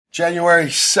January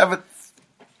 7th,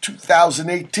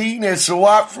 2018. It's a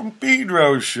lot from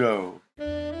Pedro Show.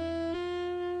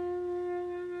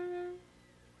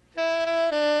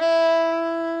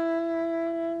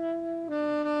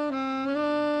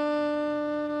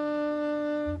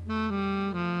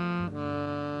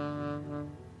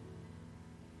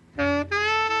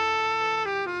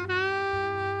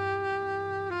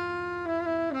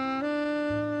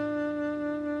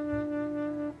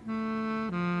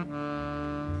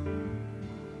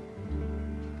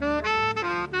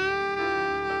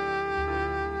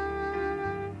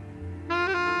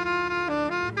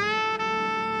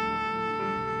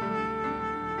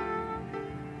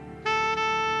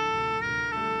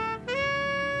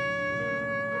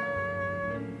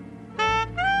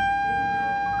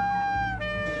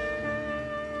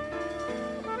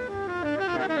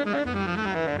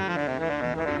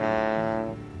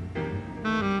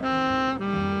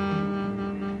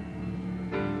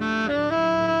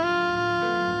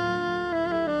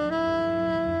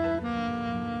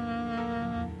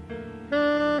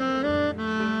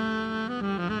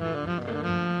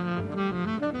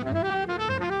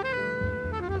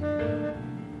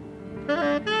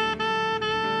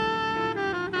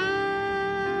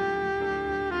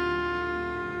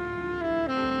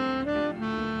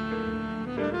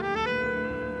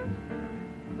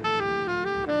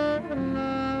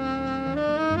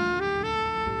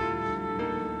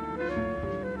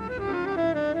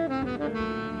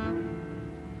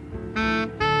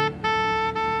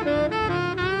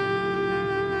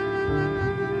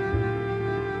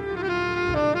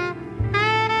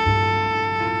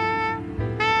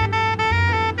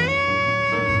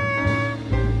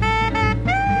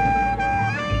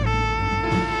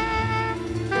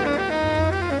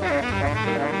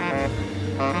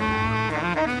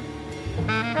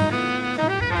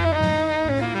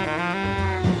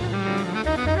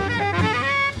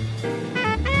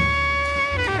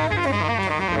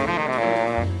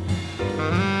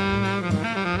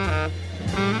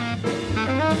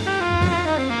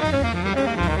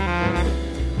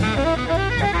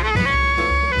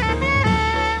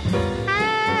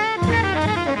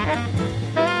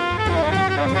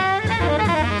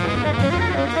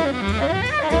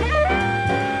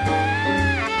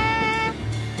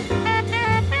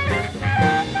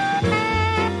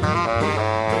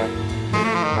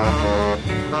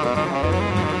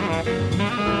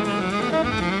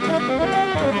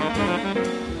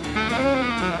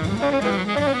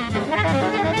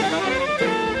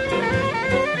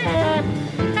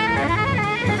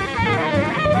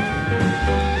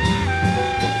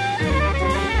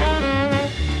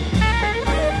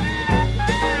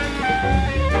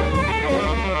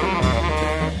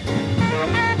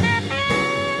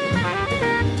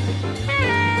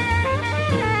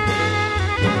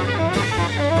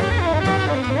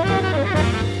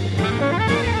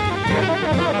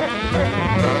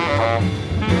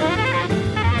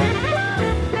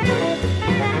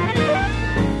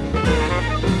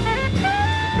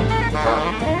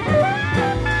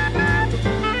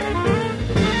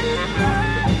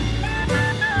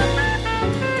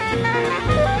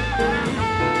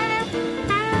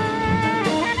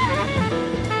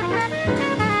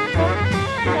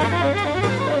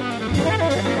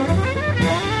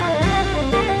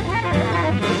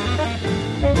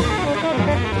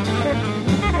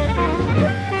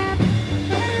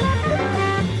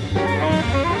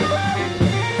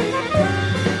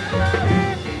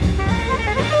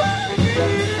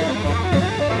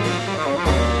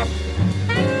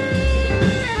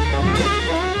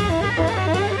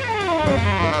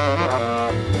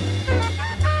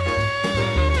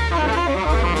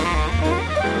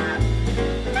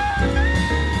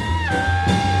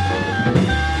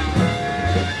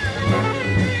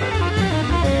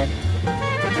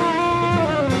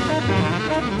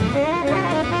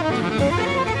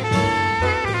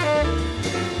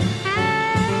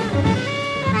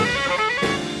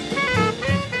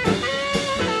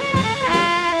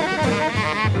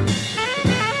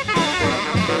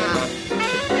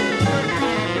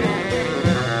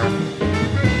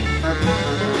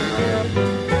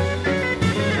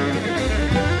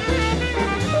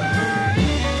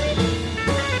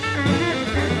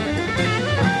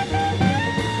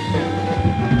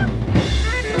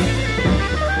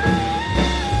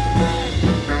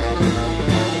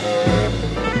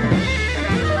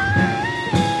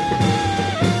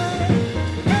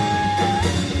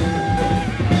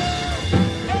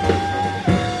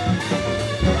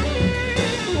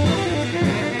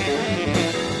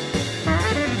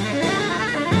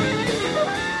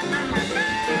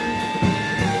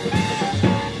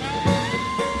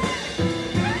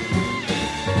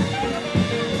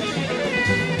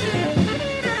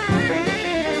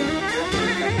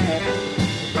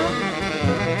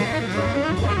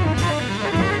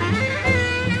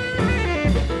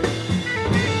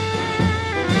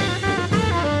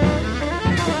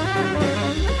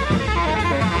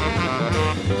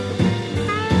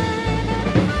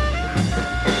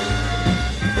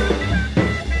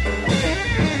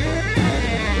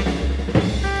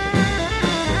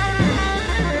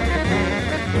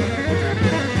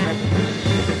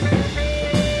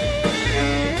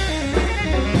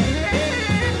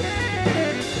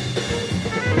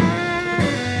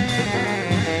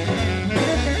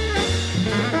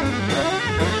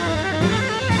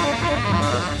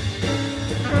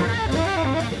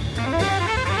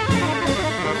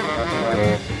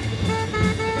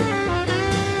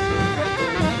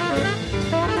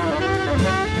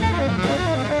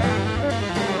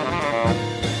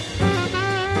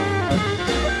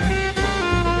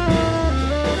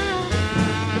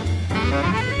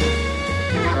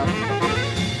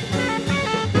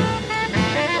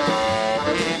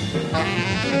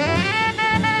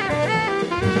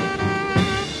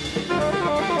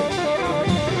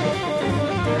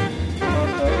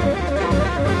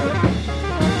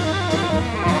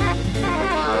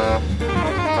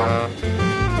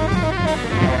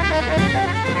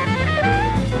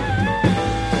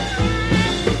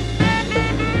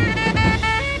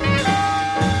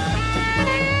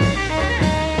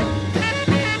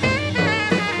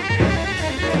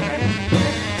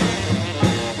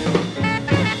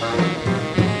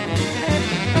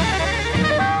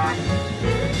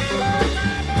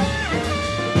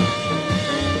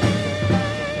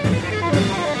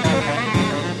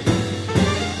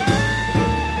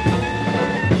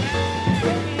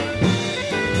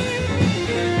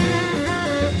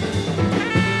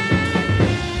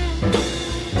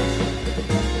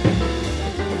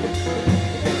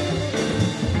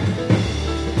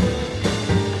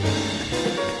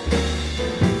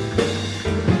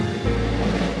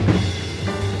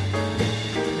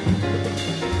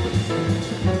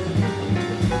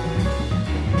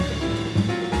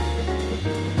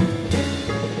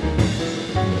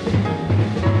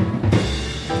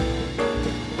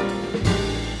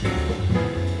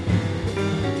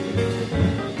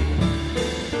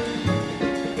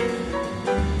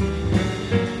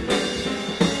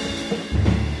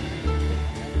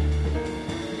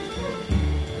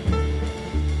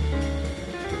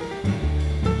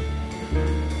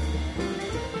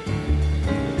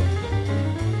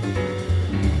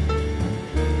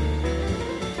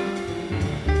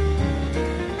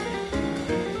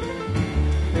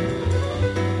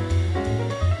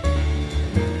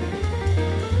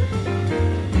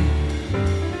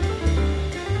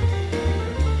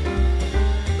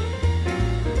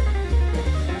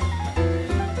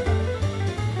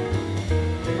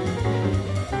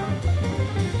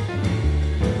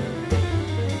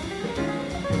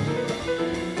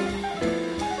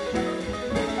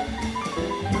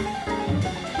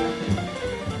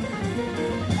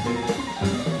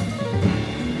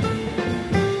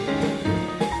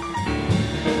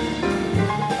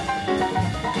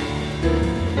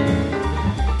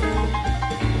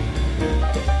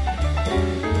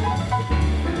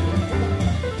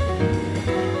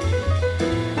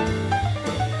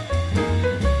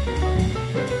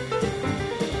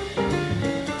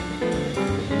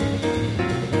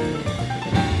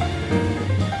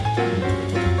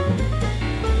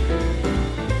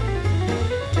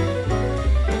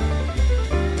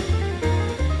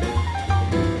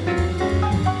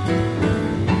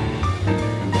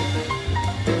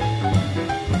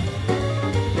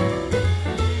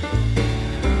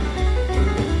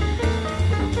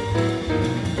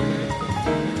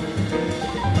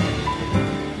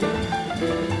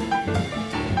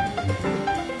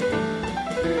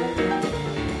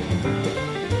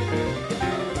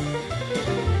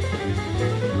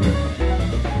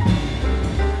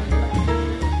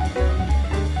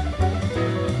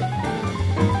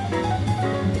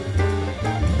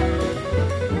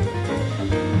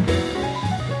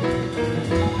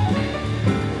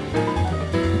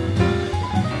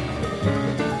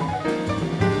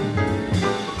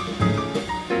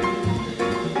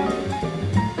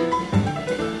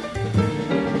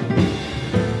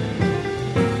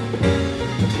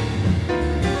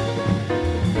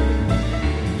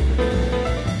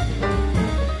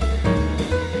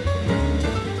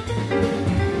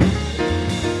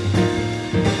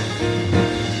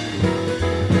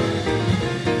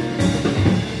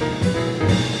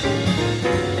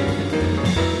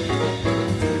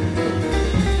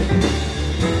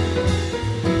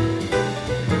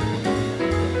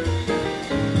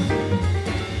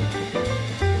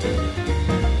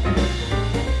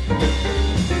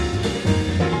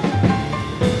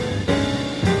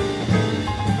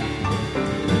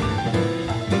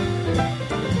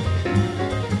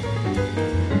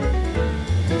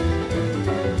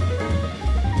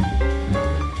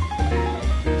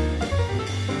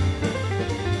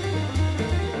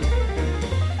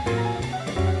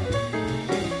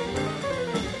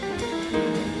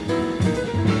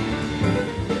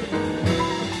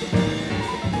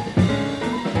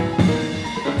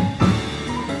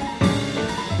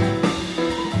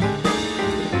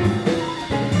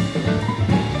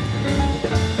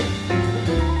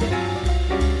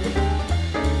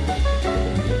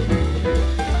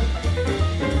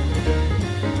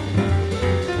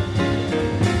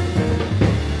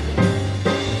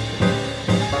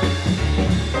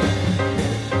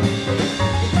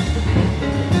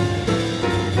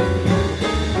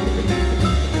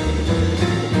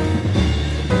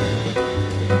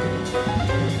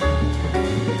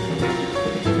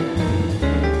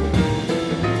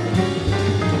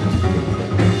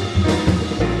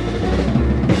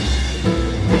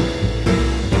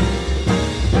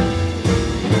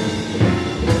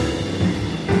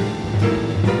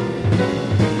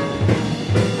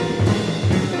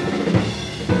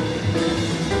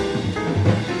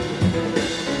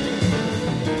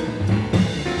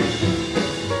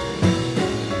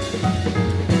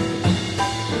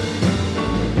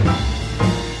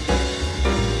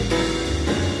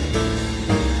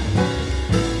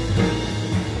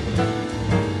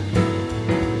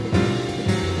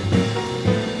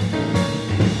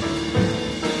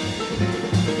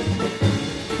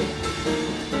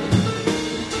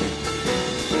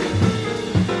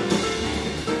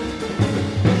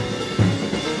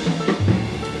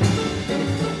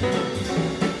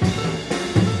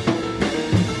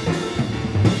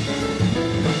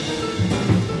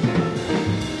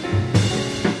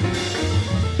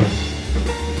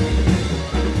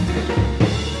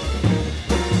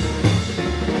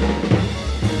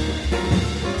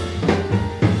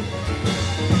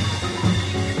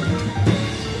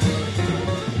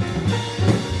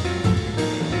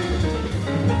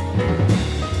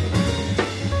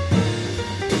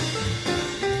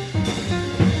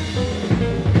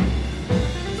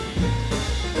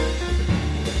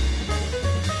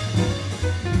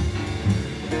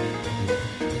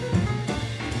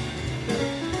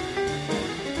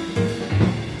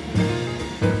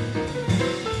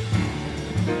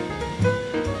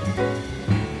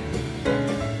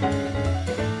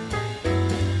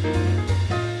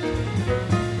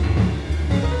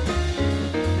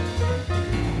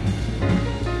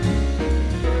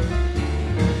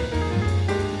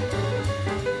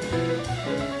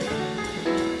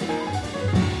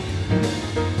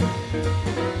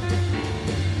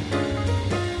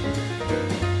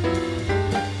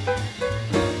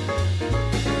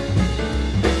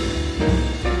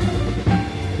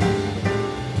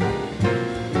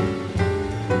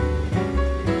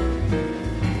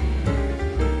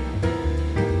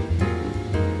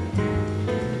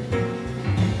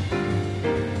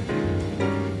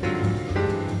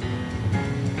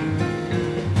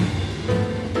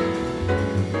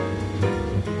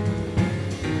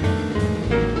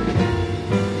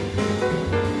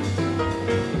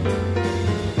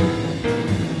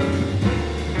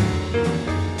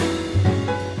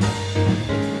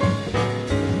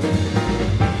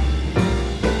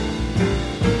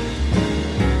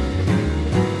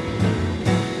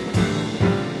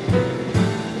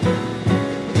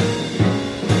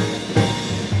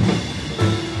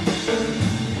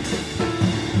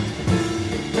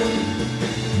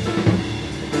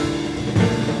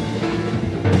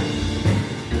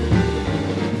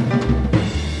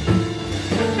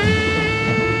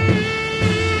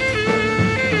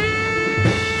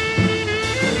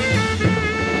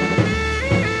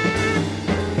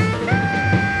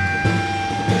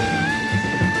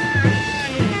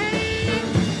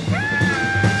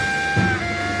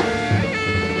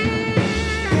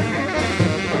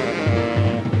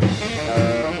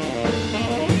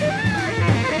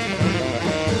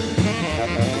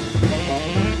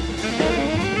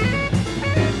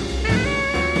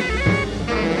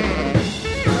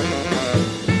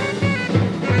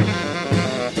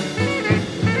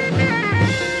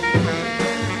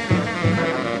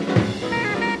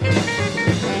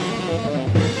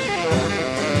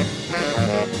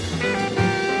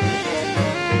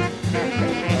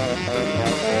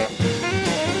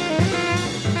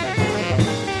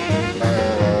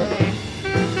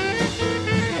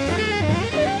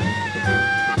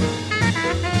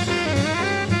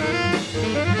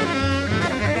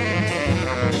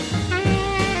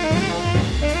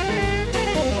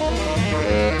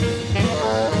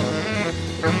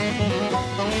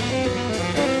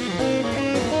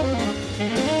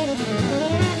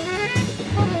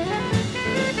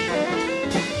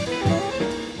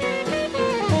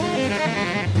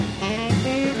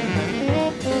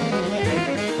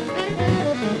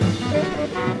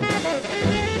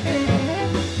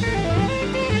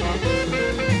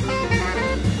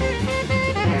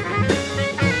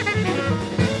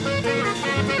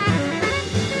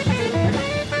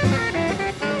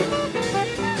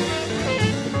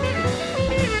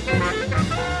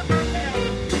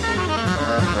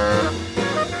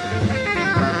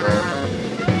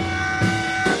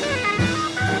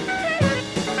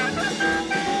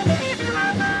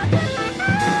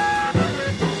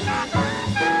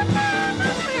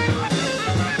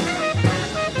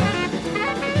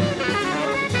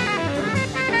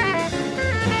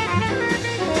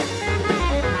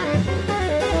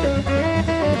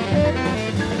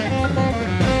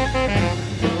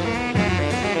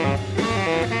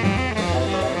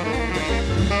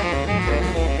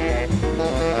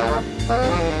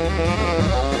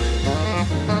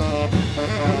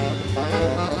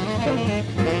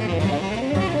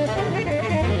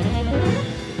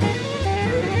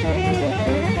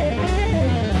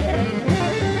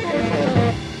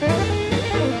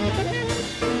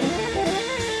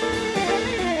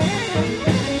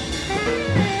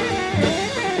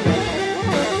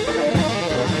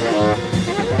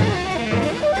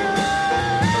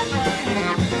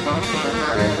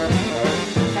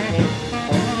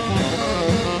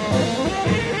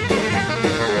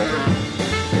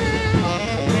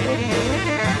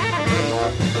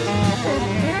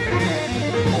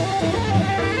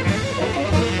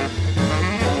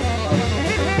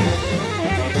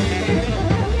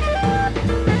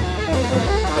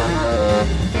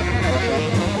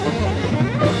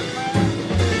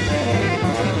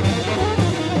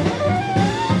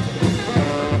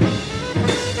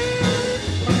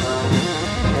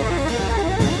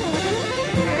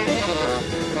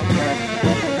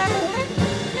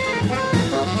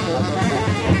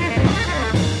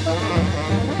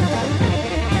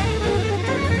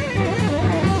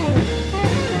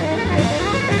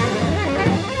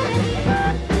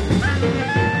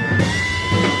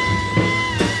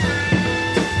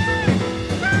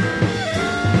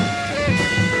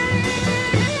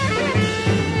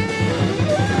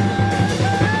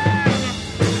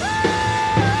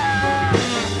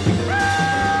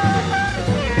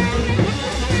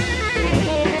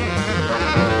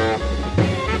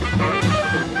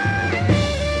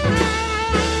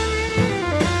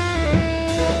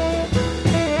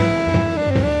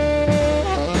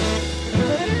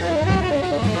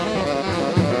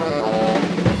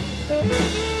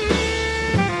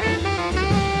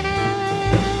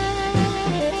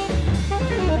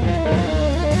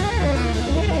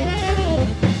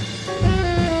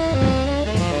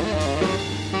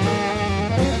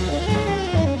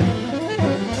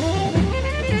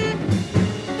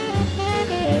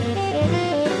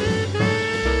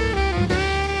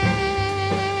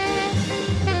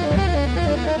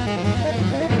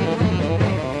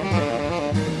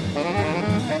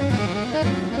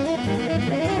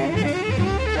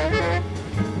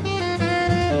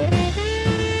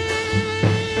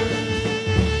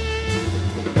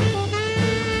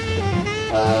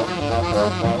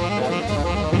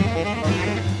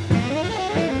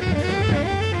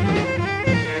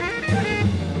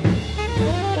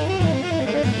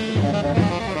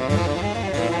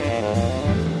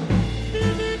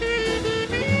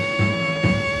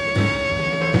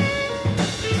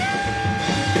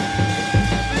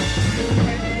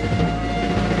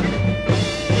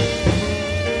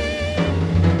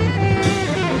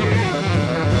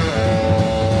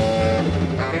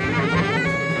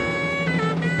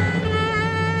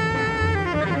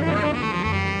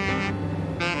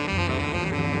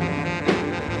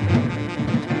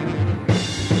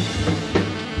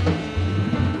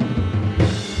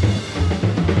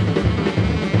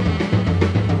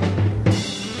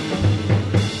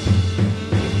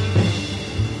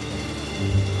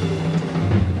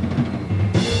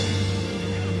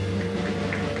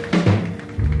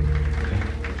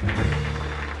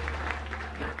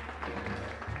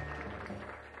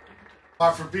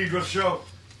 For Pedro Show.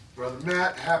 Brother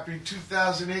Matt, happy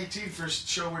 2018, first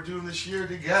show we're doing this year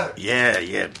together.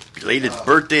 Yeah. Belated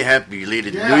birthday, happy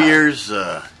belated New Year's,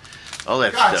 all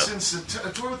that God, stuff. Since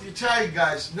the tour with the Italian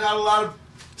guys, not a lot of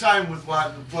time with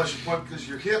Watt and Pleasure Point because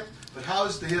you're hip, but how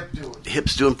is the hip doing? The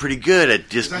hip's doing pretty good. I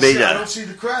don't see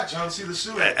the crotch, I don't see the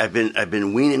suet. I've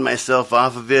been weaning myself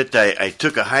off of it. I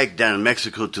took a hike down in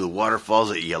Mexico to the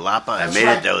waterfalls at Yalapa. That's I made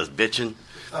right. it. That was bitching.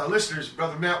 Listeners,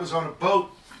 Brother Matt was on a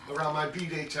boat around my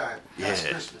B-Day time. That's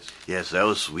Christmas. Yes, that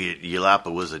was sweet.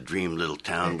 Yalapa was a dream little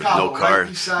town with Cabo, no cars.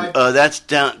 Right? East side? That's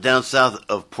down south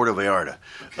of Puerto Vallarta.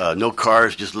 Okay. No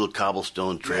cars, just little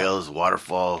cobblestone trails,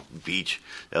 waterfall, beach.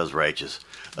 That was righteous.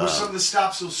 Were some of the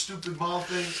stops those stupid mall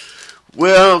things?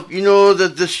 Well, you know,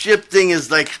 the ship thing is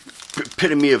like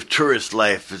epitome of tourist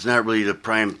life. It's not really the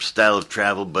prime style of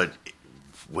travel, but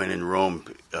when in Rome,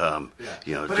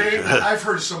 you know. But I've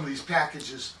heard of some of these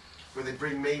packages where they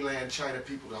bring mainland China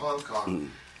people to Hong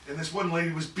Kong. And this one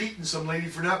lady was beating some lady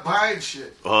for not buying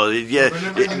shit. Oh yeah,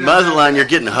 Mazatlan, you're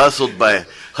getting hustled by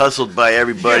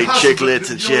everybody,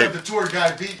 chiclets and you shit. You have the tour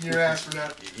guy beating your ass for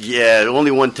that. Yeah,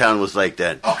 only one town was like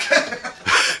that. Okay.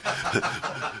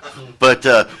 But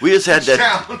we just had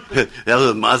that. That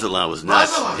was Mazatlan was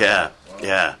nuts. Mazatlan?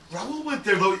 Yeah. Raul went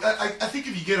there though. I think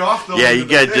if you get off though. Yeah, you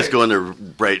got to just go in the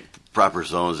right. Proper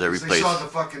zones every place. They saw the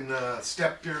fucking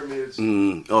step pyramids.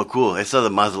 Oh, cool. I saw the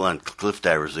Mazatlan cliff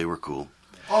divers. They were cool.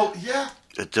 Oh, yeah?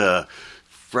 At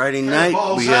Friday kind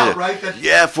night, we had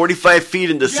right? 45 feet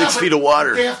into 6 feet of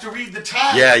water. They have to read the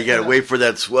tide. Yeah, you got to wait for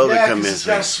that swell to come in. It's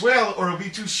got to swell or it'll be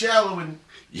too shallow and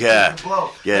blow.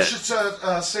 Yeah. I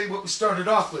should say what we started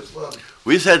off with.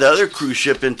 We just had the other cruise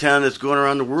ship in town that's going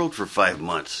around the world for 5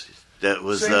 months. That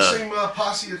was same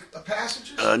posse of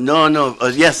passengers? No.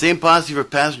 Same posse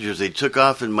of passengers. They took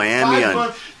off in Miami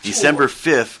on December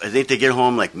 5th. I think they get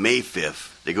home like May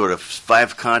 5th. They go to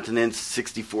 5 continents,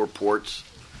 64 ports.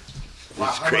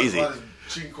 It's crazy.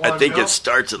 I think it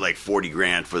starts at like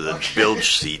 $40,000 for the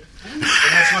bilge seat. And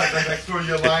that's why they throw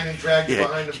you a line and drag you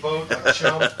behind the boat like a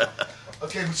chum.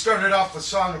 Okay, we started off with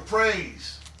Song of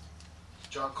Praise.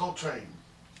 John Coltrane,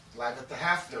 live at the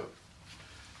half note.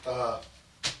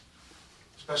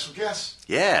 Special guest.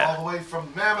 Yeah. All the way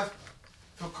from Mammoth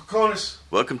to Coconis.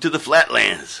 Welcome to the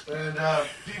Flatlands. And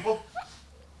people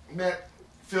met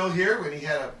Phil here when he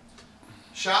had a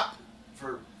shop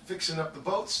for fixing up the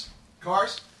boats,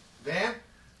 cars, van,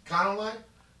 Econoline,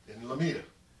 in Lomita.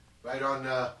 Right on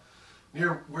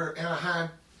near where Anaheim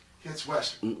hits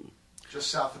western. Just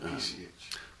south of PCH.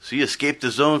 So you escaped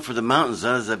the zone for the mountains,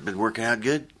 huh? Has that been working out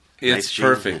good? It's nice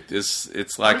perfect.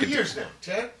 It's like how many years now?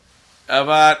 10?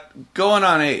 About going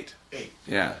on 8. 8.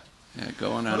 Yeah,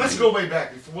 going on. Let's 8. go way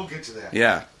back. We'll get to that.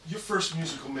 Yeah. Your first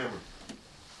musical memory.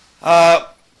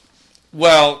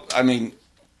 Well, I mean,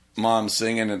 Mom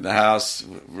singing in the house.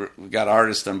 We got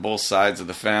artists on both sides of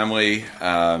the family.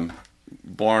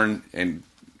 Born and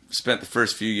spent the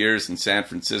first few years in San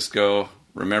Francisco.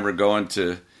 Remember going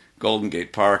to Golden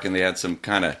Gate Park and they had some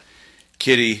kind of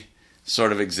kiddie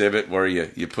sort of exhibit where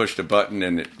you pushed a button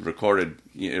and it recorded,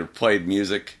 it played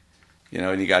music,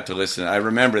 and you got to listen. I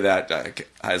remember that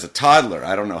as a toddler.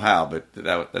 I don't know how, but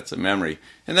that's a memory.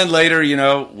 And then later,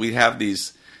 we have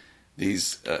these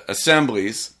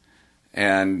assemblies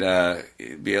and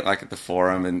be it like at the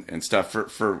forum and stuff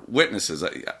for witnesses.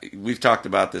 We've talked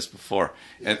about this before.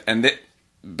 And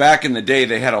back in the day,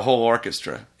 they had a whole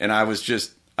orchestra, and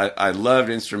I loved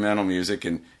instrumental music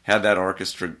and had that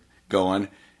orchestra going,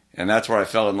 and that's where I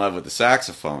fell in love with the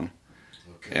saxophone.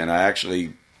 Okay. And I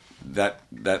actually, that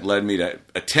led me to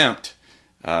attempt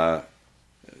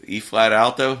E flat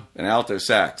alto and alto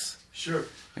sax. Sure.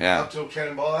 Yeah. Alto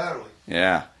Cannonball Adderley.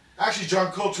 Yeah. Actually,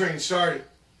 John Coltrane started.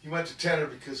 He went to tenor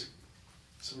because of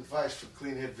some advice from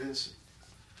Clean Head Vincent.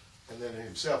 and then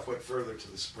himself went further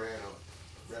to the soprano.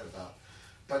 I read about,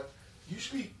 but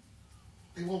usually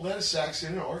they won't let a sax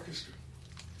in an orchestra.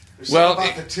 There's something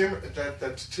about the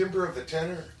timbre of the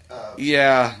tenor.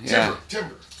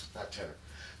 Timbre, not tenor.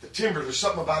 The timbre. There's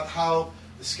something about how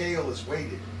the scale is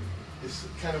weighted. It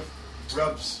kind of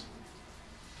rubs.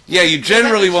 Yeah, you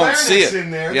generally won't see it.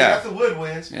 In there, yeah. They got the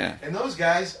woodwinds, yeah. And those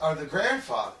guys are the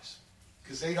grandfathers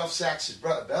because Adolf Sax's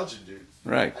brother, Belgian dude.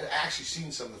 Right. I actually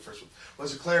seen some of the first one.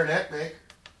 Was a clarinet maker.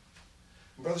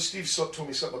 And Brother Steve told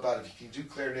me something about if you can do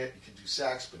clarinet, you can do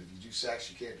sax, but if you do sax,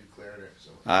 you can't do clarinet.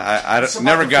 So I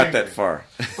never got that far.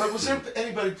 But was there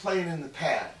anybody playing in the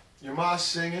pad? Your ma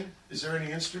singing? Is there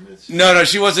any instruments? No,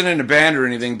 she wasn't in a band or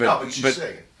anything. But she's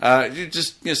singing. You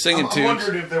just singing tunes. I'm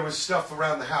wondering if there was stuff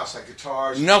around the house like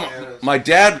guitars. No, pianos. My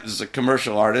dad was a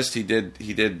commercial artist. He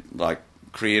did like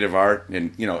creative art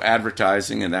and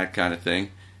advertising and that kind of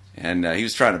thing. And he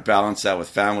was trying to balance that with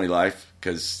family life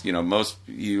because most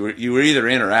you were either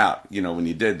in or out. When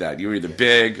you did that, you were either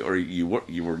big or you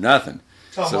were nothing.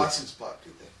 Tom Watson's butt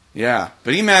did that. Yeah,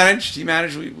 but he managed.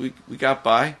 We got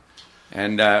by.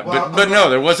 And but no,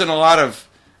 there wasn't a lot of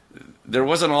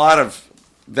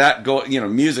that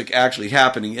music actually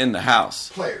happening in the house.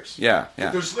 Players. Yeah.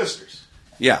 But there's listeners.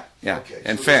 Yeah. Okay,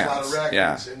 and so fans. There's a lot of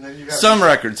records, yeah. And then you got some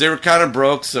records. They were kind of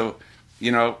broke, so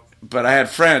but I had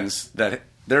friends that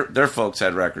their folks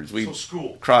had records. We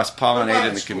cross-pollinated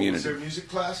in the community. Was there music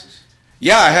classes?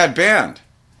 Yeah, I had band.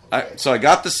 Okay. So I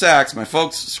got the sax. My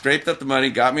folks scraped up the money,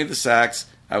 got me the sax.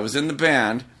 I was in the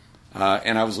band,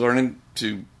 and I was learning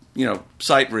to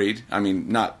sight read. I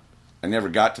mean, I never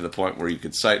got to the point where you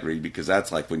could sight read because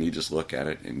that's like when you just look at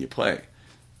it and you play.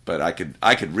 But I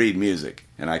could read music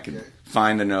and I could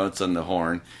find the notes on the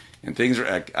horn and things.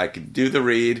 I could do the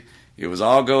read. It was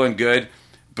all going good,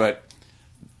 but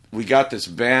we got this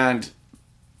band,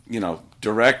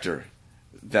 director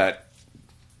that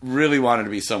really wanted to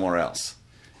be somewhere else,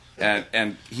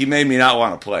 and he made me not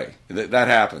want to play. That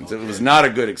happens. Okay. It was not a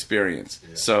good experience.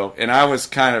 Yeah. So, and I was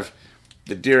kind of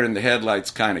the deer in the headlights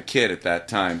kind of kid at that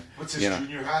time. What's this,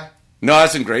 junior high? No, I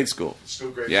was in grade school.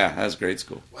 Still grade school? Yeah, that was grade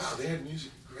school. Wow, they had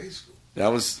music in grade school. That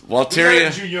was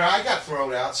Walteria. Junior high, I got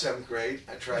thrown out 7th grade.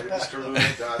 I tried it, Mr. Luna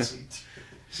Dodson.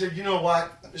 He said, you know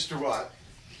what, Mr. Watt,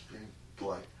 being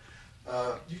polite,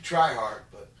 you try hard,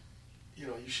 but, you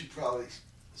should probably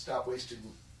stop wasting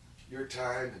your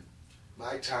time and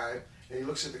my time. And he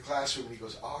looks at the classroom and he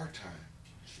goes, our time.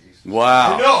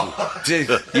 Wow. I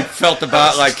know. You felt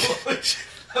about like,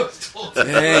 I was told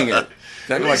dang it.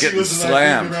 That like getting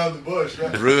slammed. Around the bush,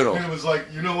 right? Brutal. And it was like,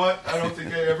 you know what? I don't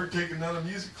think I ever take another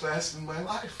music class in my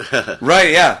life.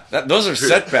 Right, yeah. Those are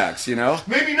setbacks,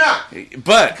 Maybe not.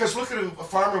 But because look at a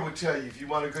farmer would tell you, if you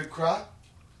want a good crop,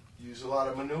 use a lot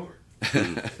of manure.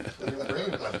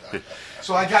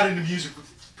 So I got into music the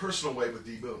personal way with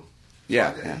D. Boone.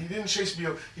 Yeah. He didn't chase me.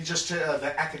 He just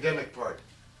the academic part,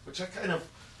 which I kind of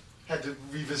had to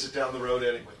revisit down the road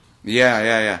anyway.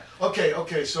 Yeah.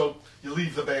 Okay. So you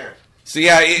leave the band. So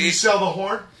yeah, you sell the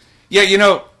horn.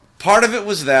 Yeah, part of it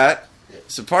was that.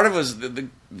 So part of it was the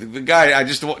guy. I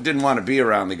just didn't want to be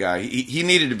around the guy. He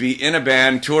needed to be in a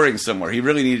band touring somewhere. He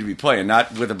really needed to be playing,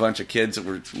 not with a bunch of kids that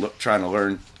were trying to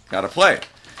learn how to play.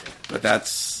 But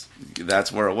that's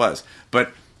where it was.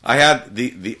 But I had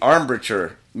the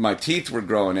armature. My teeth were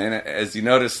growing in. As you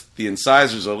notice, the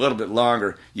incisors are a little bit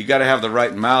longer. You got to have the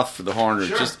right mouth for the horn.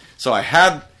 Sure. So I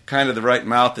had kind of the right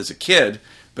mouth as a kid,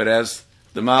 but as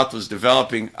the mouth was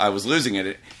developing, I was losing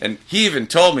it. And he even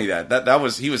told me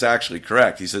he was actually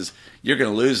correct. He says, you're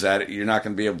going to lose that. You're not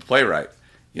going to be able to play right,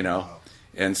 Wow.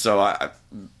 And so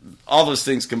all those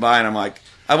things combined, I'm like,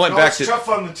 I went back to... It's tough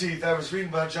on the teeth. I was reading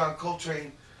about John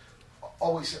Coltrane.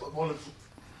 Always one of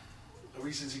the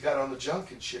reasons he got on the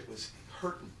junk and shit was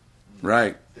hurting.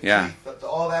 Right, teeth,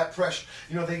 all that pressure.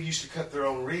 They used to cut their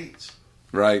own reeds.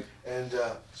 Right. And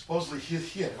supposedly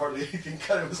he had hardly anything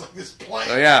cut. It was like this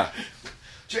plank. Oh, yeah.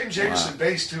 James Jamerson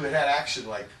bass, too, it had action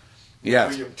like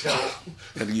William Tell.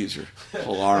 Had to use your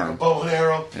whole arm. Like a bow and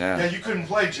arrow. Yeah, you couldn't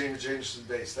play James Jamerson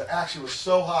bass. The action was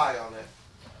so high on that.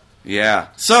 Yeah.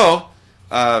 So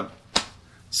I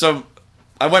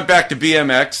went back to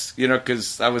BMX,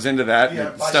 because I was into that.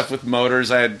 Yeah, stuff with motors.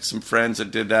 I had some friends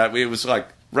that did that. It was like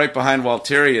right behind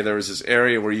Walteria, there was this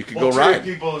area where you could go ride.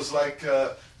 People is like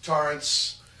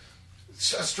Torrance.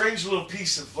 It's a strange little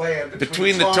piece of land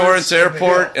between the Torrance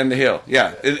Airport and the hill.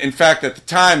 Yeah. In fact, at the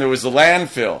time, there was the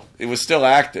landfill. It was still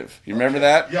active. You remember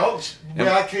that? Yeah,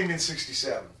 I came in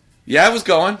 67. Yeah, it was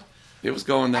going. It was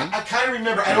going then. I kind of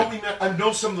remember. I don't remember. I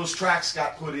know some of those tracks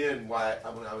got put in when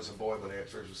I was a boy when I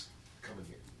first was coming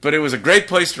here. but it was a great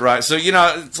place to ride. So,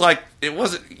 it's like, it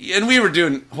wasn't, and we were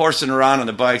doing horsing around on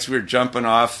the bikes. We were jumping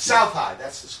off. South High,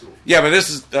 that's the school. Yeah, but this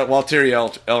is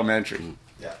Walteria Elementary.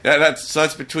 Yeah.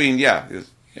 That's between,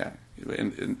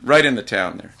 right in the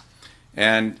town there.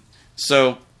 And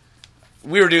so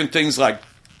we were doing things like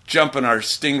jumping our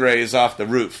Stingrays off the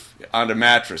roof onto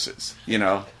mattresses,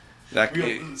 That,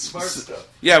 Real smart stuff.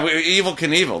 Yeah, Evel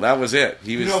Knievel, that was it.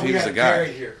 He was the guy.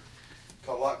 Dairy here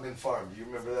called Lockman Farm. Do you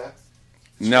remember that?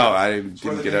 No, I didn't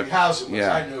get up. Housing was.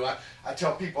 Yeah. I knew. I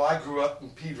tell people I grew up in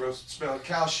Pedro smelling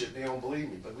cow shit, and they don't believe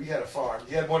me. But we had a farm.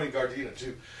 He had one in Gardena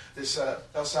too. This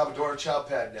El Salvador chow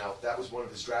pad. Now that was one of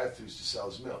his drive-throughs to sell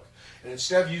his milk. And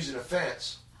instead of using a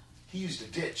fence, he used a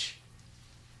ditch.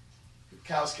 The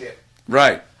cows can't.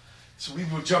 Right. So we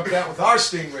would jump out with our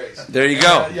Stingrays. There you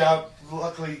go. Yeah.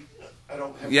 Luckily, I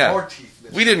don't have more teeth.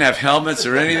 We didn't have helmets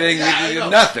or anything. We did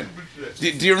nothing.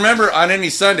 Do you remember on any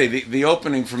Sunday the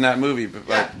opening from that movie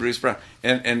by Bruce Brown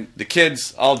and the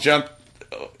kids all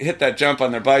hit that jump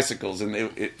on their bicycles and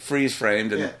it freeze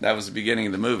framed and that was the beginning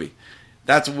of the movie.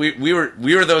 That's we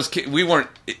were those kids. We weren't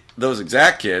those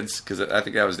exact kids because I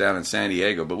think I was down in San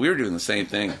Diego, but we were doing the same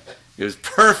thing. It was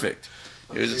perfect.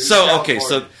 It was so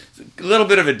a little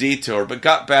bit of a detour, but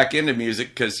got back into music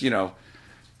because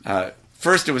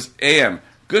first it was AM.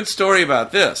 Good story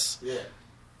about this. Yeah.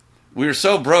 We were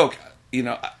so broke.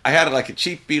 I had like a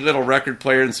cheapy little record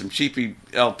player and some cheapy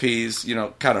LPs,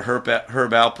 kind of Herb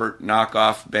Alpert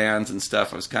knockoff bands and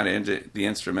stuff. I was kind of into the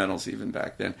instrumentals even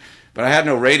back then. But I had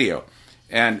no radio.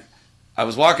 And I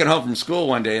was walking home from school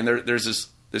one day, and there's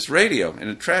this radio in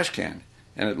a trash can.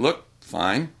 And it looked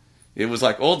fine. It was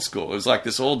like old school. It was like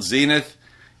this old Zenith.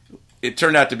 It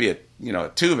turned out to be a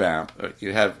tube amp.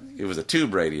 It was a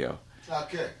tube radio.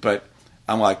 Okay. But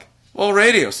I'm like, well,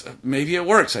 radios, maybe it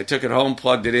works. I took it home,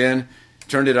 plugged it in,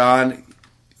 turned it on,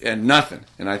 and nothing.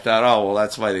 And I thought, oh, well,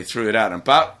 that's why they threw it out. And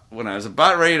when I was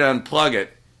about ready to unplug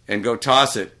it and go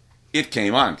toss it, it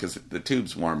came on because the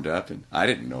tubes warmed up, and I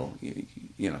didn't know,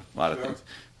 a lot of things.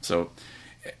 So,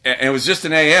 and it was just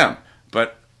an AM,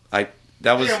 but AM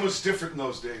was different in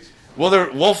those days.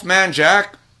 Well, Wolfman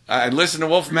Jack, I listened to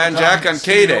Wolfman Jack on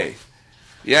K-Day.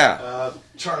 Yeah.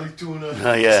 Charlie Tuna.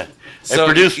 Oh, yeah. I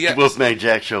produced the Wolfman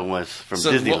Jack show once from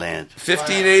Disneyland.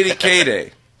 1580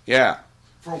 K-Day. Yeah.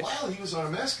 For a while, he was on a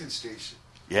Mexican station.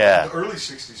 Yeah. In the early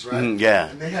 60s, right? Yeah.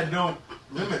 And they had no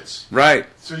limits. Right.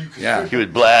 So you could he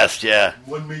would blast,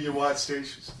 1 million watt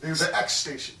stations. They were the X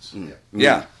stations.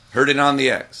 Yeah. Heard it on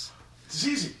the X. It's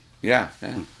easy. Yeah.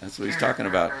 That's what he's talking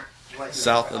about.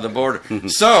 South of the border.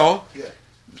 So... Yeah.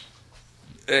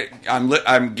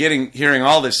 I'm hearing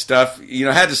all this stuff.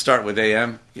 I had to start with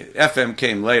AM. FM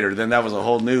came later. Then that was a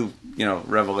whole new,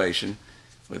 revelation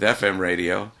with FM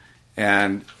radio.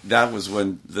 And that was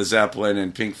when the Zeppelin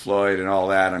and Pink Floyd and all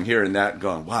that. I'm hearing that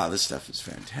going, wow, this stuff is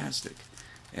fantastic.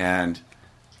 And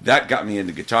that got me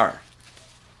into guitar.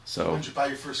 So when did you buy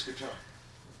your first guitar?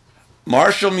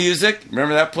 Marshall Music.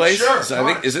 Remember that place?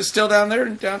 Sure. Is it still down there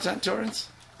in downtown Torrance?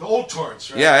 The old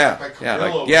Torrance, right? Yeah.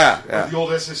 Where the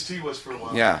old SST was for a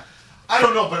while. Yeah. I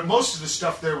don't know, but most of the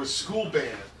stuff there was school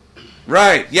band.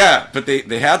 Right, yeah, but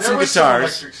they had some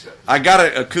guitars. Some stuff. I got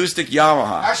an acoustic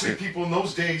Yamaha. Actually, people in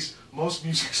those days, most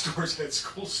music stores had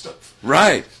school stuff.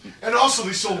 Right. And also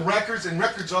they sold records, and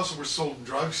records also were sold in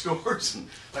drugstores,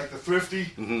 like the Thrifty.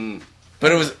 Mm-hmm.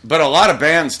 But a lot of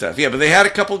band stuff. Yeah, but they had a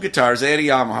couple of guitars. They had a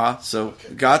Yamaha, so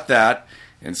got that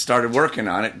and started working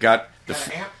on it. Got an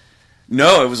amp?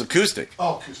 No, it was acoustic.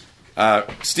 Oh,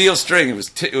 acoustic. Steel string. It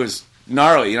was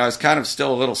gnarly. I was kind of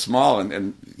still a little small,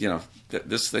 and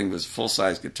this thing was full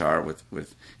size guitar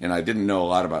with, and I didn't know a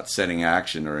lot about setting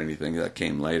action or anything. That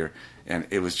came later, and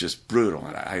it was just brutal.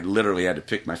 And I literally had to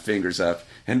pick my fingers up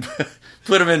and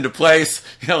put them into place.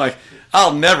 Like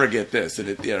I'll never get this, and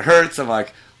it hurts. I'm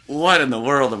like, what in the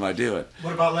world am I doing?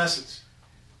 What about lessons?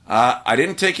 I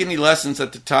didn't take any lessons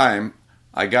at the time.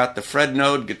 I got the Fred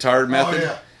Node guitar method. Oh,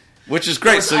 yeah. Which is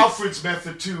great. So Alfred's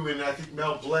method too, and I think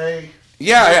Mel Blay.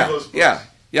 Yeah,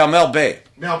 Mel Bay.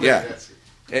 Mel Bay, that's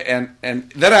it.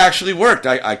 And that actually worked.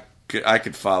 I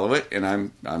could follow it, and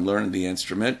I'm learning the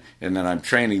instrument, and then I'm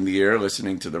training the ear,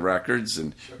 listening to the records,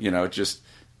 and it just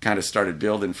kind of started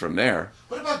building from there.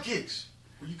 What about gigs?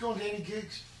 Were you going to any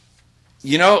gigs?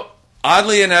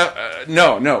 Oddly enough,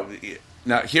 no.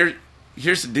 Now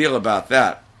here's the deal about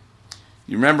that.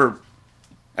 You remember,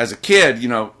 as a kid,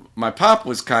 my pop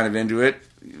was kind of into it,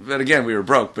 but again, we were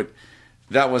broke, but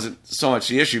that wasn't so much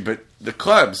the issue. But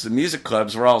the music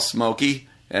clubs were all smoky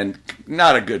and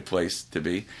not a good place to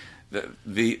be.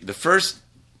 The first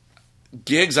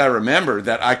gigs I remember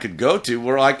that I could go to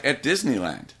were like at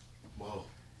Disneyland. Whoa.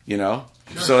 Sure.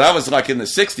 So that was like in the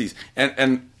 60s.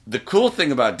 And the cool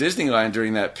thing about Disneyland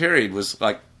during that period was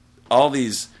like all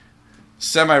these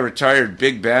semi-retired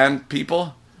big band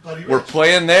people were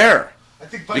playing there. I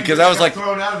think Buddy because Rich I was got like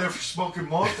thrown out of there for smoking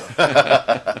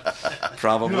mota.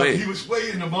 Probably. He was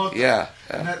way into mota. Yeah.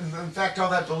 And in fact,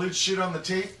 all that Beluch shit on the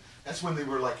tape, that's when they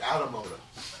were like out of mota.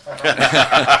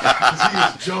 Because he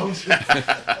was Jones.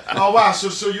 Oh wow!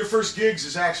 So your first gigs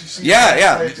is actually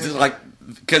like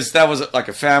because that was like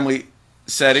a family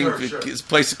setting, Sure.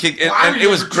 place to kick, and it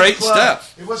was great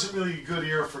stuff. It wasn't really a good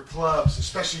era for clubs,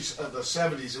 especially the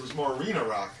 '70s. It was more arena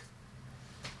rock,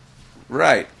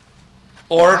 right?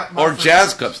 Or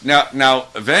jazz clubs. Now,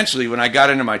 eventually, when I got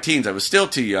into my teens, I was still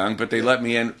too young, but they let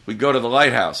me in. We'd go to the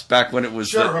Lighthouse back when it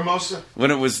was Hermosa.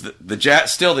 When it was the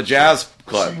jazz, still the jazz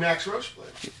club. See Max Roach play.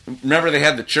 Remember, they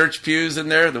had the church pews in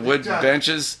there, the wood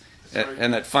benches,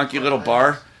 and that funky little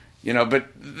bar. You know, but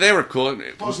they were cool.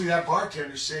 Supposedly, that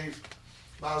bartender saved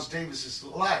Miles Davis's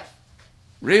life.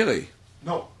 Really?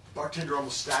 No, the bartender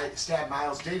almost stabbed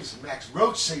Miles Davis, and Max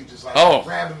Roach saved his life by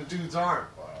grabbing the dude's arm.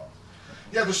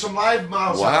 Yeah, there's some live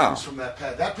Miles albums from that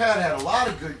pad. That pad had a lot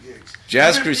of good gigs.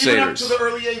 Jazz Crusaders. Even up to the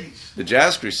early 80s. The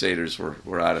Jazz Crusaders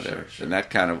were out of there. Sure. And that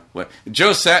kind of...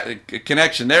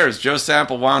 connection there is Joe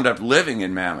Sample wound up living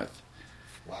in Mammoth.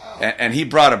 Wow. And he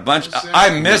brought a bunch...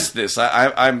 I missed this.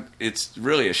 It's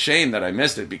really a shame that I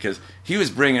missed it because he was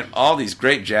bringing all these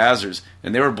great jazzers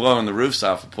and they were blowing the roofs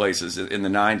off of places in the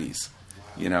 90s. Wow.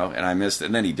 You know, and I missed it.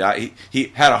 And then he died. He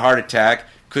had a heart attack,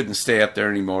 couldn't stay up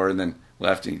there anymore, and then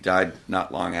left, and he died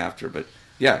not long after. But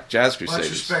yeah, Jazz Crusaders.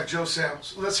 Much respect, Joe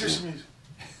Samples. Let's hear some music.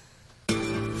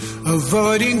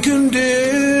 Avoiding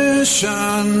conditions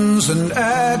and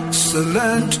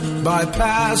excellent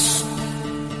bypass,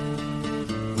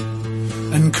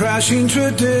 and crashing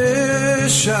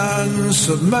traditions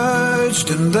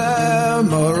submerged in their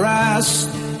morass,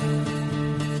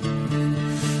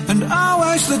 and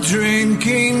always the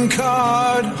drinking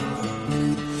card,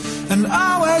 and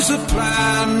always a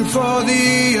plan for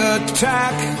the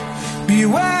attack.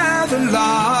 Beware the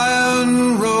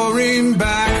lion roaring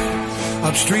back,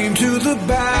 upstream to the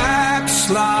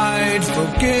backslide,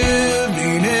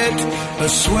 forgiving it a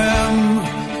swim,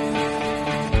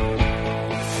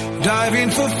 diving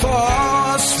for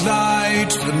false light,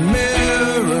 the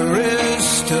mirror is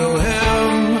still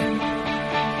him,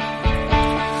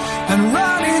 and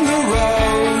running the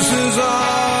roses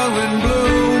are in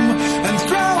bloom, and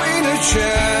throwing a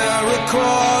chair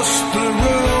across the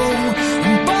room,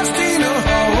 and busting a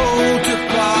hole to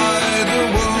ply the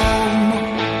womb.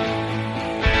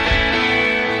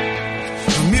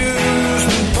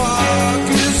 Amusement park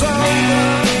is over,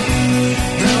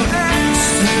 they'll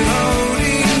exit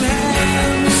holding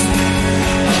hands.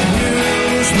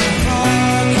 Amusement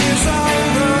park is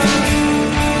over,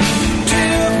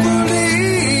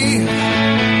 tearfully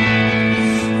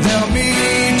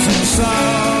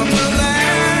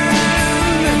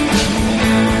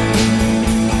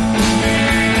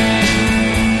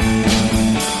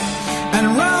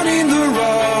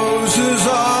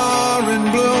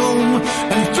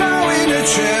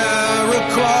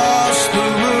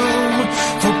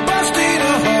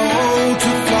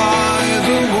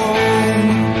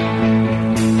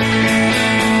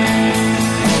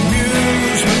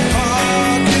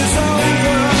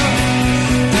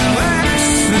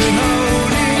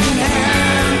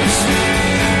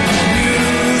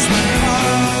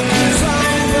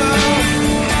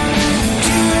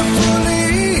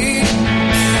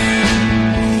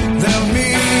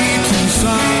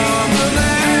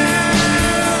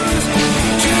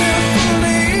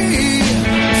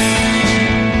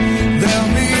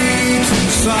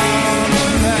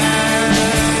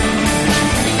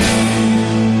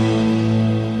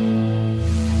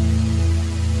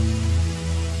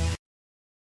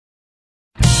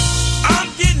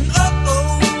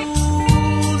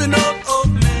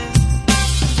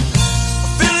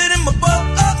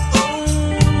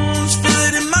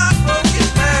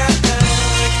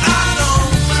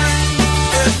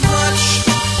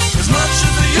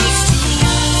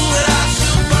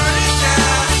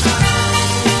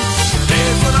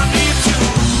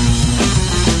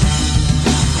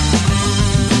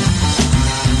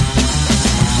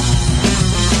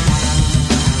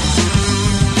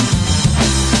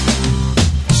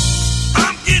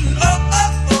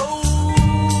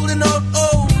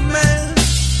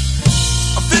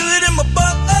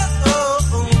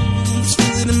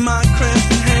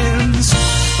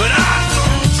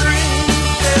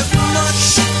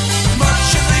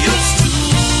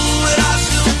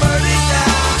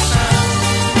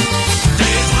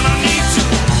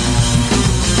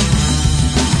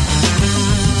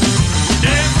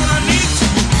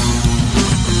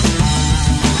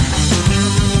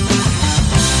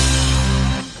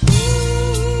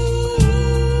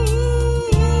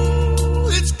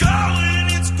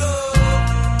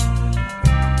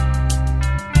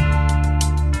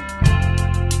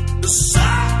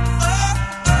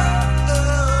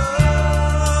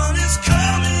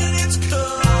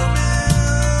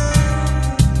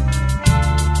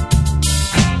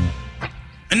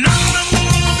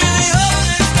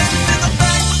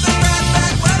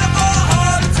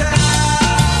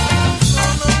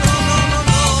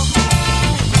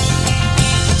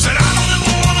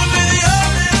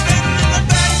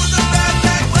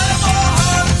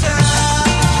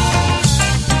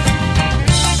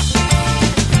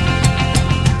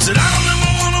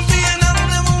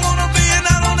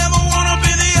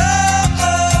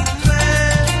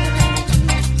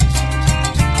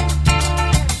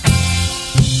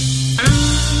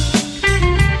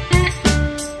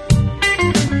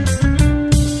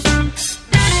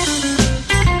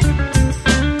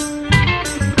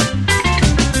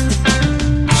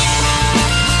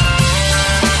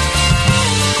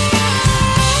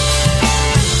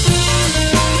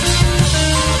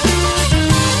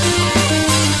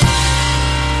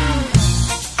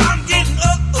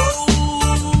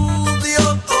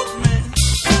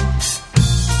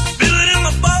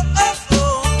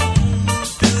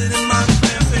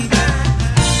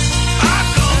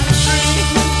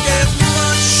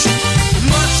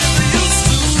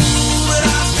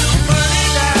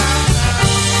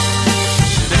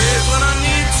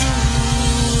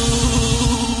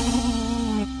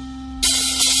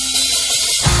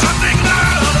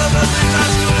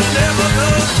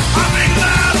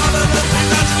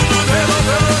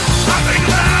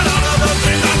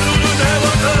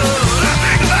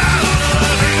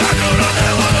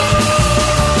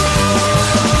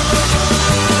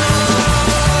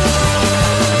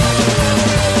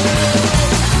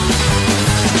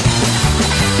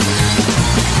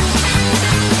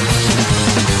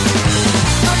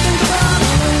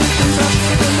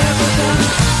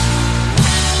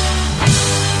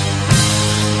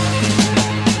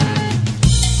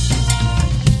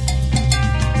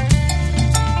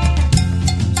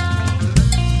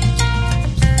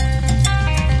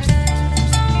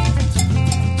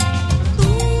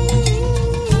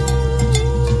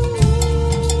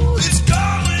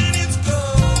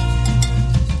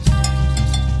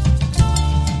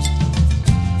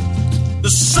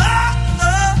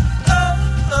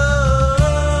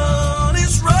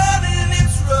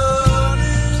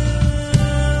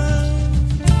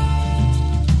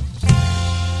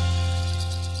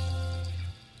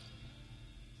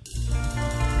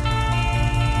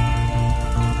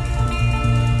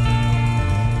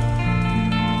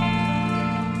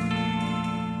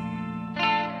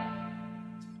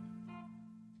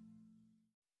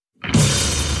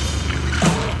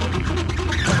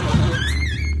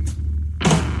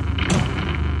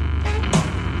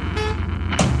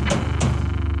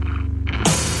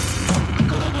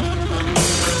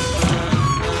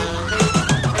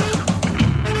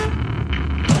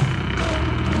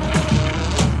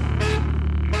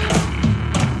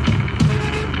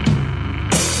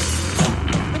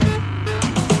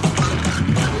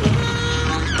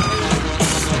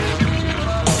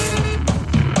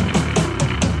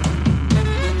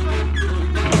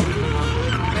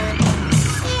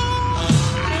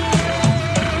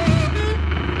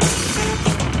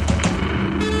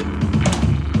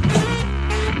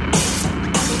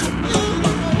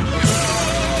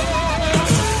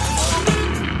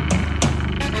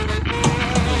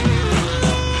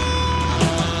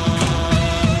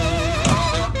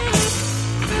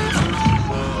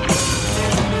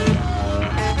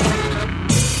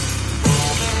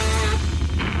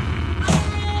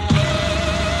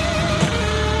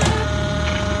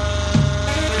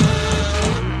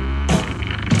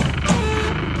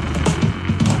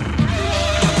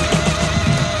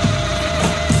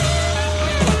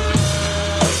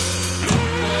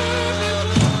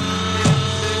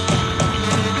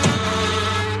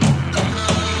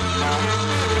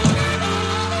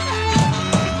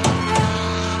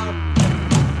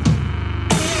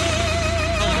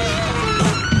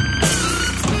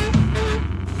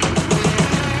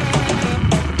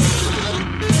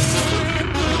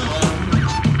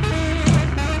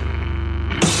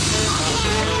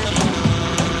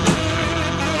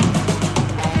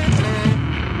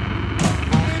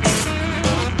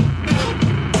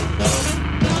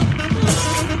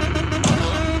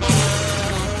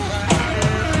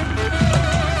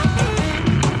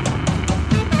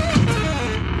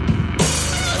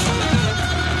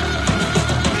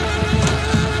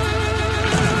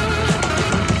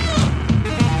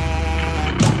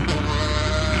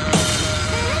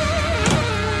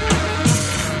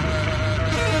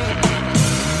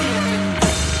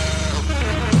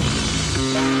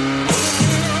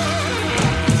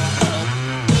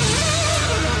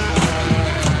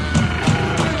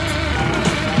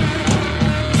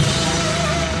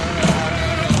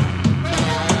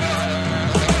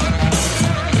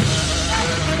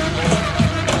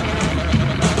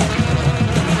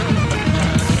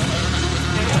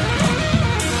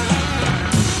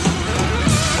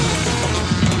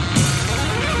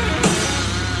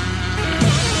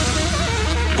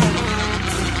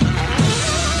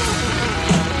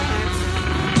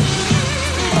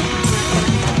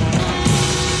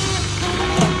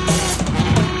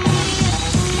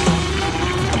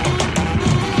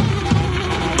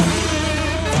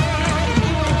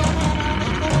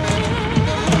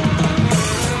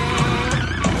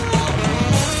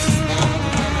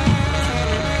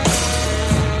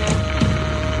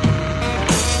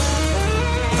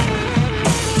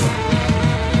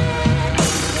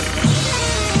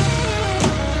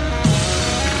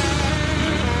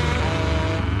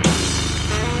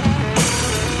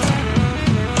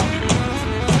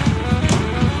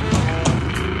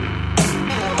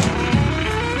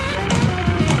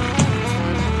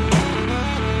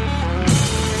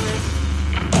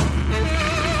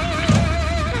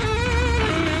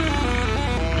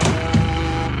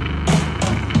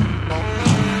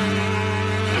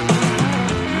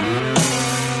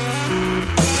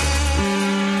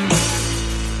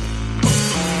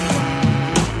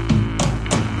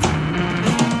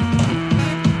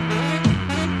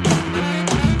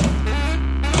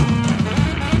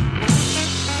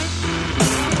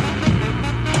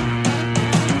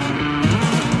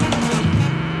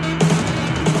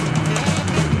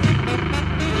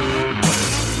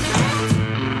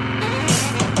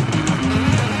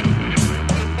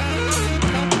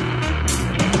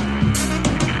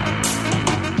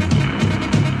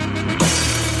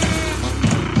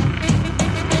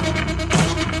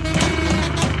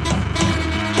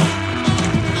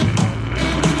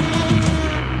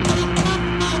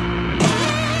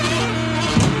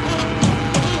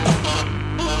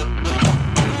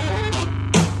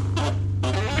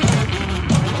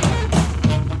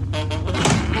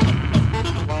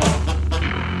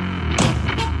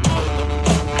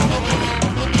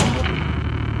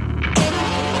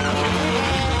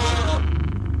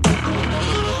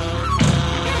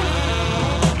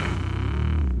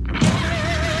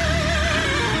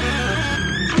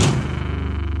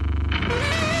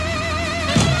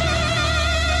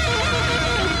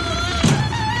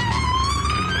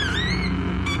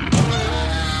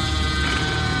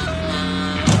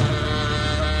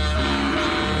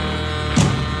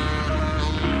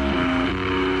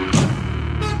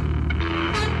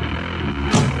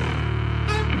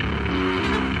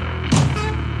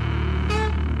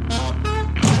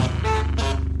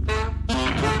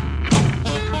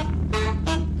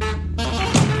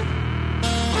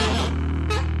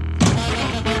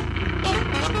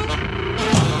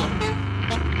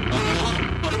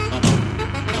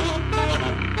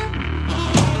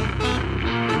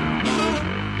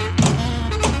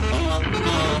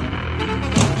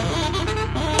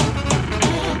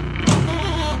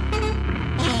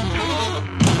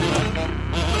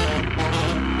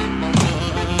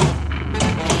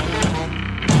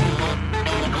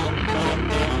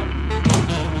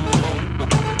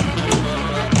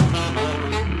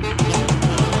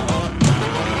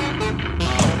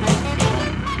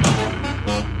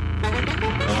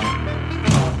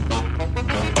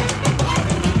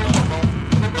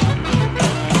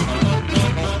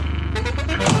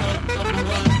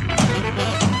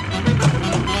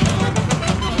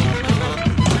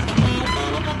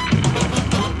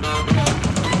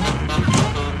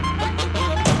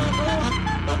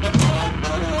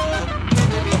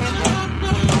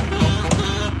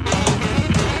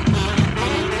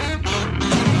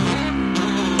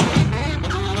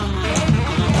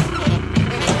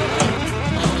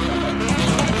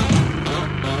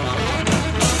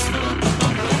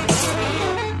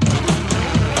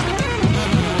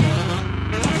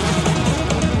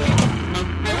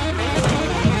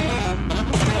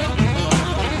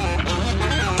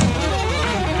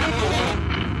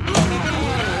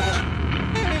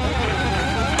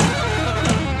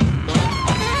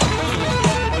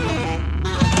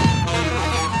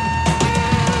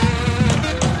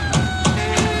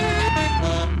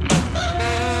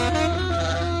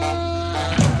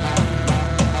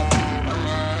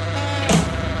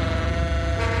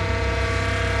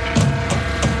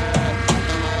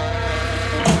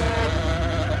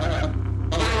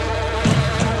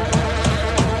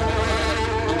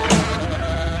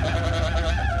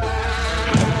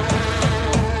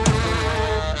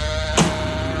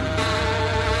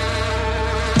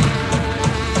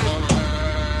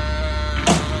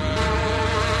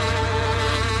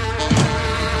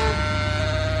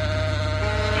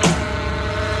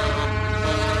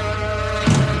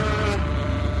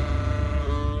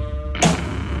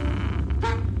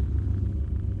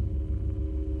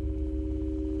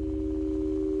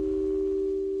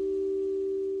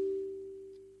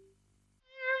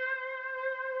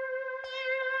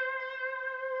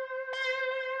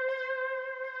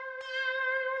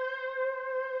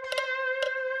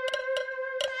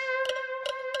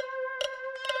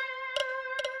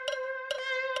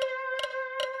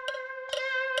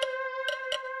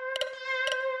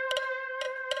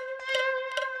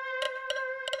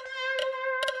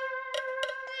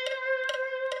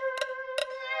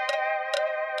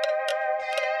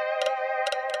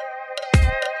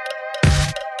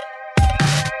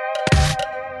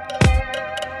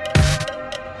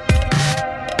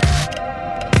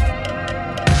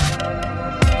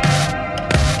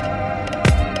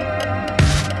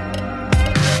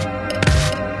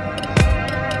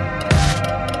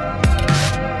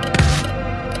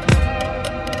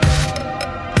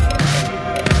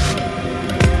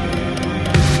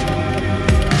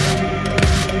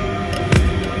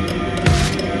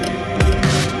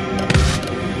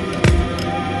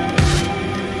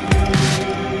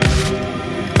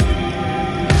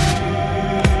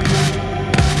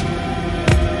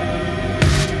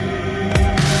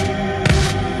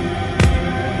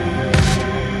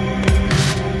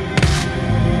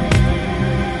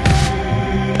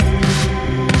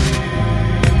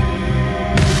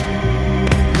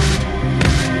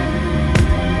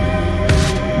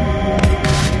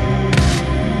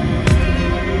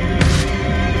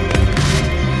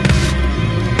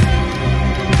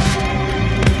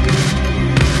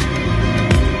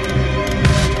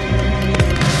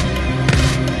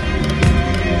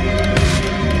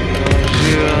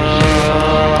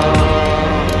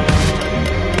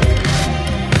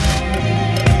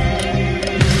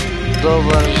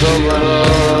dobar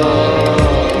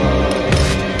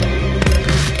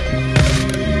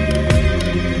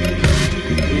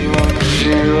imam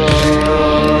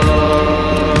život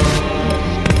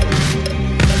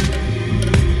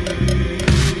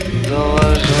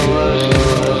dobar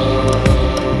živeam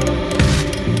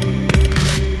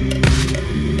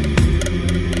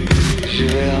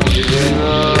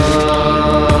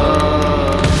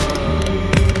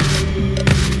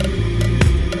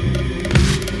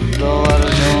dobar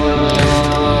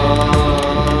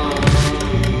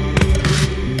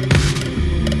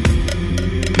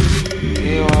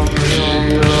imam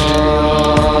život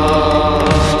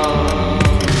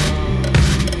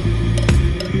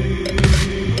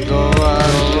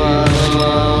dobar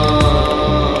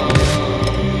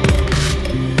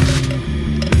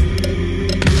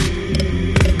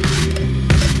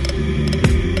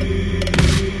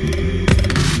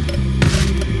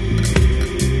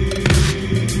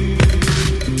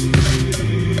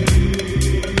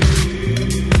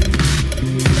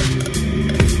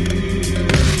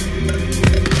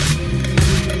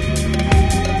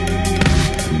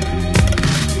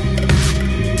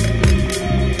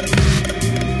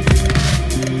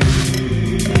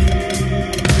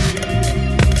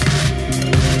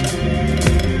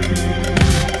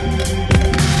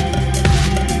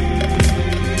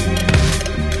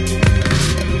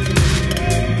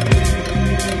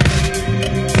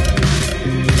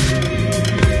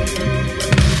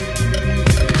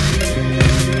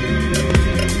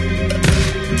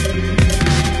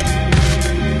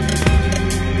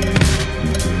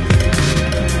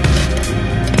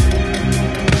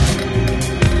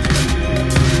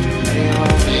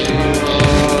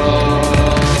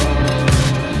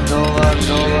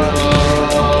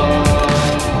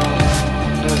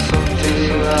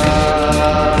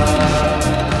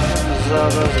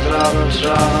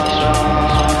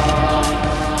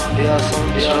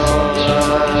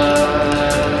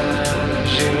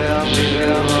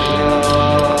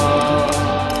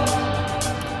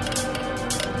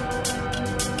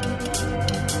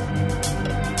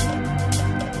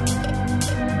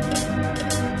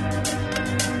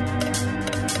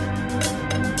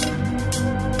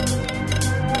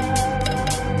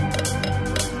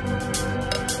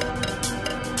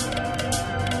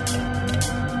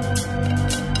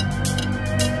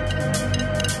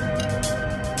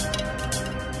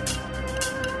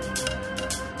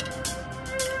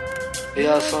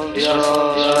ja sam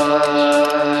čovek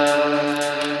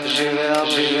živeam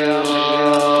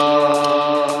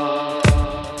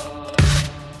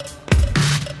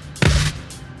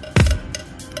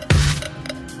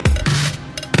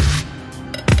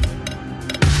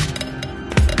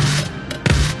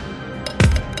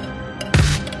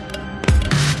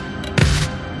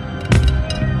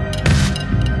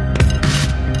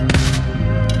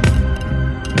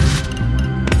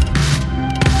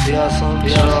ja sam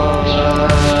čovek živeam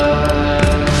ja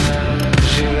sam čovek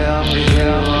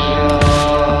živeam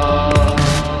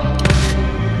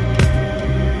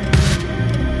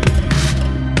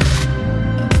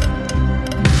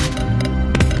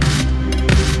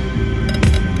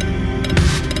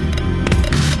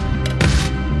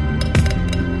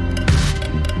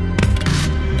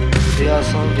ja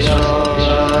sam čovek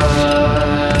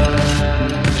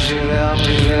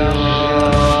živeam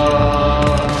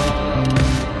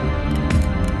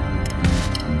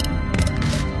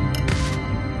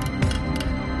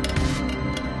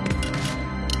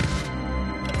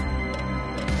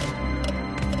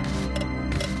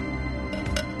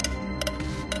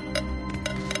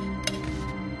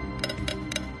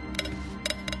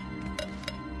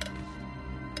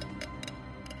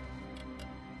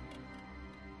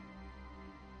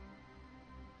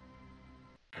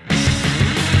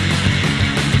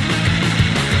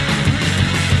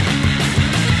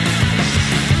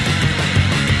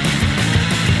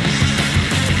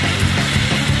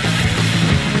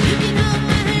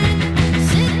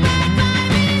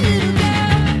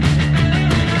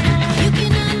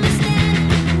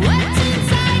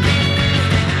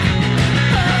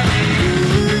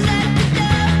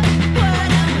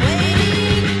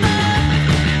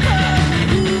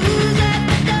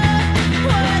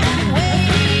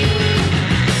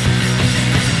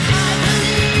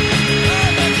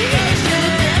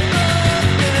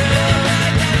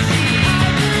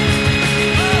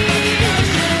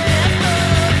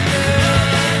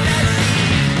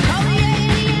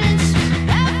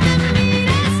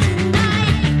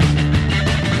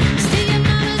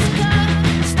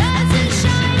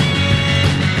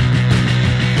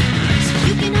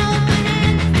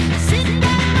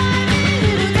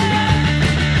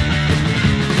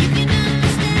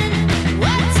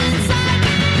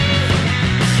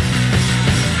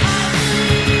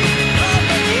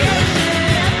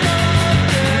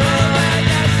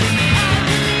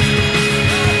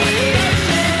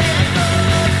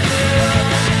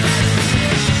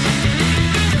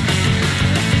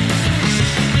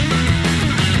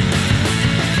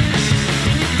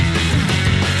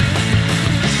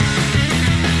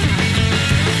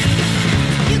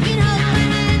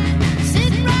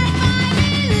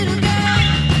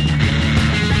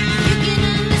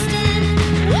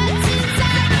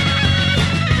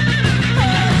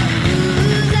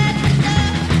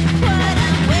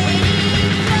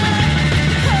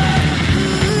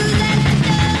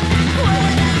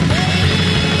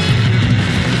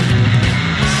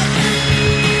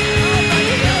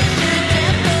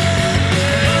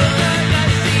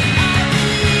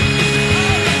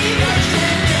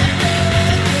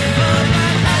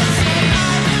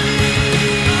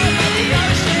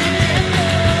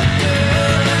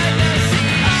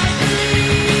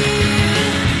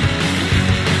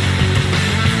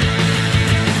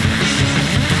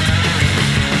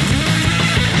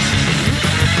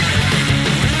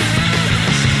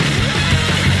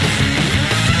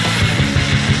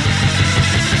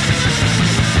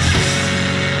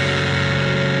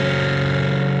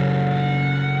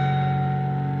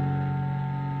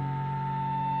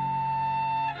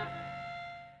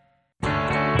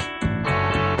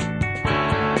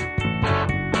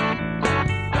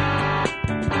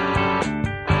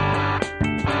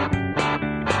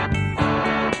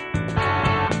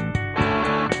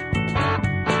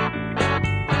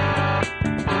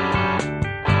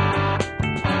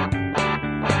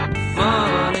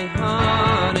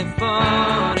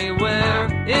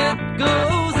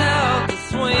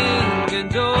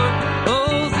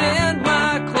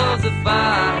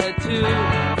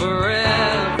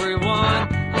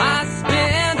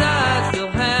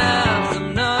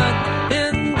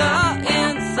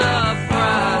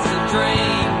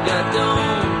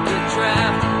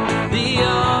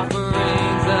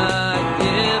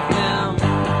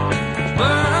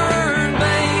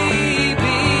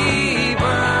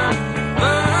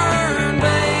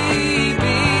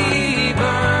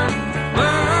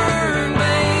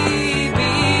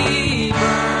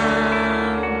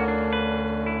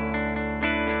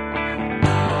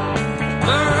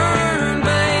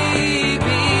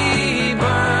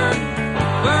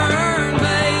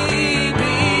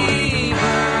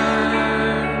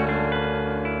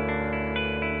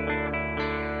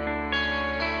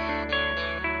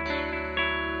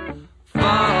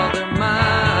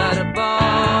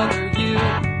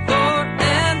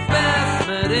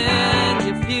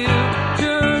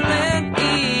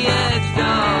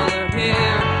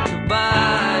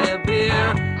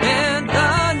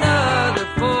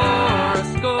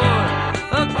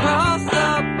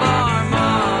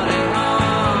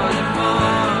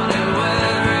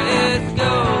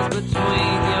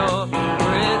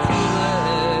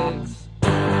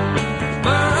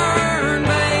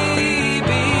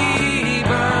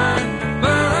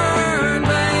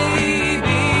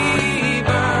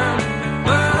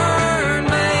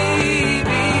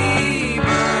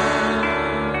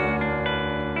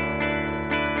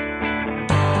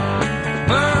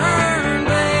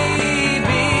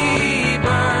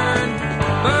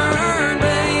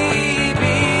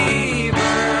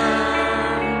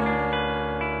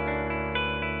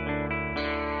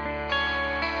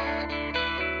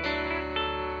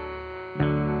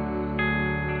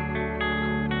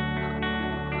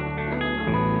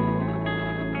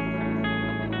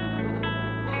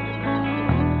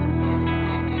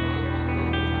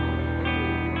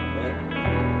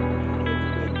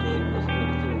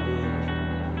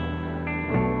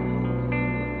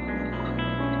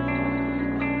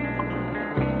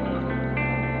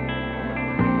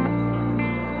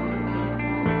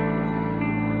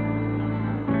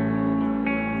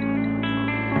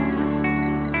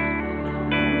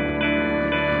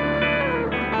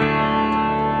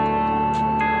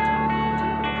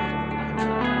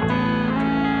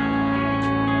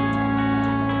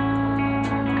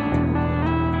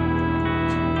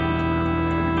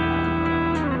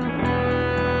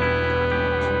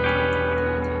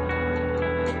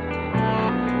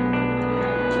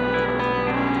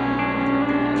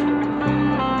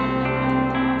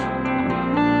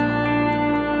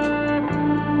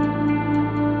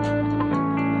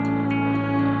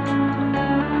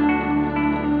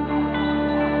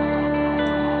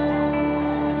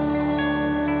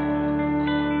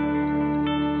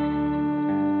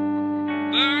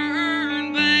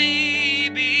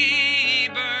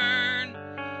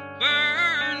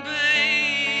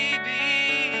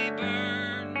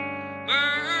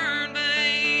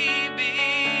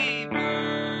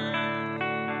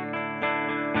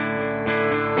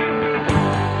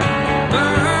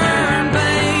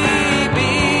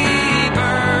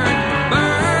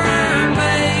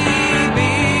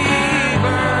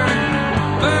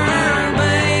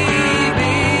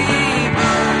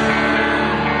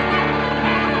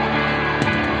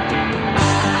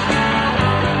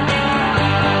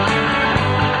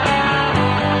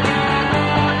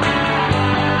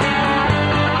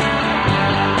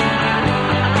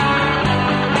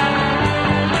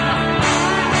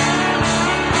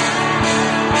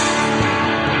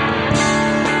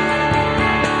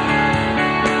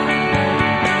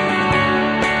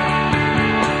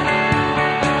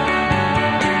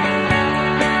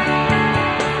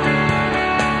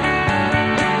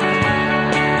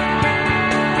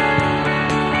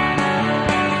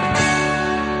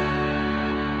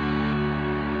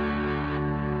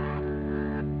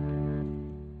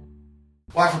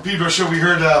Why for Pedro Show, we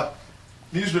heard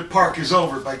Amusement Park is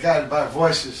Over by Guided by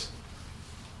Voices.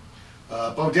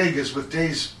 Bodegas with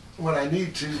Days When I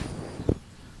Need to.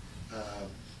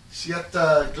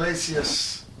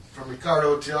 Sieteiglesias from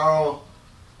Ricardo,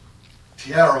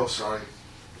 tejero, sorry.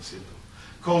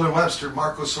 Colin, Webster,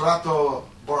 Marco Serrato,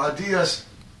 Borja, Diaz,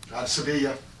 out of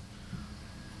Sevilla.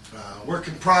 Work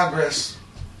in Progress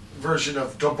version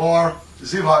of Dobar,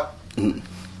 Zivot.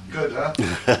 Good, huh?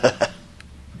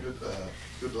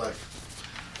 Good life.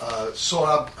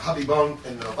 Sohrab, habibion,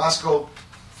 and vasko,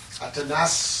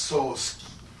 atanasoski.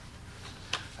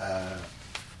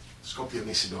 Skopje,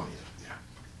 Macedonia.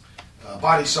 Yeah.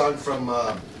 Body song from.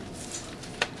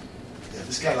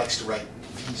 This guy likes to write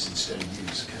V's instead of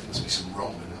U's. Okay, must be some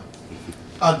Roman.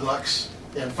 Unlux.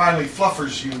 And finally,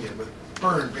 Fluffers Union with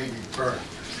Burn, Baby, Burn.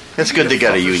 That's good they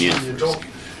got a union. The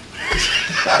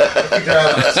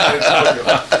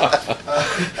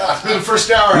first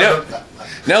hour.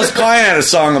 Nels Klein had a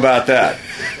song about that.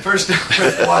 First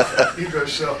hour of the Pedro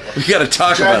Show. We got to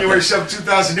talk about that. January 7,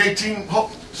 2018.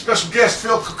 Special guest,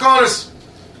 Phil Coconis.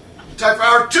 Time for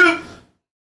hour 2.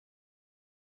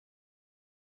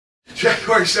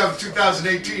 January 7,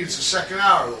 2018. It's the second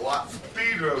hour of the Watt from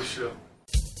Pedro Show.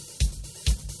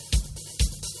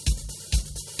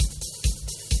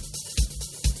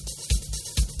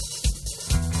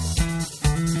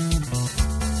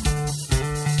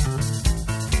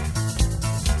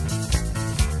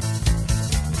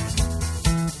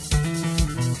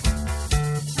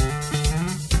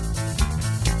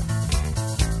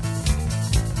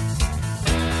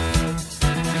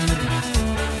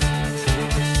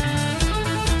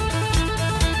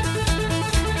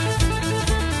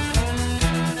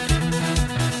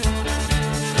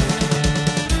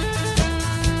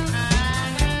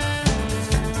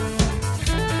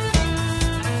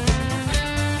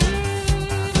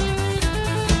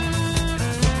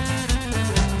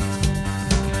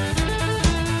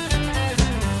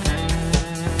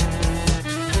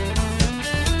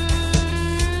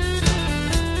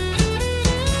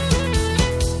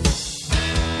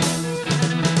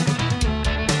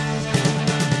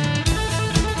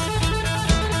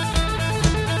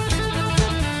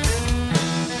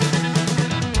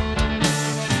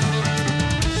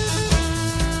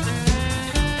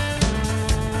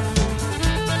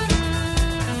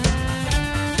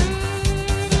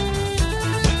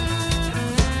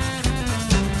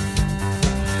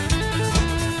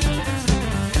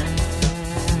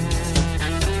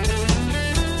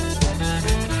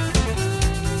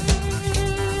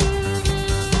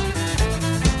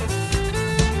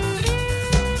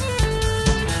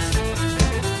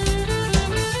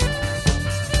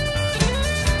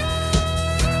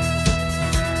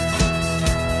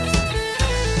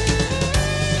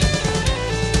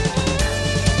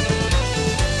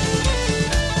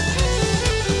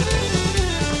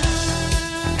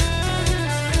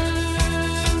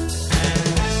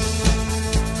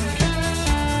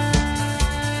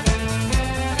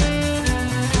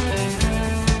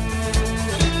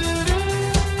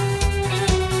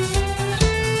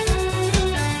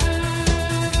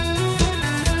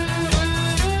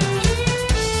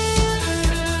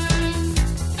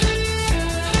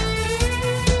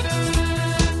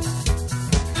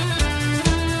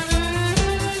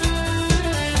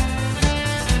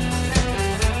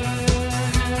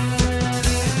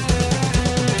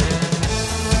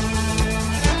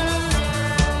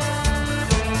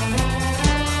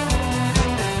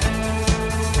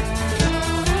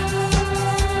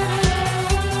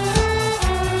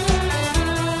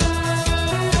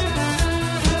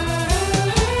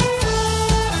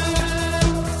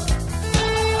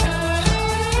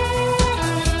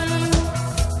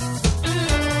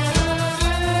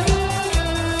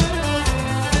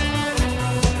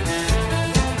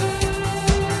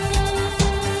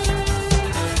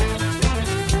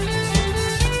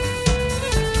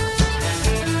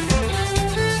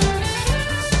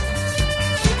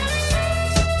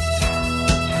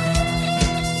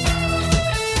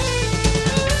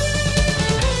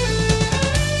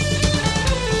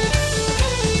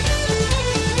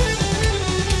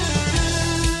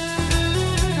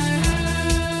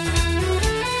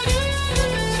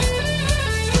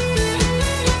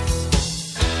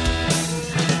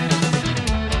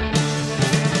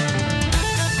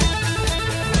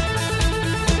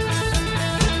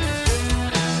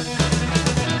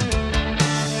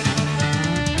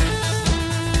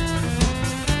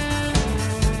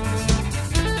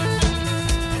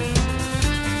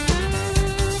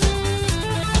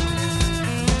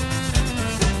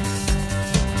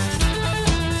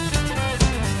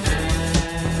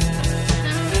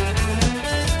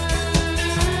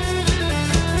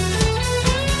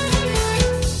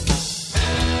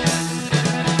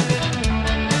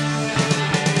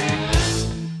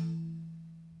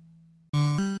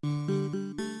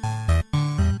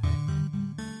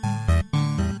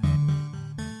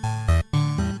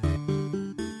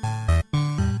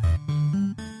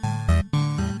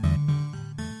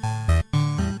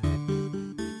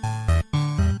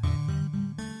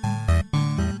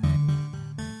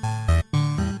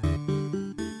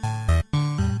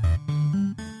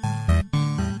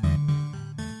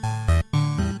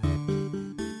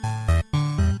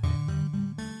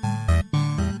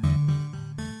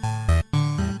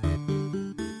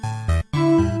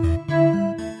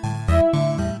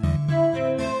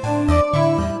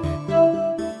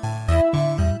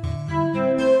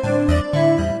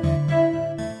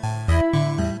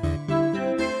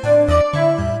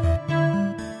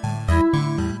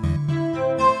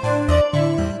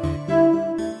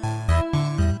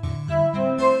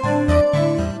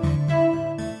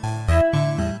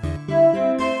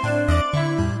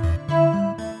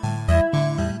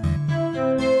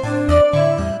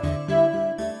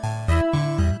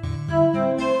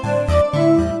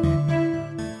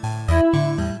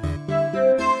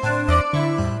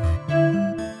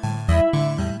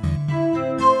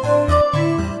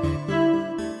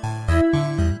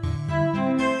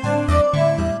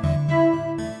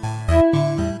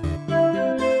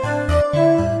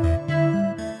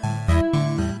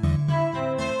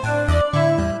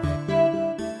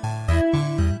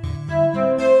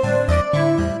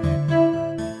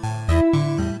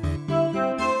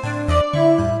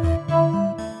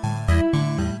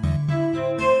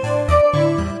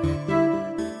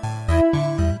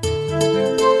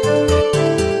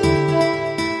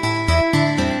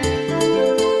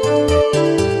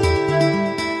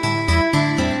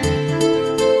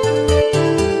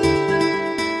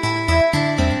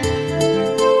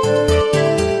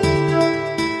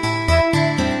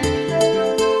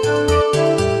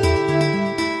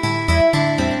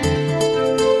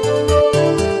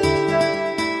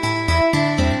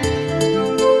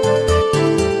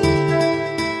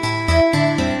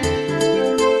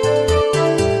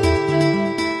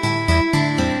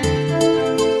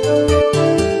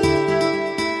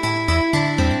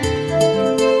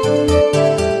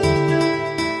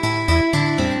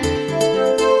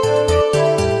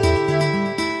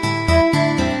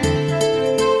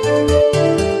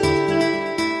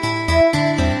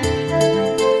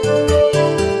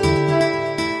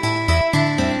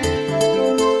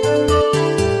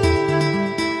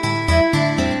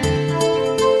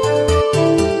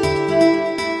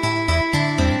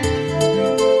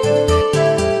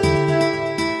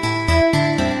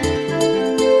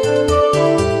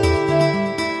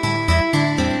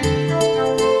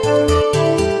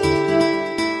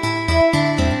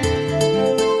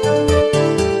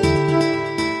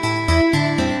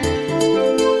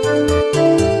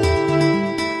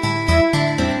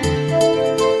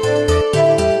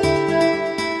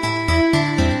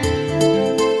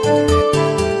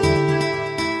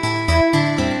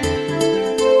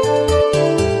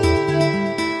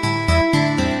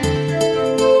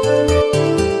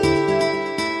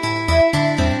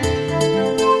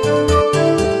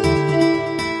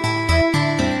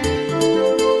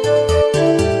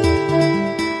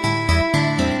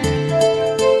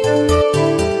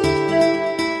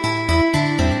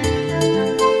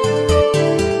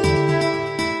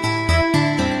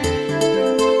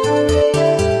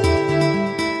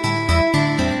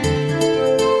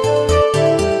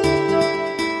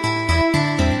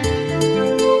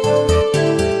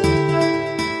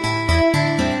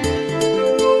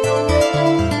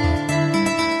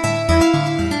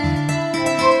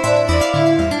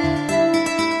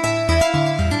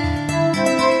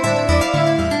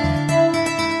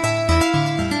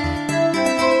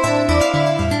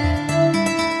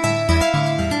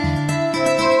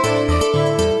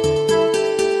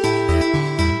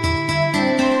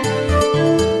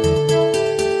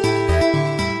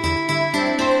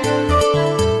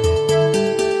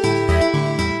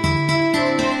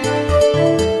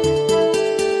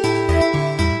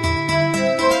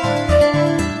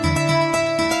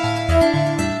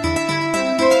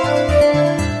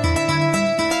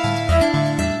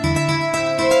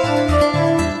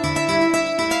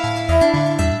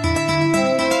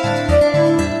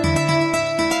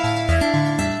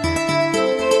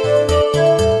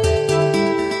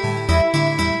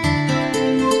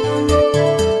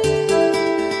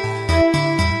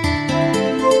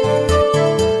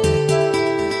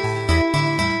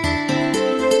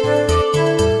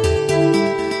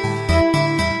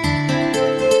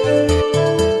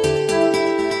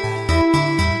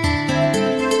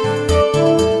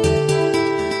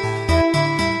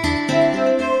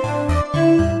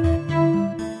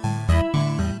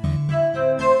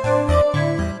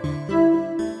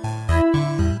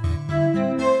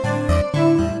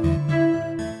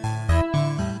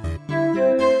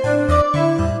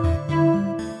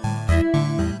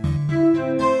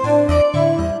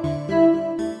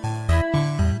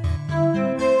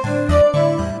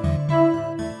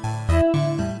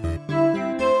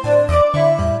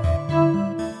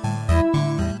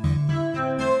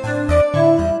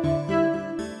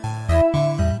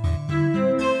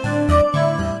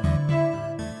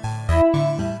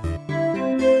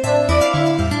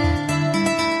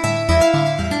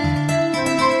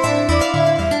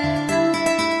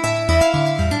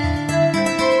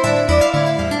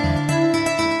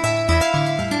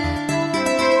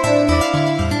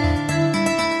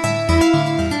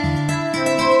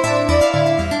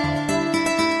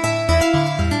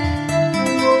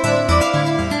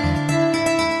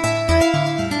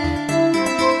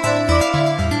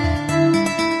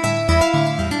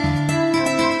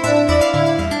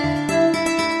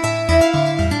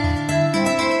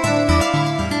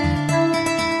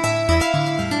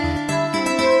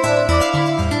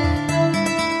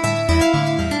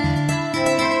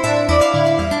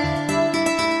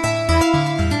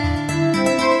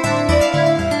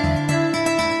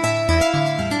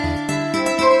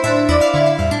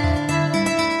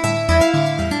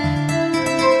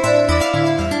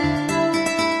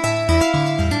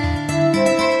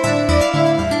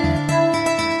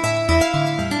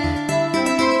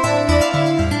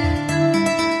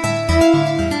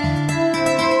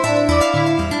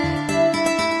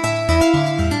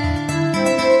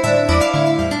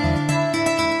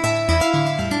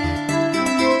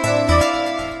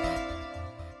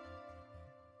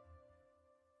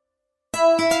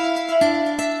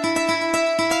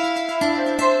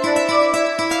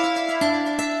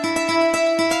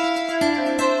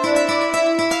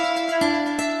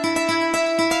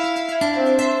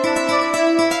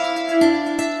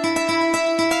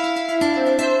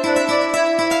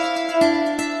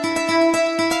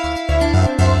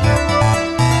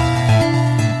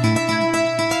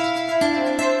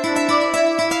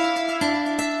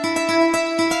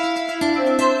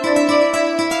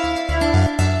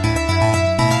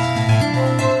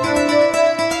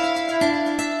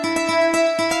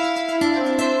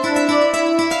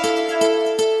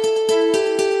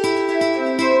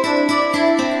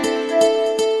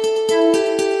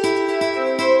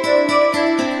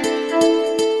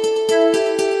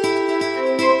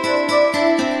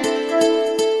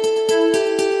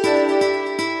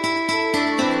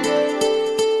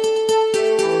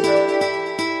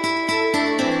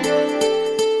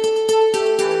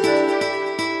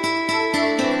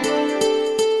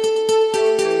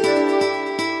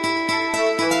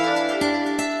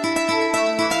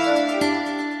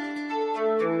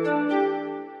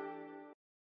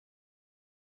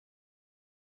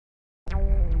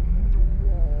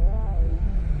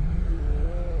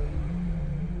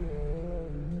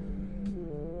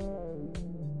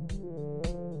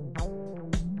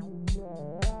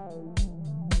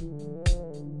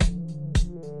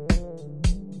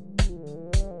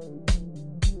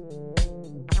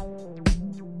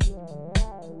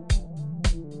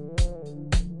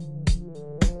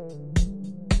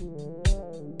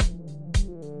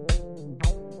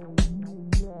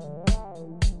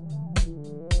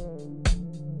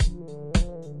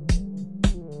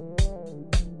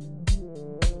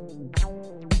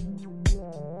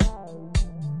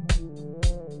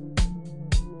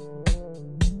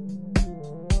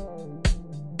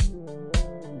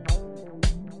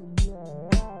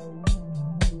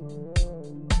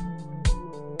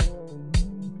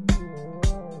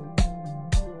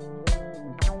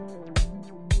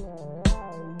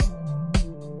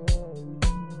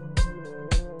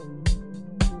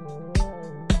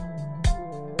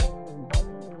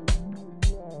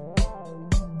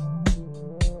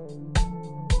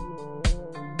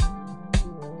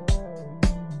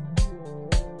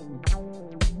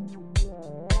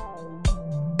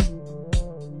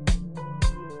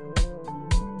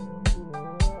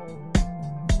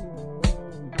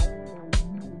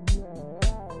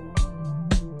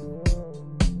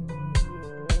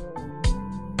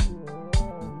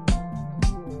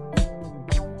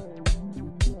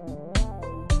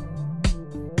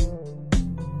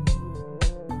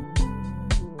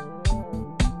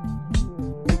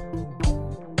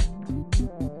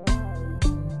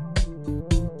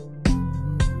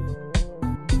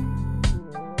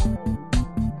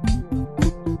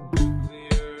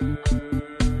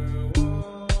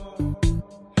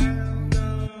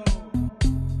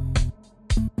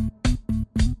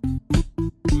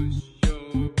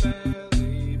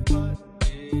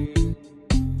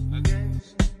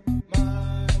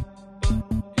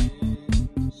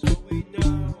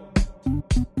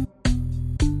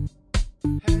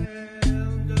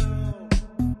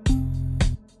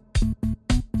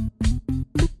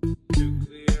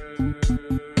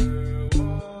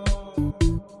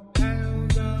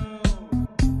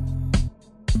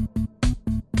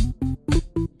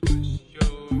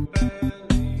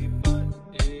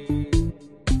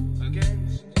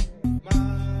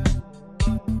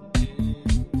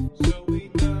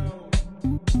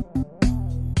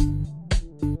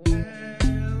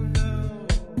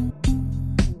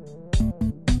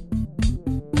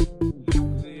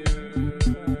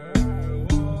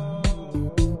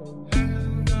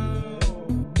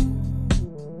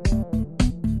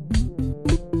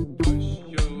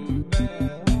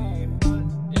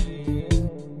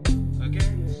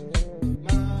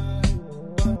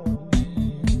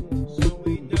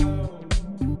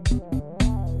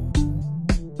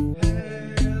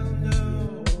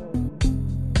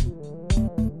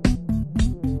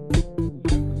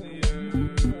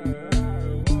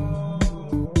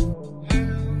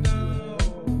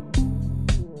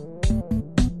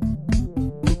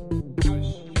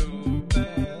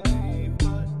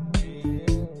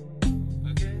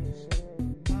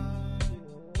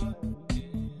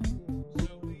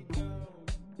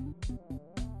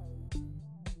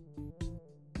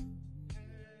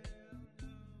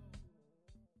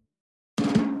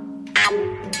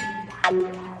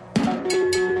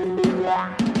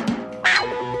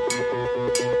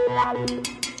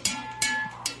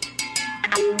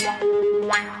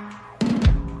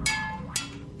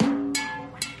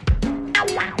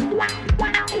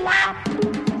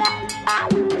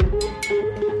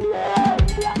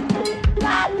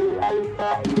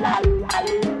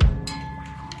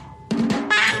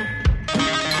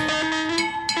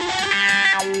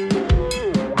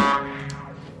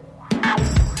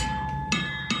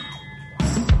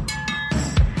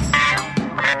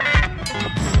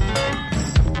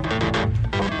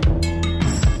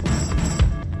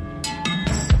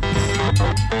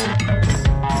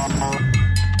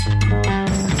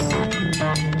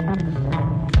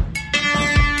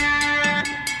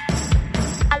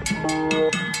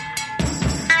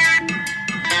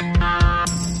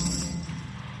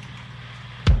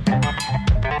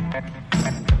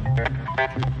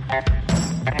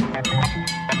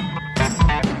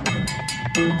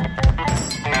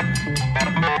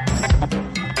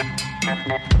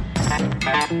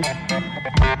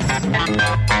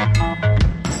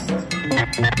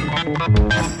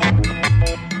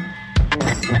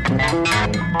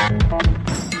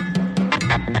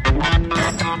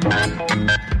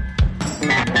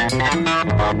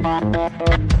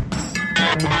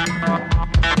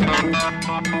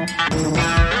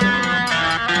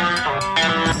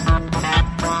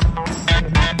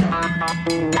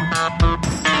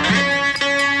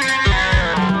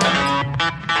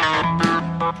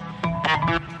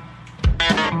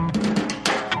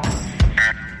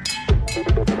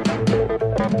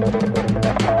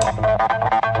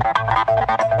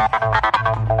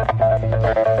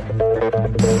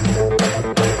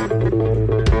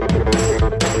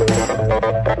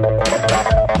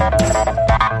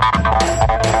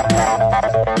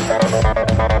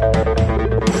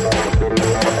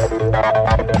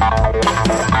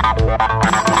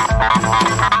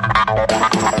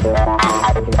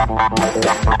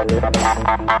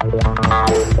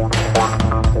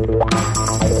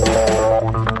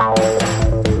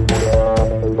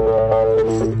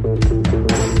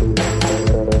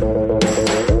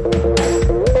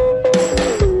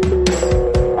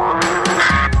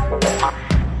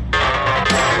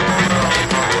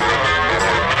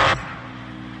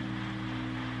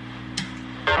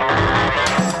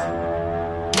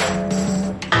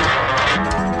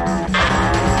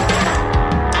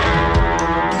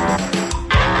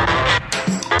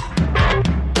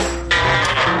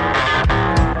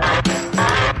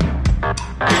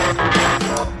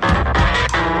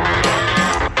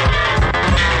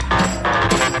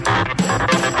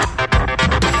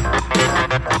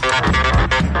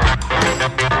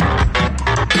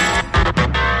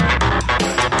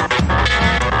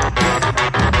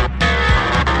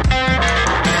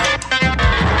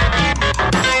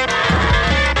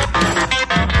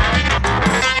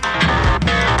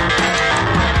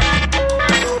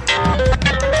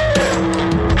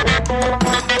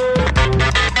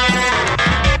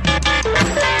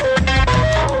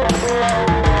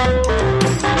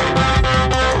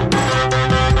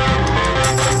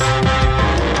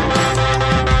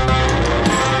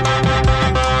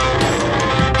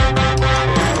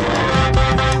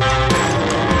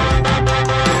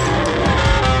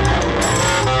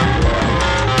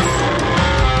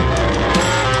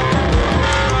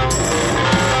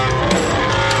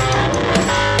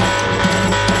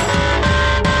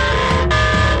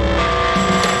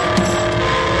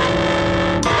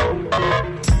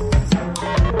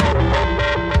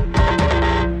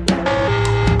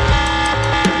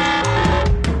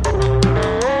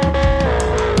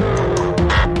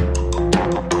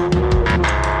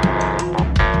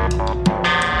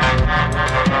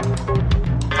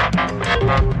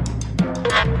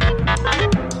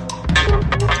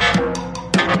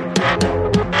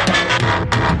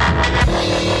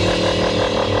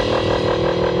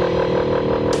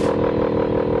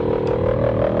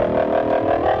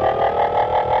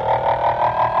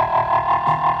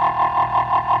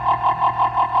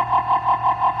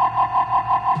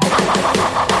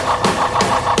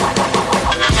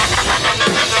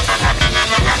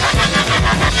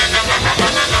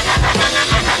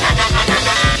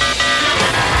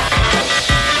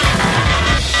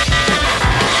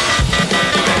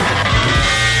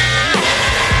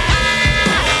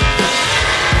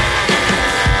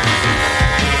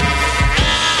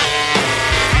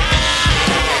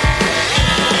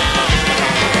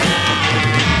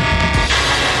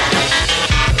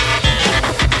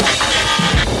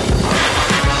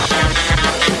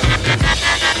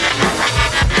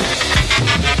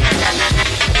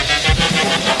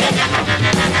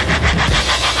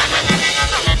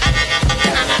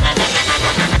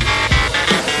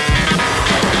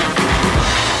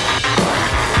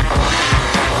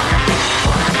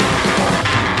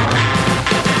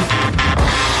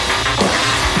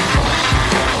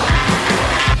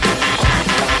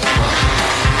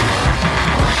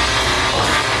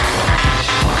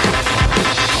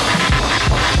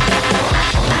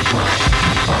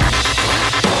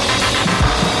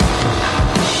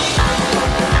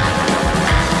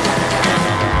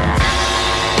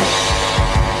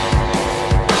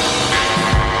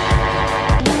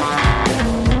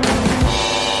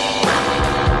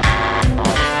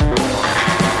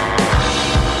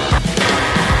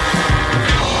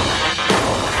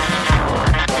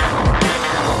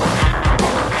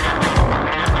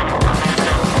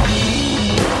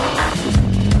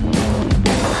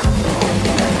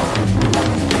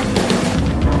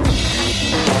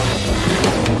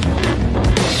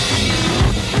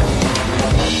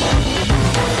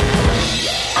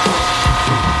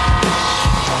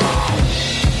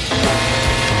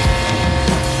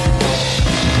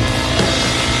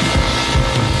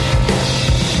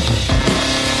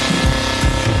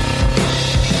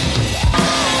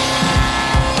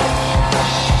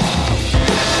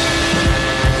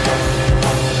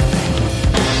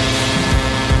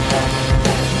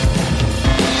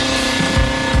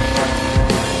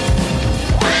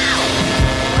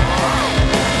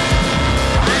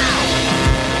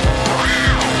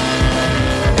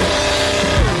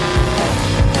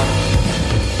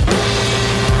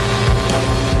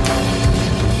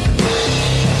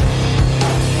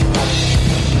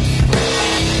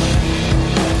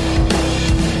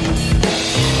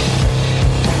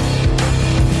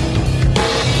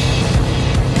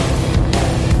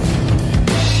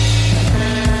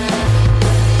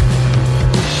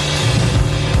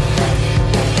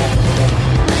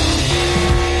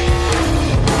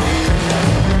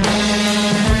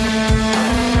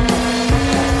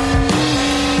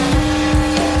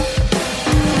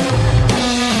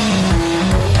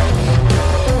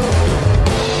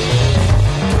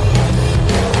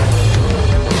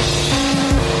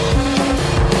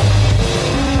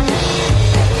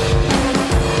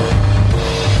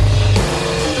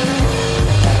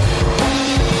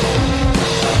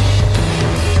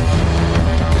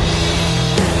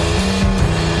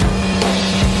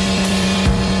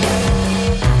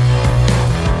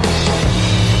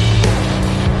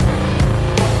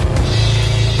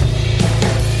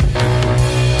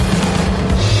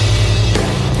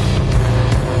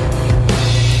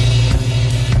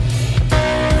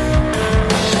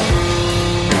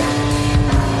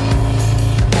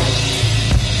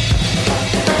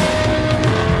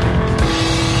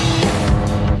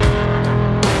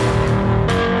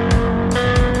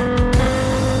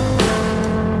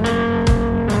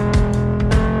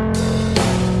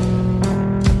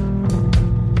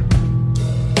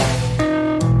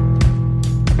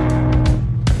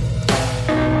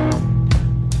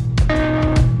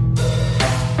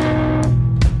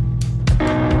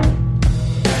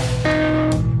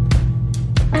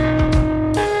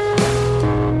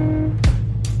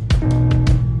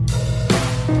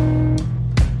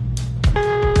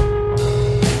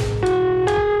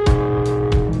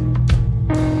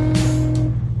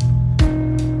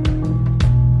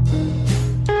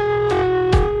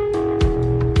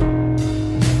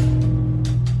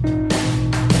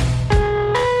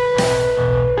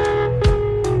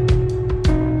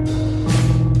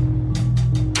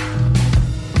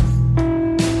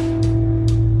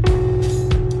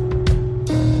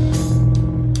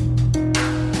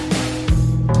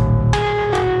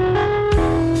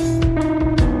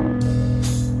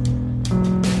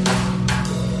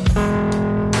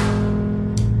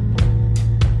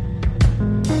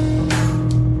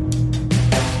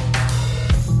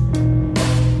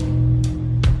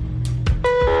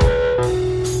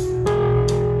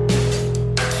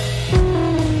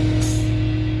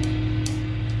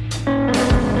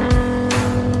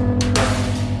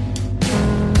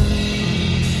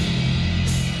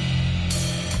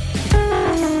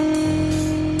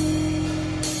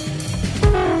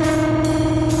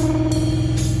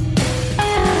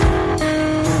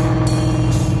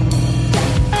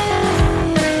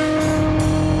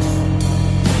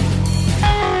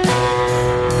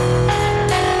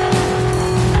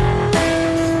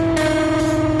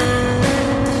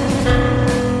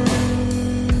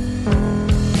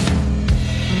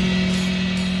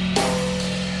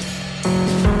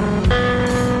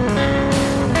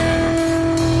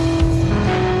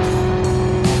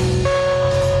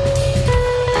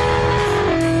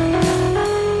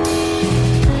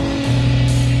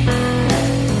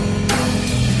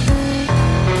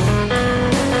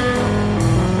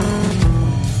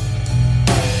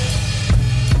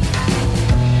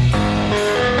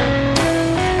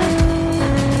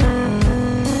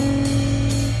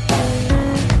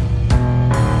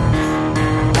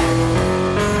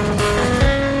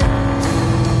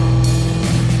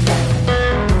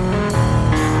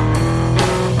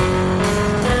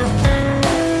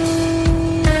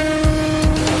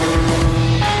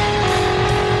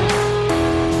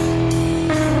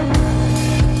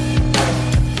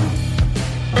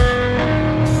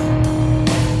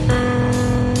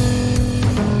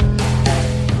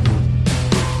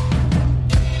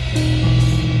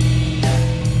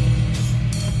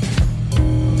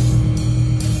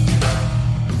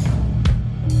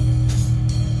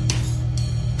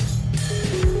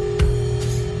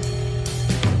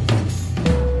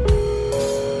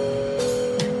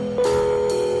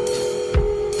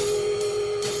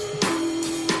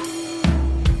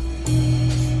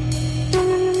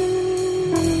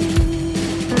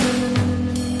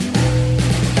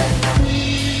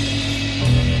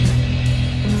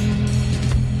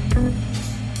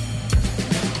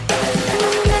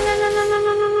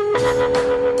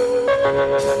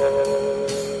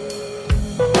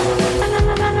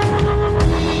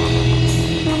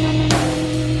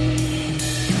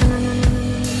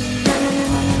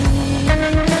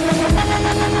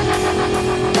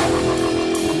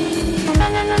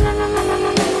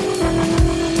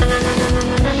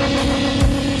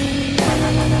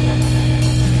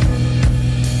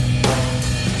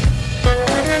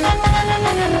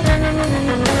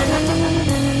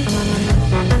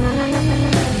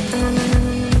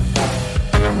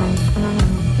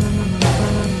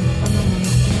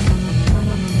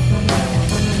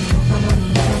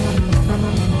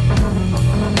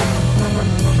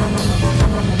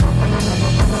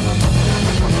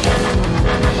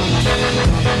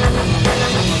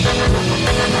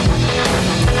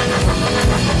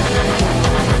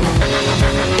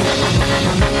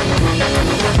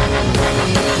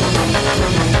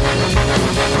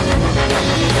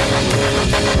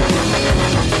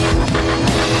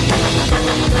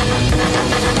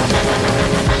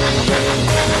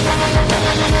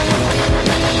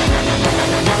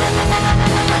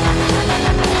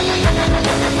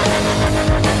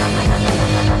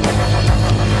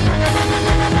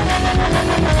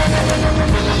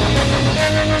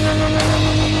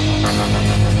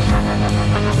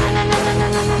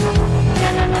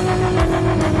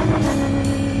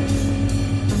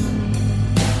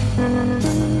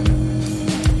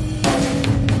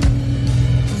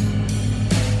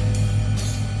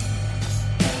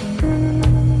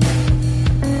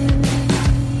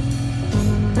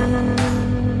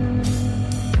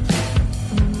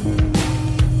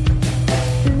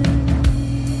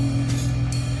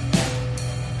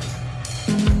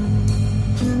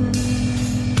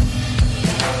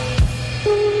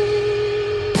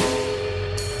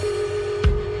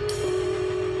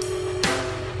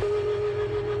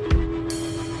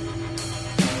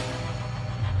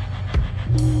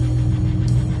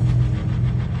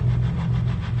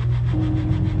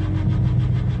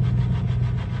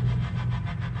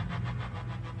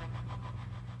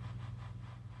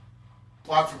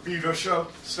 Bob from Pedro Show.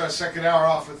 Start second hour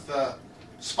off with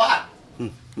Spot.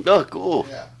 Oh, cool.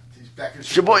 Yeah, he's back in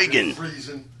Sheboygan.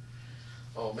 Freezing.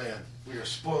 Oh man, we are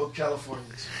spoiled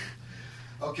Californians.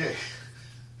 Okay,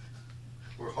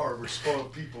 we're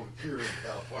spoiled people here in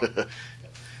California.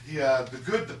 The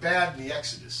good, the bad, and the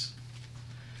Exodus.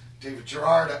 David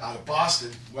Gerard out of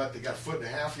Boston. What, they got a foot and a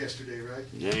half yesterday, right?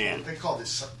 Yeah. What they call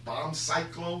this bomb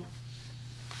cyclone.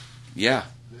 Yeah.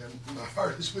 And my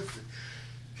heart is with it.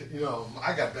 You know,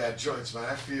 I got bad joints, man.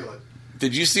 I feel it.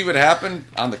 Did you see what happened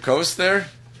on the coast there?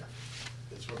 Yeah,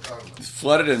 that's what I'm talking about. It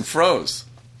flooded and froze.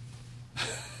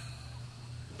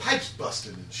 Pipes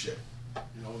busted and shit.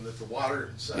 You know, and the water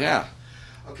inside. Yeah.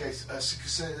 Okay,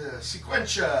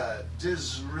 sequentia,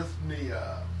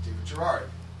 dizrhythmia, David Gerard.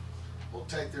 Hold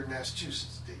tight there,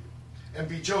 Massachusetts, David.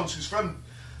 M.B. Jones, who's from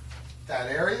that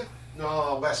area?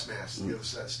 No, West Mass, the other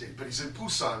side of the state. But he's in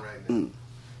Busan right now,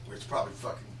 where it's probably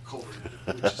fucking colder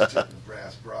than which is tipping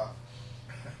brass bra.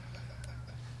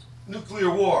 Nuclear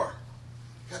war.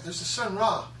 God, there's the Sun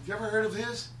Ra. Have you ever heard of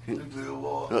his? Nuclear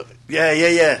war.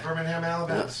 Yeah. Birmingham,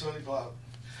 Alabama, Sony Blau.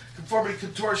 Conformity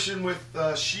contortion with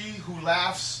she who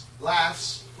laughs.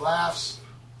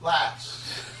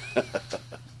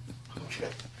 Okay.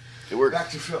 It works. Back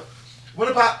to Phil. What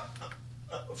about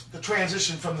the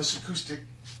transition from this acoustic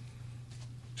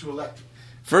to electric?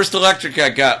 First electric I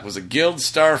got was a Guild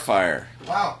Starfire.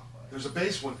 Wow. There's a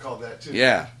bass one called that, too.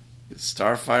 Yeah.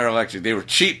 Starfire Electric. They were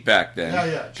cheap back then.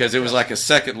 Yeah. Because it was like a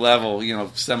second level,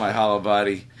 semi-hollow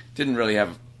body. Didn't really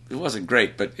have... It wasn't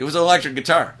great, but it was an electric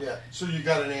guitar. Yeah. So you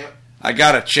got an amp. I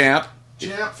got a Champ.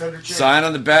 Fender Champ. Sign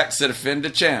on the back said a Fender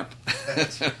Champ.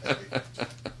 That's right.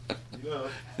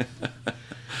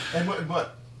 And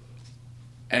what?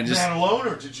 And You just had alone,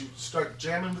 or did you start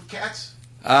jamming with cats?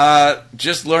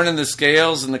 just learning the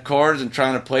scales and the chords and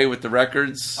trying to play with the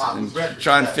records and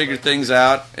trying to figure things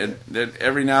out. And then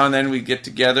every now and then we'd get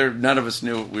together. None of us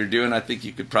knew what we were doing. I think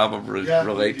you could probably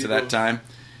relate to that time.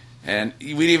 And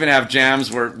we'd even have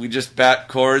jams where we just bat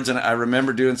chords, and I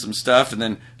remember doing some stuff, and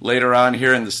then later on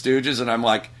hearing the Stooges, and I'm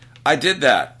like, I did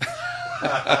that.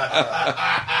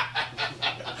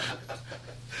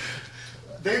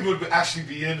 They would actually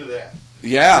be into that.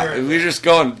 Yeah, we just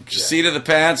going seat of the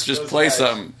pants, just play guys.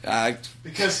 Something.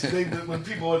 Because when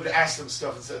people would ask them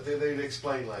stuff, and stuff, they'd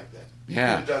explain like that. You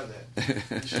Yeah. could have done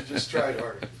that. You should just try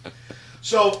harder.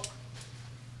 So,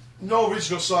 no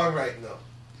original songwriting, though.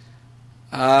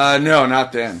 No,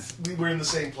 not then. We were in the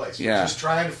same place. We Yeah. were just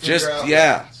trying to figure out.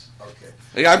 Yeah.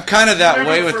 Okay. I'm kind of that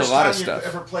Remember way the with a first lot of time stuff. You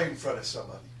ever played in front of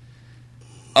somebody?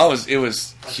 Oh, it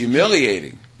was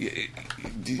humiliating.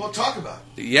 Well, talk about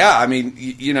it. Yeah, I mean,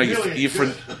 you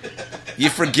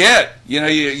forget.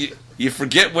 You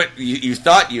forget what you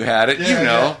thought you had it.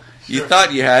 Yeah, You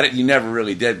thought you had it. You never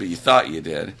really did, but you thought you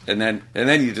did. And then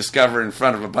you discover in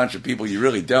front of a bunch of people you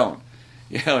really don't.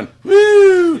 And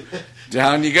woo,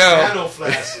 down you go. Piano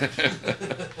flaccid.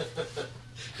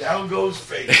 Down goes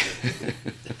fate.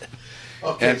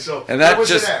 Okay, so and that where was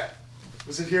just- it at?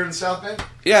 Was it here in South Bend?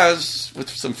 Yeah, I was with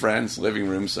some friends, living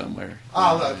room somewhere.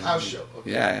 Oh, house show.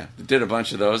 Okay. Yeah, did a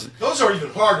bunch of those. Those are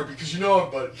even harder because you know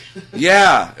everybody.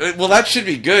 Yeah, well, that should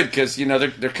be good because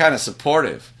they're kind of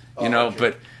supportive, okay.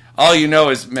 But all you know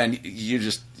is, man,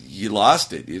 you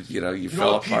lost it. You You know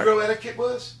fell what apart. Pedro etiquette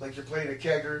was? Like you're playing a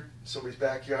kegger in somebody's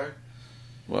backyard.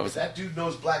 What was If that dude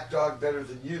knows Black Dog better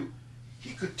than you,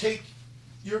 he could take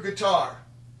your guitar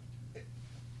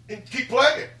and keep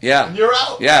playing it. Yeah. And you're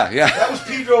out. Yeah. That was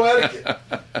Pedro etiquette.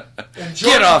 And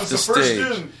George Get off was the first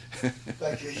stage. dude.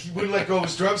 Like he wouldn't let go of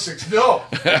his drumsticks. No.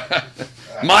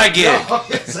 My gig. No,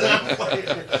 exactly.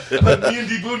 But me and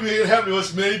D. Boone, it happened to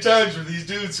us many times where these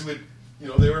dudes who would,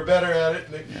 they were better at it,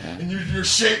 and you're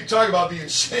talking about being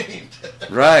shamed.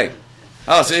 Right.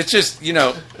 Oh, so it's just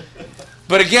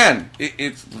but again,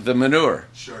 it's the manure.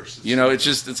 Sure.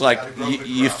 It's like Gotta grow the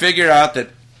you crop. figure out that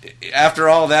after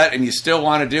all that, and you still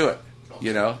want to do it.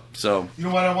 So You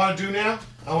know what I want to do now?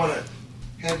 I want to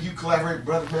have you collaborate with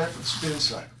Brother Matt for the spin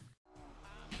cycle.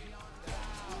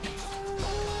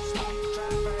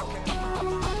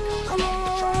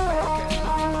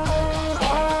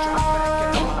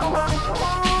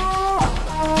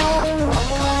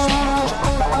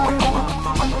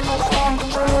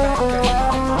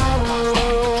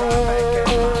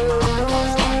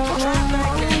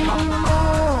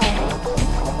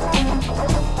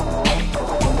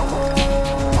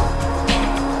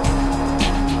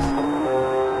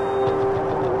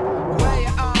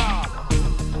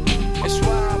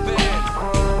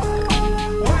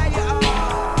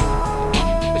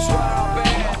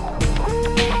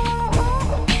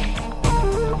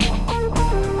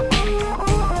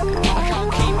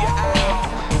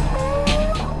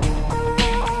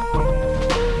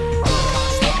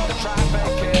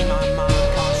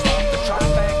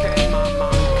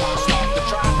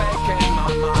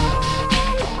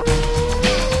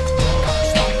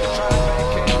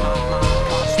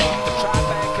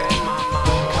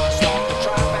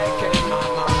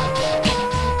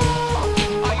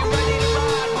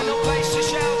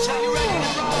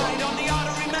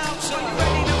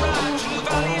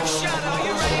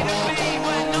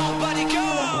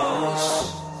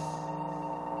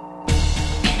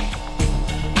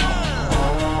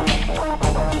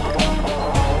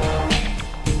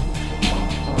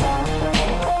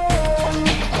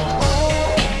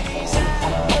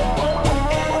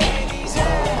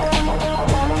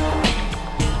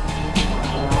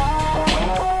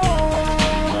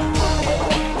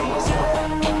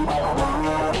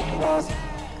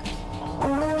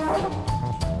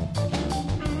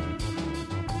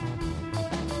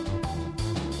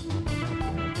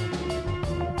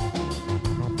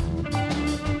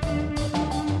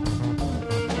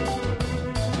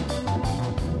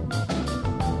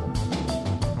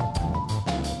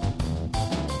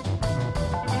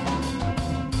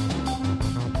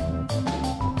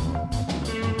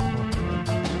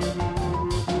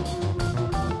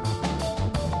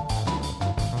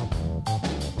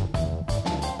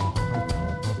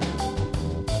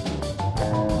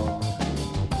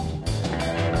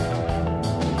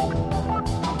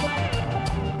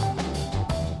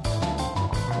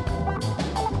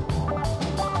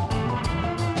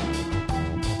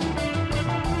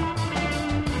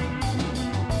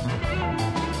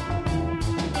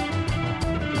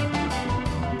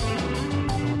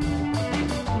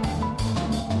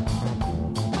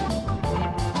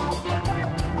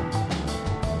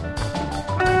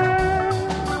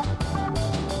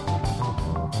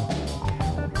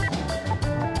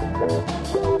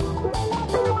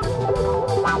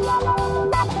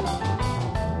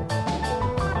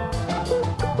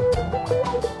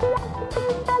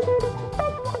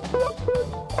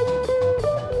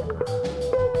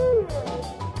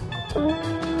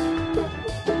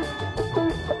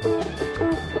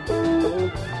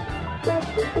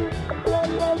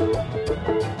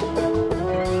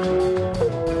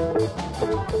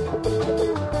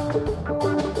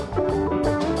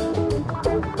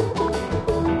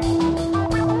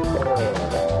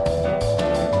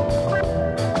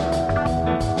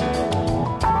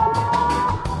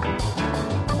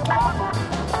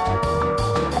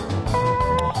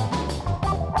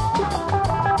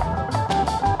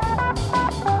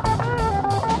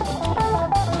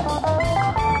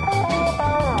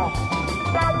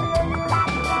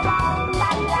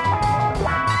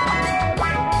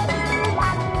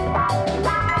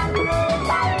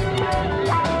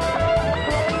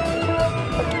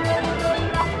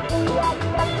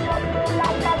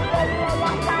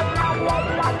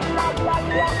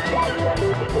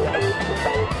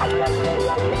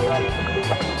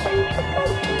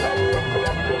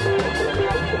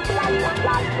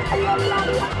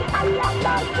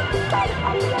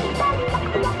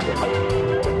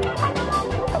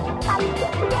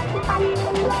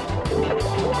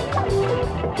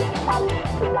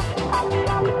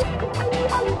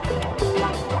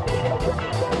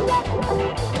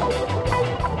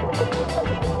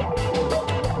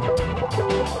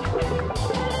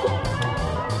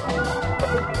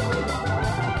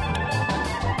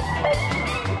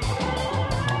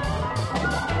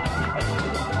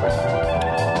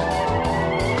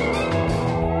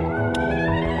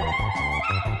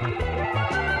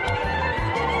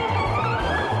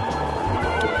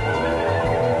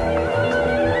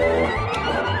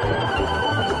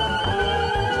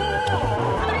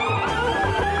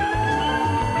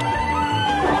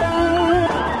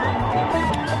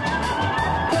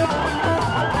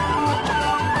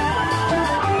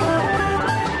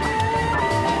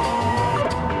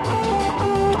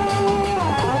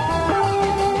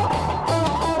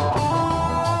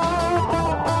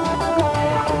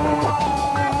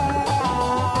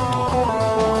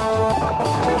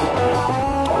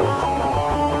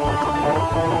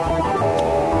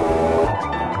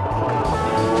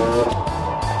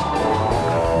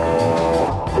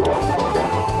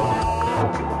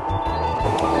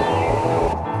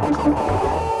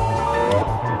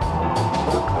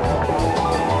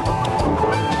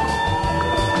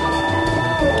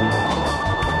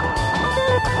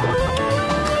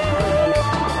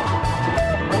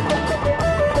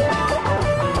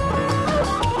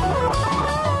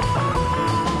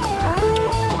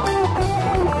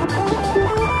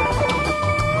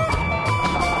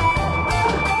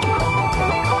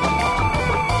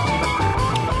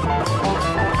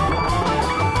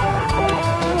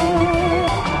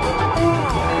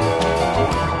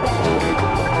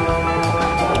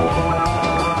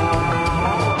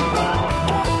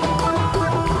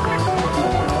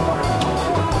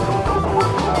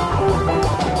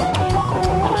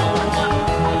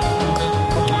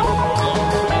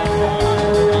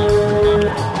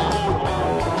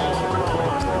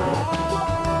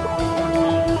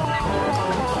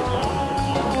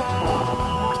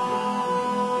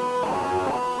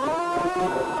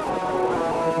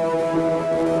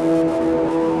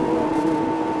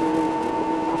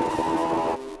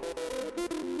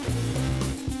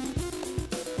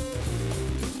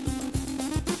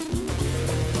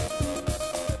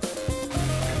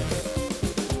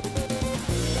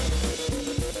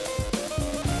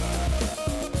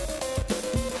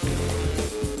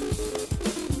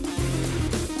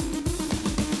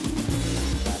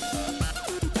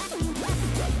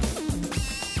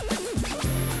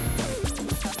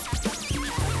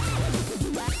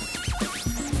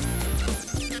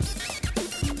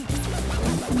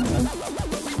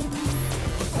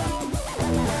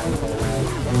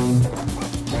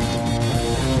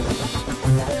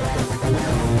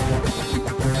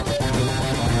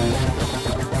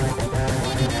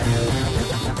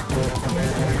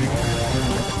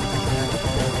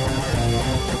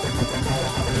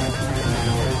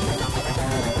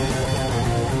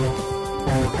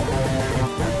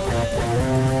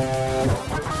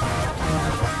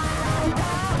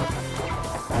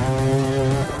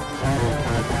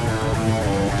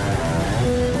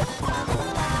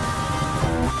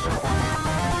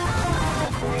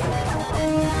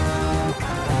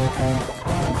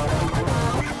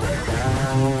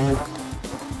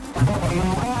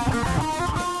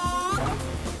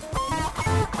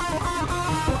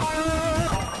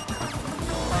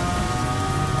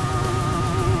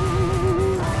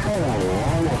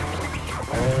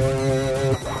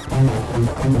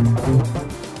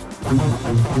 I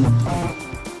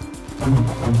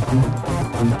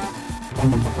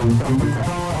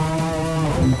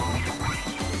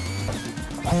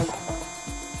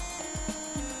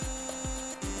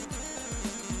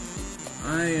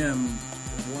am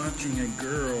watching a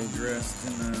girl dressed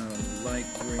in a light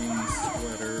green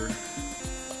sweater,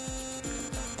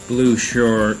 blue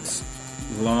shorts,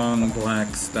 long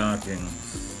black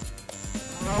stockings.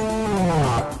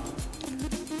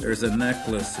 There's a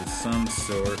necklace of some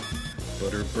sort,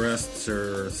 but her breasts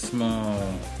are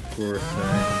small, poor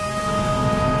thing.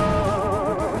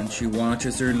 And she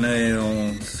watches her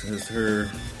nails as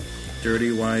her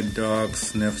dirty white dog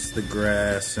sniffs the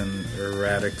grass in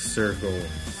erratic circles.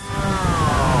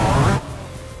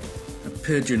 A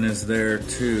pigeon is there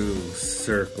too,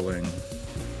 circling,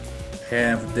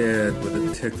 half dead with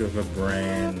a tick of a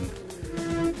brain.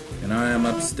 And I am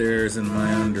upstairs in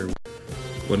my underwear.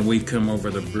 When we come over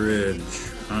the bridge,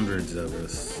 hundreds of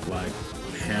us, like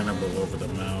Hannibal over the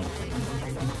mountain.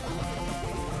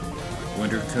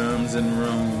 Winter comes in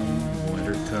Rome,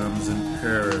 winter comes in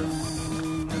Paris,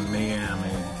 and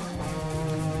Miami.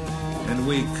 And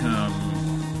we come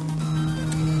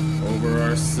over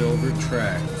our silver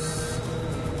tracks,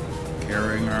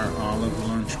 carrying our olive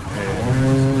lunch pails,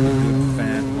 good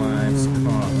fat wives'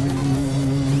 coffee,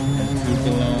 and 2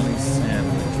 bologna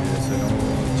sandwiches, and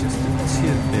just a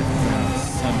tidbit from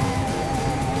something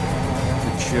to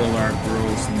chill our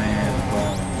gross man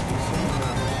bones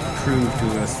and prove to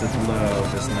us that love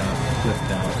is not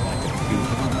flipped out like a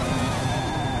coupon.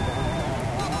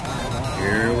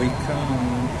 Here we come,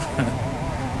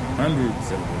 hundreds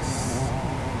of us,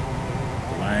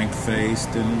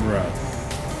 blank-faced and rough.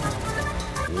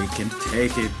 We can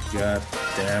take it, God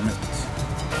damn it,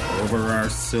 over our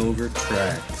silver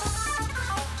tracks,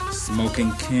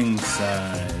 smoking king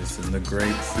size in the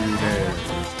grapefruit air.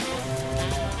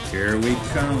 Here we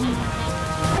come,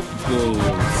 bulls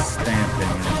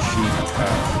stamping in cheap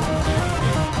cotton,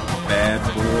 bad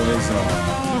boys on.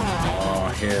 Oh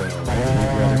hell,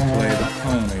 we'd rather play the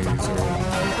ponies or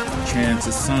chance a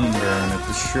sunburn at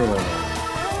the shore.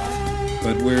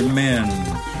 But we're men,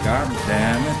 God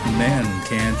damn it, men,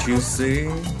 can't you see?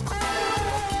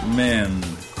 Men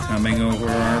coming over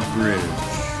our bridge,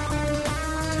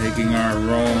 taking our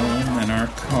Rome and our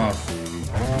coffee,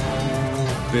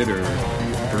 bitter,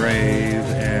 brave,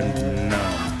 and numb.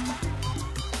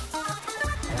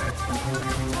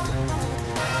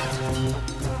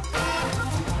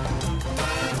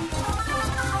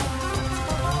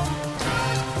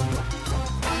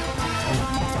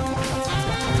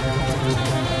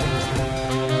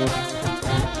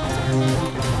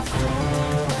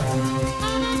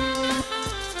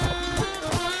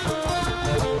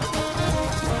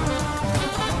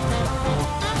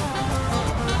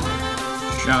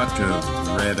 Shot of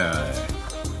red-eye.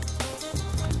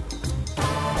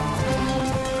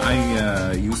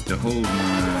 I used to hold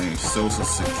my social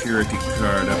security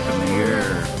card up in the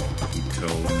air, he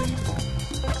told me.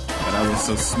 But I was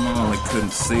so small I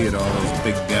couldn't see it, all those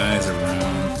big guys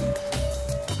around.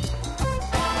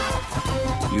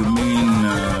 You mean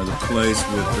the place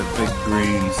with the big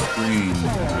green screen?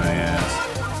 I asked.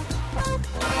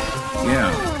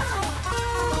 Yeah.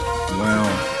 Well,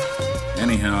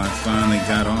 anyhow, I finally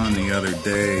got on the other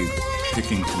day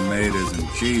picking tomatoes, and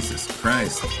Jesus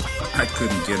Christ, I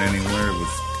couldn't get anywhere. It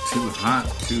was too hot,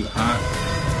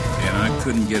 and I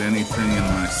couldn't get anything in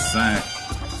my sack.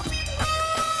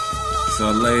 So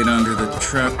I laid under the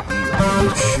truck in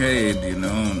the shade,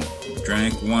 and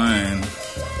drank wine.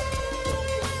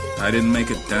 I didn't make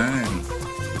a dime.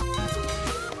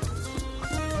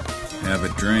 Have a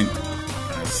drink,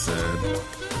 I said.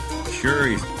 Sure,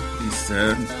 he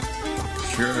said.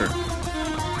 Sure.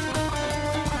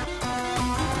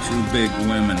 2 big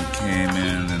women came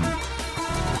in, and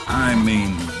I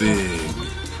mean big,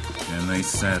 and they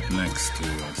sat next to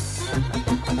us.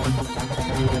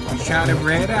 Shot of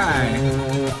red-eye,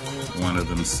 one of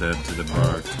them said to the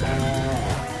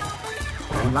bartender.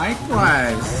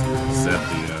 Likewise, said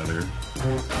the other.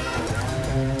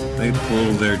 They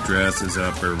pulled their dresses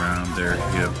up around their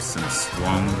hips and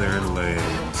swung their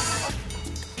legs.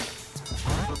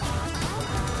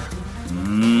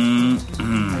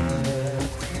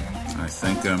 I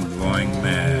think I'm going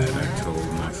mad, I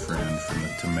told my friend from the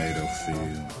tomato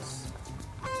fields.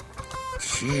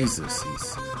 Jesus, he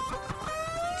said.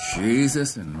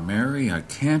 Jesus and Mary, I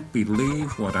can't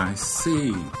believe what I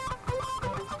see.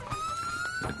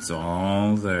 It's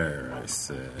all there, I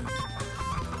said.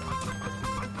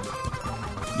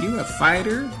 You a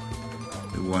fighter?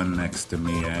 The one next to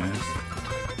me asked.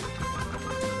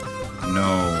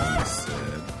 No, I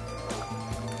said.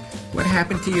 What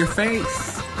happened to your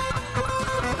face?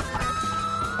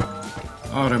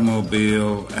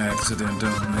 Automobile accident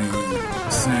on the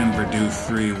San Bernardino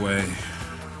freeway.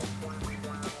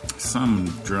 Some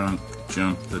drunk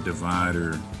jumped the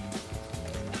divider.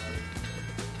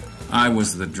 I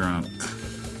was the drunk.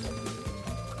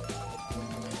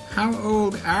 How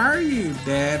old are you,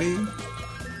 Daddy?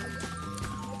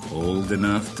 Old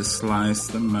enough to slice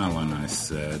the melon, I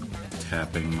said,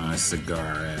 tapping my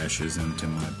cigar ashes into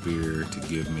my beer to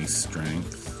give me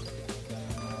strength.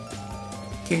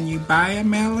 Can you buy a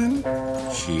melon?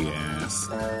 She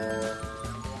asked.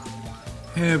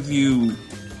 Have you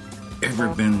ever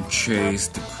been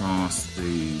chased across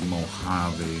the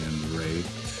Mojave and raped?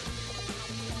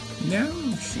 No,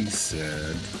 she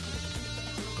said.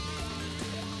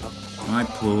 I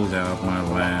pulled out my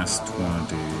last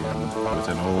 20 and with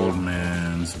an old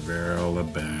man's barrel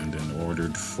abandon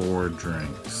ordered 4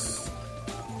 drinks.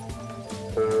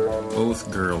 Both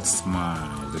girls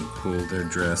smiled and pulled their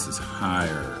dresses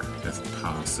higher if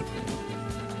possible.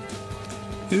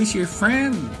 Who's your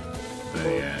friend?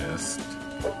 They asked.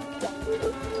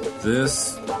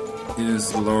 This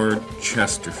is Lord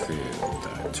Chesterfield,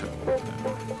 I told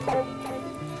them.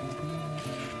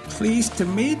 Pleased to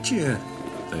meet you,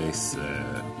 they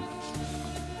said.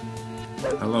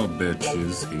 Hello,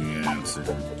 bitches, he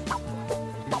answered.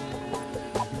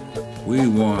 We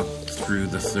walked through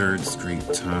the 3rd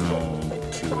Street tunnel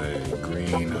to a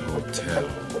green hotel.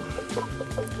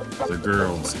 The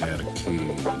girls had a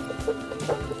key.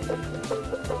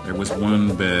 There was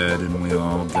one bed and we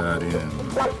all got in.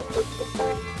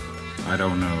 I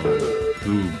don't know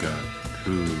who got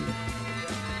who.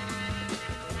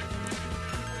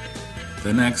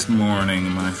 The next morning,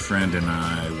 my friend and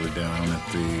I were down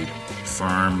at the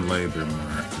farm labor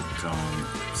market on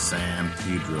San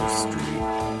Pedro Street,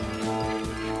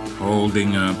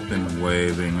 holding up and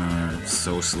waving our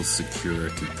Social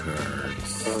Security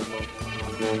cards.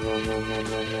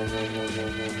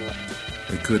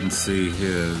 We couldn't see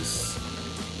his.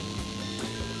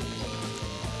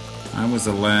 I was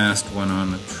the last one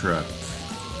on the truck.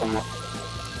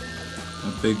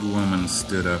 A big woman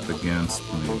stood up against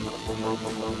me.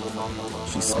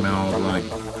 She smelled like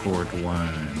port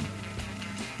wine.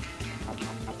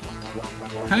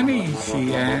 Honey,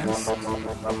 she asked,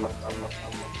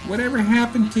 whatever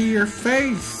happened to your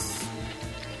face?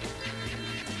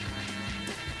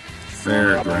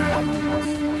 Fairgrounds.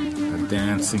 A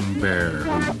dancing bear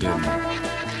who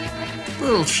didn't.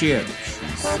 Bullshit, she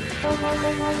said.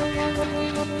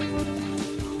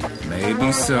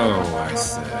 Maybe so, I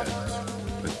said.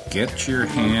 But get your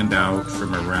hand out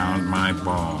from around my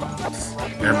balls.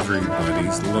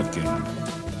 Everybody's looking.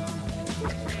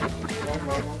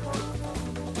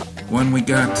 When we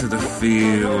got to the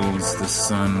fields, the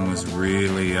sun was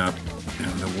really up,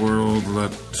 and the world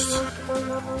looked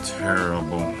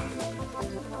terrible.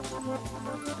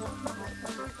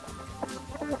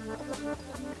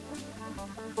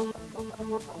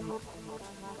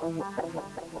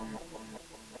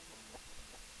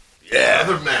 Yeah.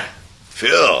 Other man.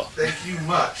 Phil. Thank you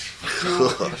much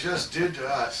for what you just did to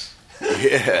us.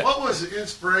 Yeah. What was the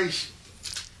inspiration,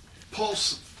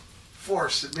 pulse,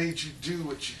 force that made you do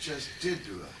what you just did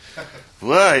to us?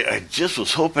 Well, I just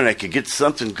was hoping I could get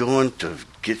something going to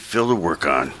get Phil to work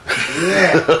on.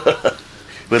 Yeah.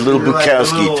 With a little You're like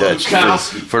Bukowski a little touch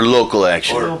Bukowski. For local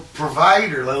action. Or a little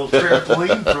provider, a little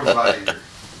trampoline provider.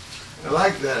 I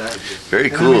like that idea. Very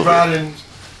and cool. Then we brought in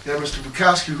Mr.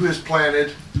 Bukowski, who is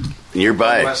planted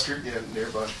Nearby. Western,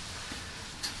 nearby.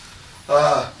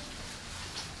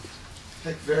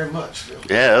 Thank you very much, Phil.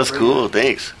 Yeah, that was cool.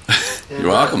 Thanks. And,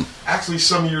 You're welcome. Actually,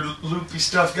 some of your loopy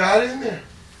stuff got in there.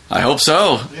 I hope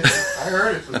so. Yeah, I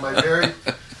heard it with my very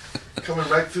coming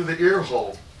right through the ear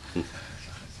hole.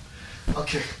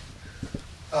 Okay.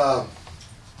 I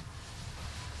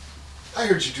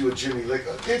heard you do a Jimmy Lick.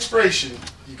 Inspiration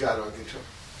you got on guitar.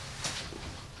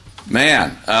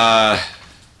 Man,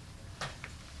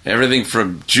 everything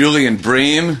from Julian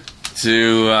Bream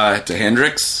to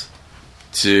Hendrix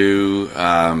to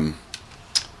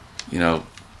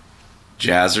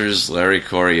jazzers, Larry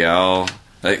Coryell,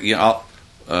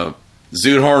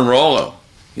 Zoot Rollo,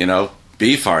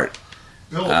 Beefheart.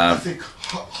 Bill, I think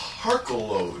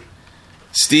Harkleload.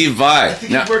 Steve Vai. I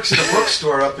think he works at a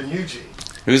bookstore up in Eugene.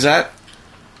 Who's that?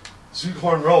 Zoot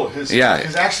Rollo. His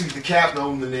actually the captain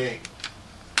owned the name.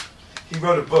 He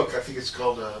wrote a book. I think it's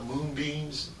called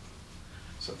Moonbeams,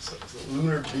 some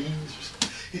Lunar Beams.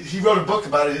 He wrote a book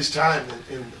about his time,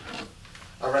 and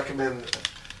I recommend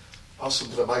also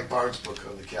the Mike Barnes book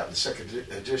on the captain, the second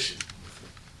edition.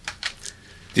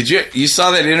 Did you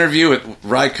saw that interview with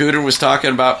Ry Cooder was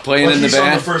talking about playing in the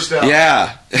band? On the first album.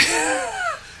 Yeah.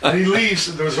 And he leaves,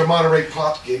 and there was a Monterey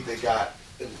Pop gig they got.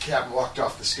 and the captain walked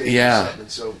off the stage. Yeah. Or something,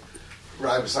 and so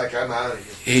Rye was like, I'm out of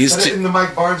here. He's But in the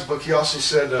Mike Barnes book, he also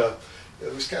said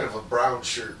it was kind of a brown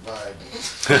shirt vibe.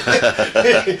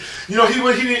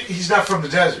 He's not from the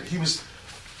desert. He was,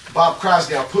 Bob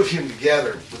Crosdale put him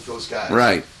together with those guys.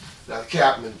 Right. Now, the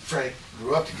captain and Frank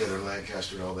grew up together in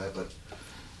Lancaster and all that, but...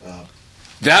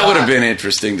 that would have been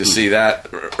interesting to see that.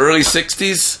 Early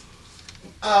 60s?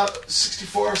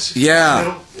 64, 65.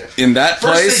 Yeah. In that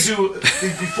place?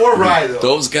 First before Rye, though.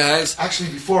 Those guys? Actually,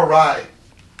 before Rye,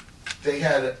 they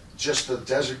had just the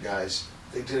desert guys.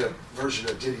 They did a version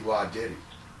of Diddy Wah Diddy.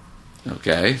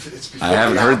 Okay. It's before I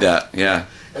haven't heard that, yeah.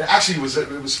 And actually, it was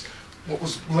what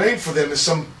was lame for them is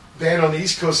some band on the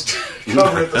East Coast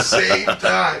cover at the same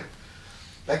time.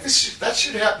 Like, that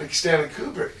should happen to Stanley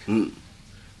Kubrick. Mm.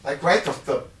 Like, right,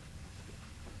 the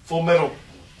Full Metal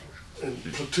and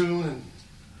Platoon and...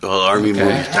 Well, Army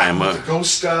movies time up. The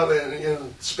ghost stuff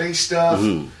and space stuff.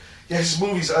 Mm-hmm. Yeah, his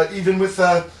movies, even with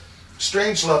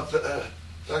Strangelove,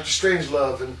 Dr.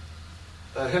 Strangelove and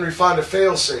Henry Fonda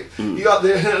Failsafe.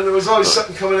 Mm-hmm. There was always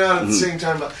something coming out at the same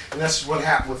time, and that's what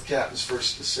happened with Captain's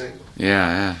first single.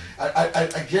 Yeah.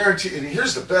 I guarantee, and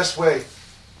here's the best way.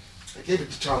 I gave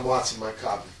it to Tom Watson, my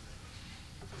copy.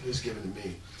 It was given to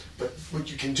me. But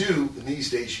what you can do in these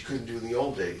days, you couldn't do in the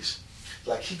old days.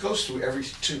 Like, he goes through every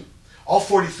tune. All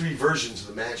 43 versions of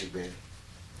the Magic Band.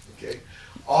 Okay?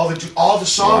 All the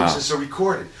songs as they're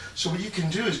recorded. So what you can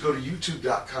do is go to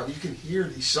youtube.com. You can hear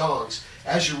these songs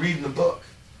as you're reading the book.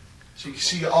 So you can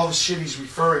see all the shit he's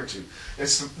referring to.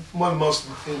 It's one of the most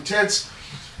intense...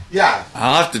 Yeah.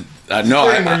 I'll have to... no,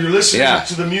 where you're listening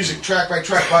to the music track by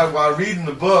track while reading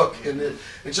the book, and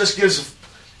it just gives...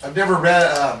 I've never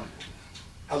read...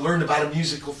 I learned about a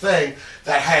musical thing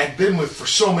that I had been with for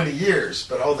so many years,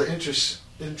 but all the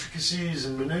intricacies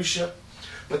and minutia,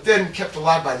 but then kept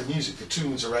alive by the music. The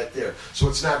tunes are right there, so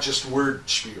it's not just word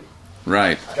spiel.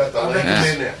 Right. I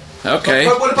recommend that. Okay.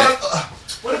 But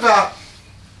what about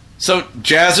so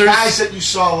jazzers? Guys that you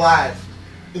saw live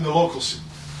in the local scene?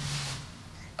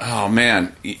 Oh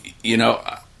man,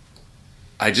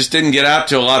 I just didn't get out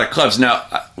to a lot of clubs. Now,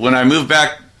 when I moved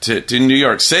back to New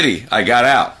York City, I got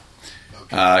out.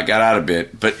 Got out a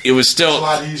bit, but it was still a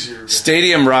lot easier.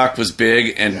 Stadium rock was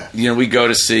big, and we go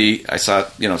to see. I saw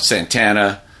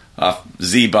Santana off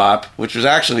Zebop, which was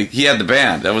actually he had the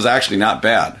band that was actually not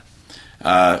bad.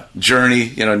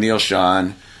 Journey, Neil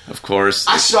Schon, of course.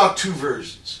 I saw two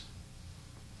versions.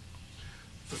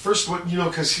 The first one,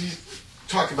 because he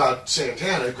talk about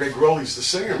Santana. Greg Rowley's the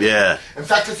singer. Yeah. In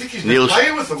fact, I think he's been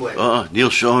playing with them lately. Neil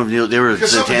Schon, they were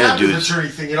because Santana dudes. The Journey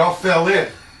thing, it all fell in.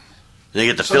 They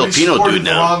get the Filipino dude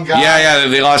now. Yeah,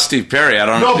 they lost Steve Perry. I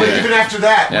don't know. No, but even after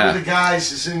that, one of the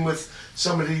guys is in with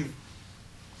somebody.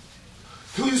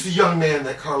 Who's the young man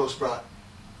that Carlos brought?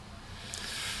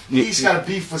 He's got a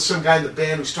beef with some guy in the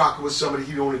band who's talking with somebody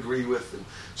he don't agree with. And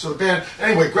so the band...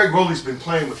 Anyway, Greg Rowley's been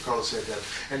playing with Carlos Santana.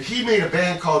 And he made a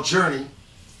band called Journey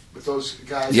with those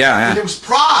guys. Yeah. And it was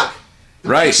Prague.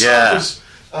 Right, It was,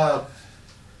 I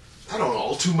don't know,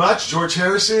 All Too Much, George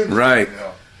Harrison. Right.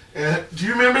 Yeah. And do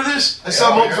you remember this? I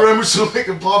saw him for Emerson, Lake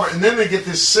and Palmer, and then they get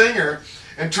this singer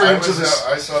and turn into this.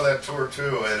 I saw that tour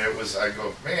too, and it was. I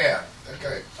go, man, that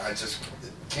guy. I just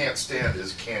can't stand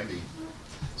his candy,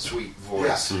 sweet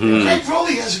voice. Yeah. Mm-hmm. Greg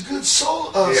Rowley has a good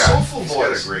soulful voice. He's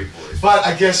got a great voice. But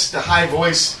I guess the high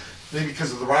voice, maybe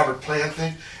because of the Robert Plant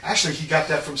thing. Actually, he got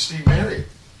that from Steve Marriott.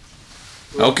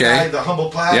 Okay. The humble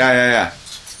pie. Yeah.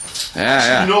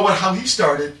 You know how he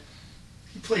started?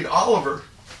 He played Oliver.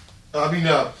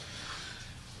 The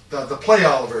play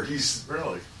Oliver. He's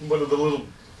really one of the little.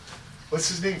 What's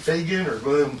his name? Fagin or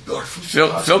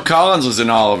Phil Collins was in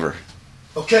Oliver.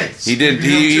 Okay. He did.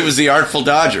 He was the Artful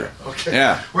Dodger. Okay.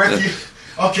 Yeah.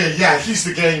 He's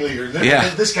the gang leader.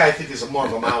 This guy I think is more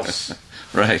of a mouse.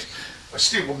 Right.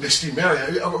 Steve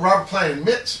Marriott. Robert Plant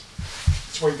admits.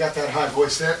 That's where he got that high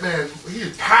voice. That man, he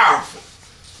is powerful.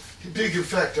 Big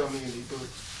effect on the indie book.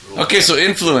 Okay, so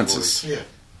influences. Yeah.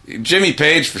 Jimmy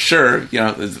Page for sure.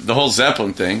 The whole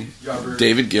Zeppelin thing.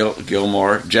 David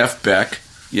Gilmour, Jeff Beck.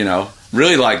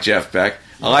 Really like Jeff Beck.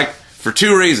 I like for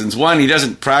two reasons. One, he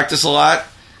doesn't practice a lot,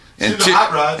 and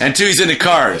two, he's into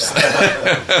cars.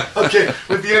 Okay,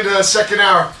 with the end of the second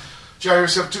hour, January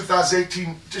 7,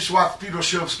 2018, Dishwasher Pedro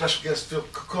Show, special guest Phil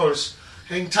Coconis.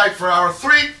 Hang tight for hour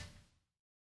 3.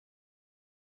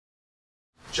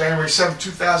 January 7,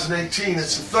 2018,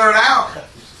 it's the third hour.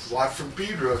 Live from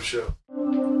Pedro Show.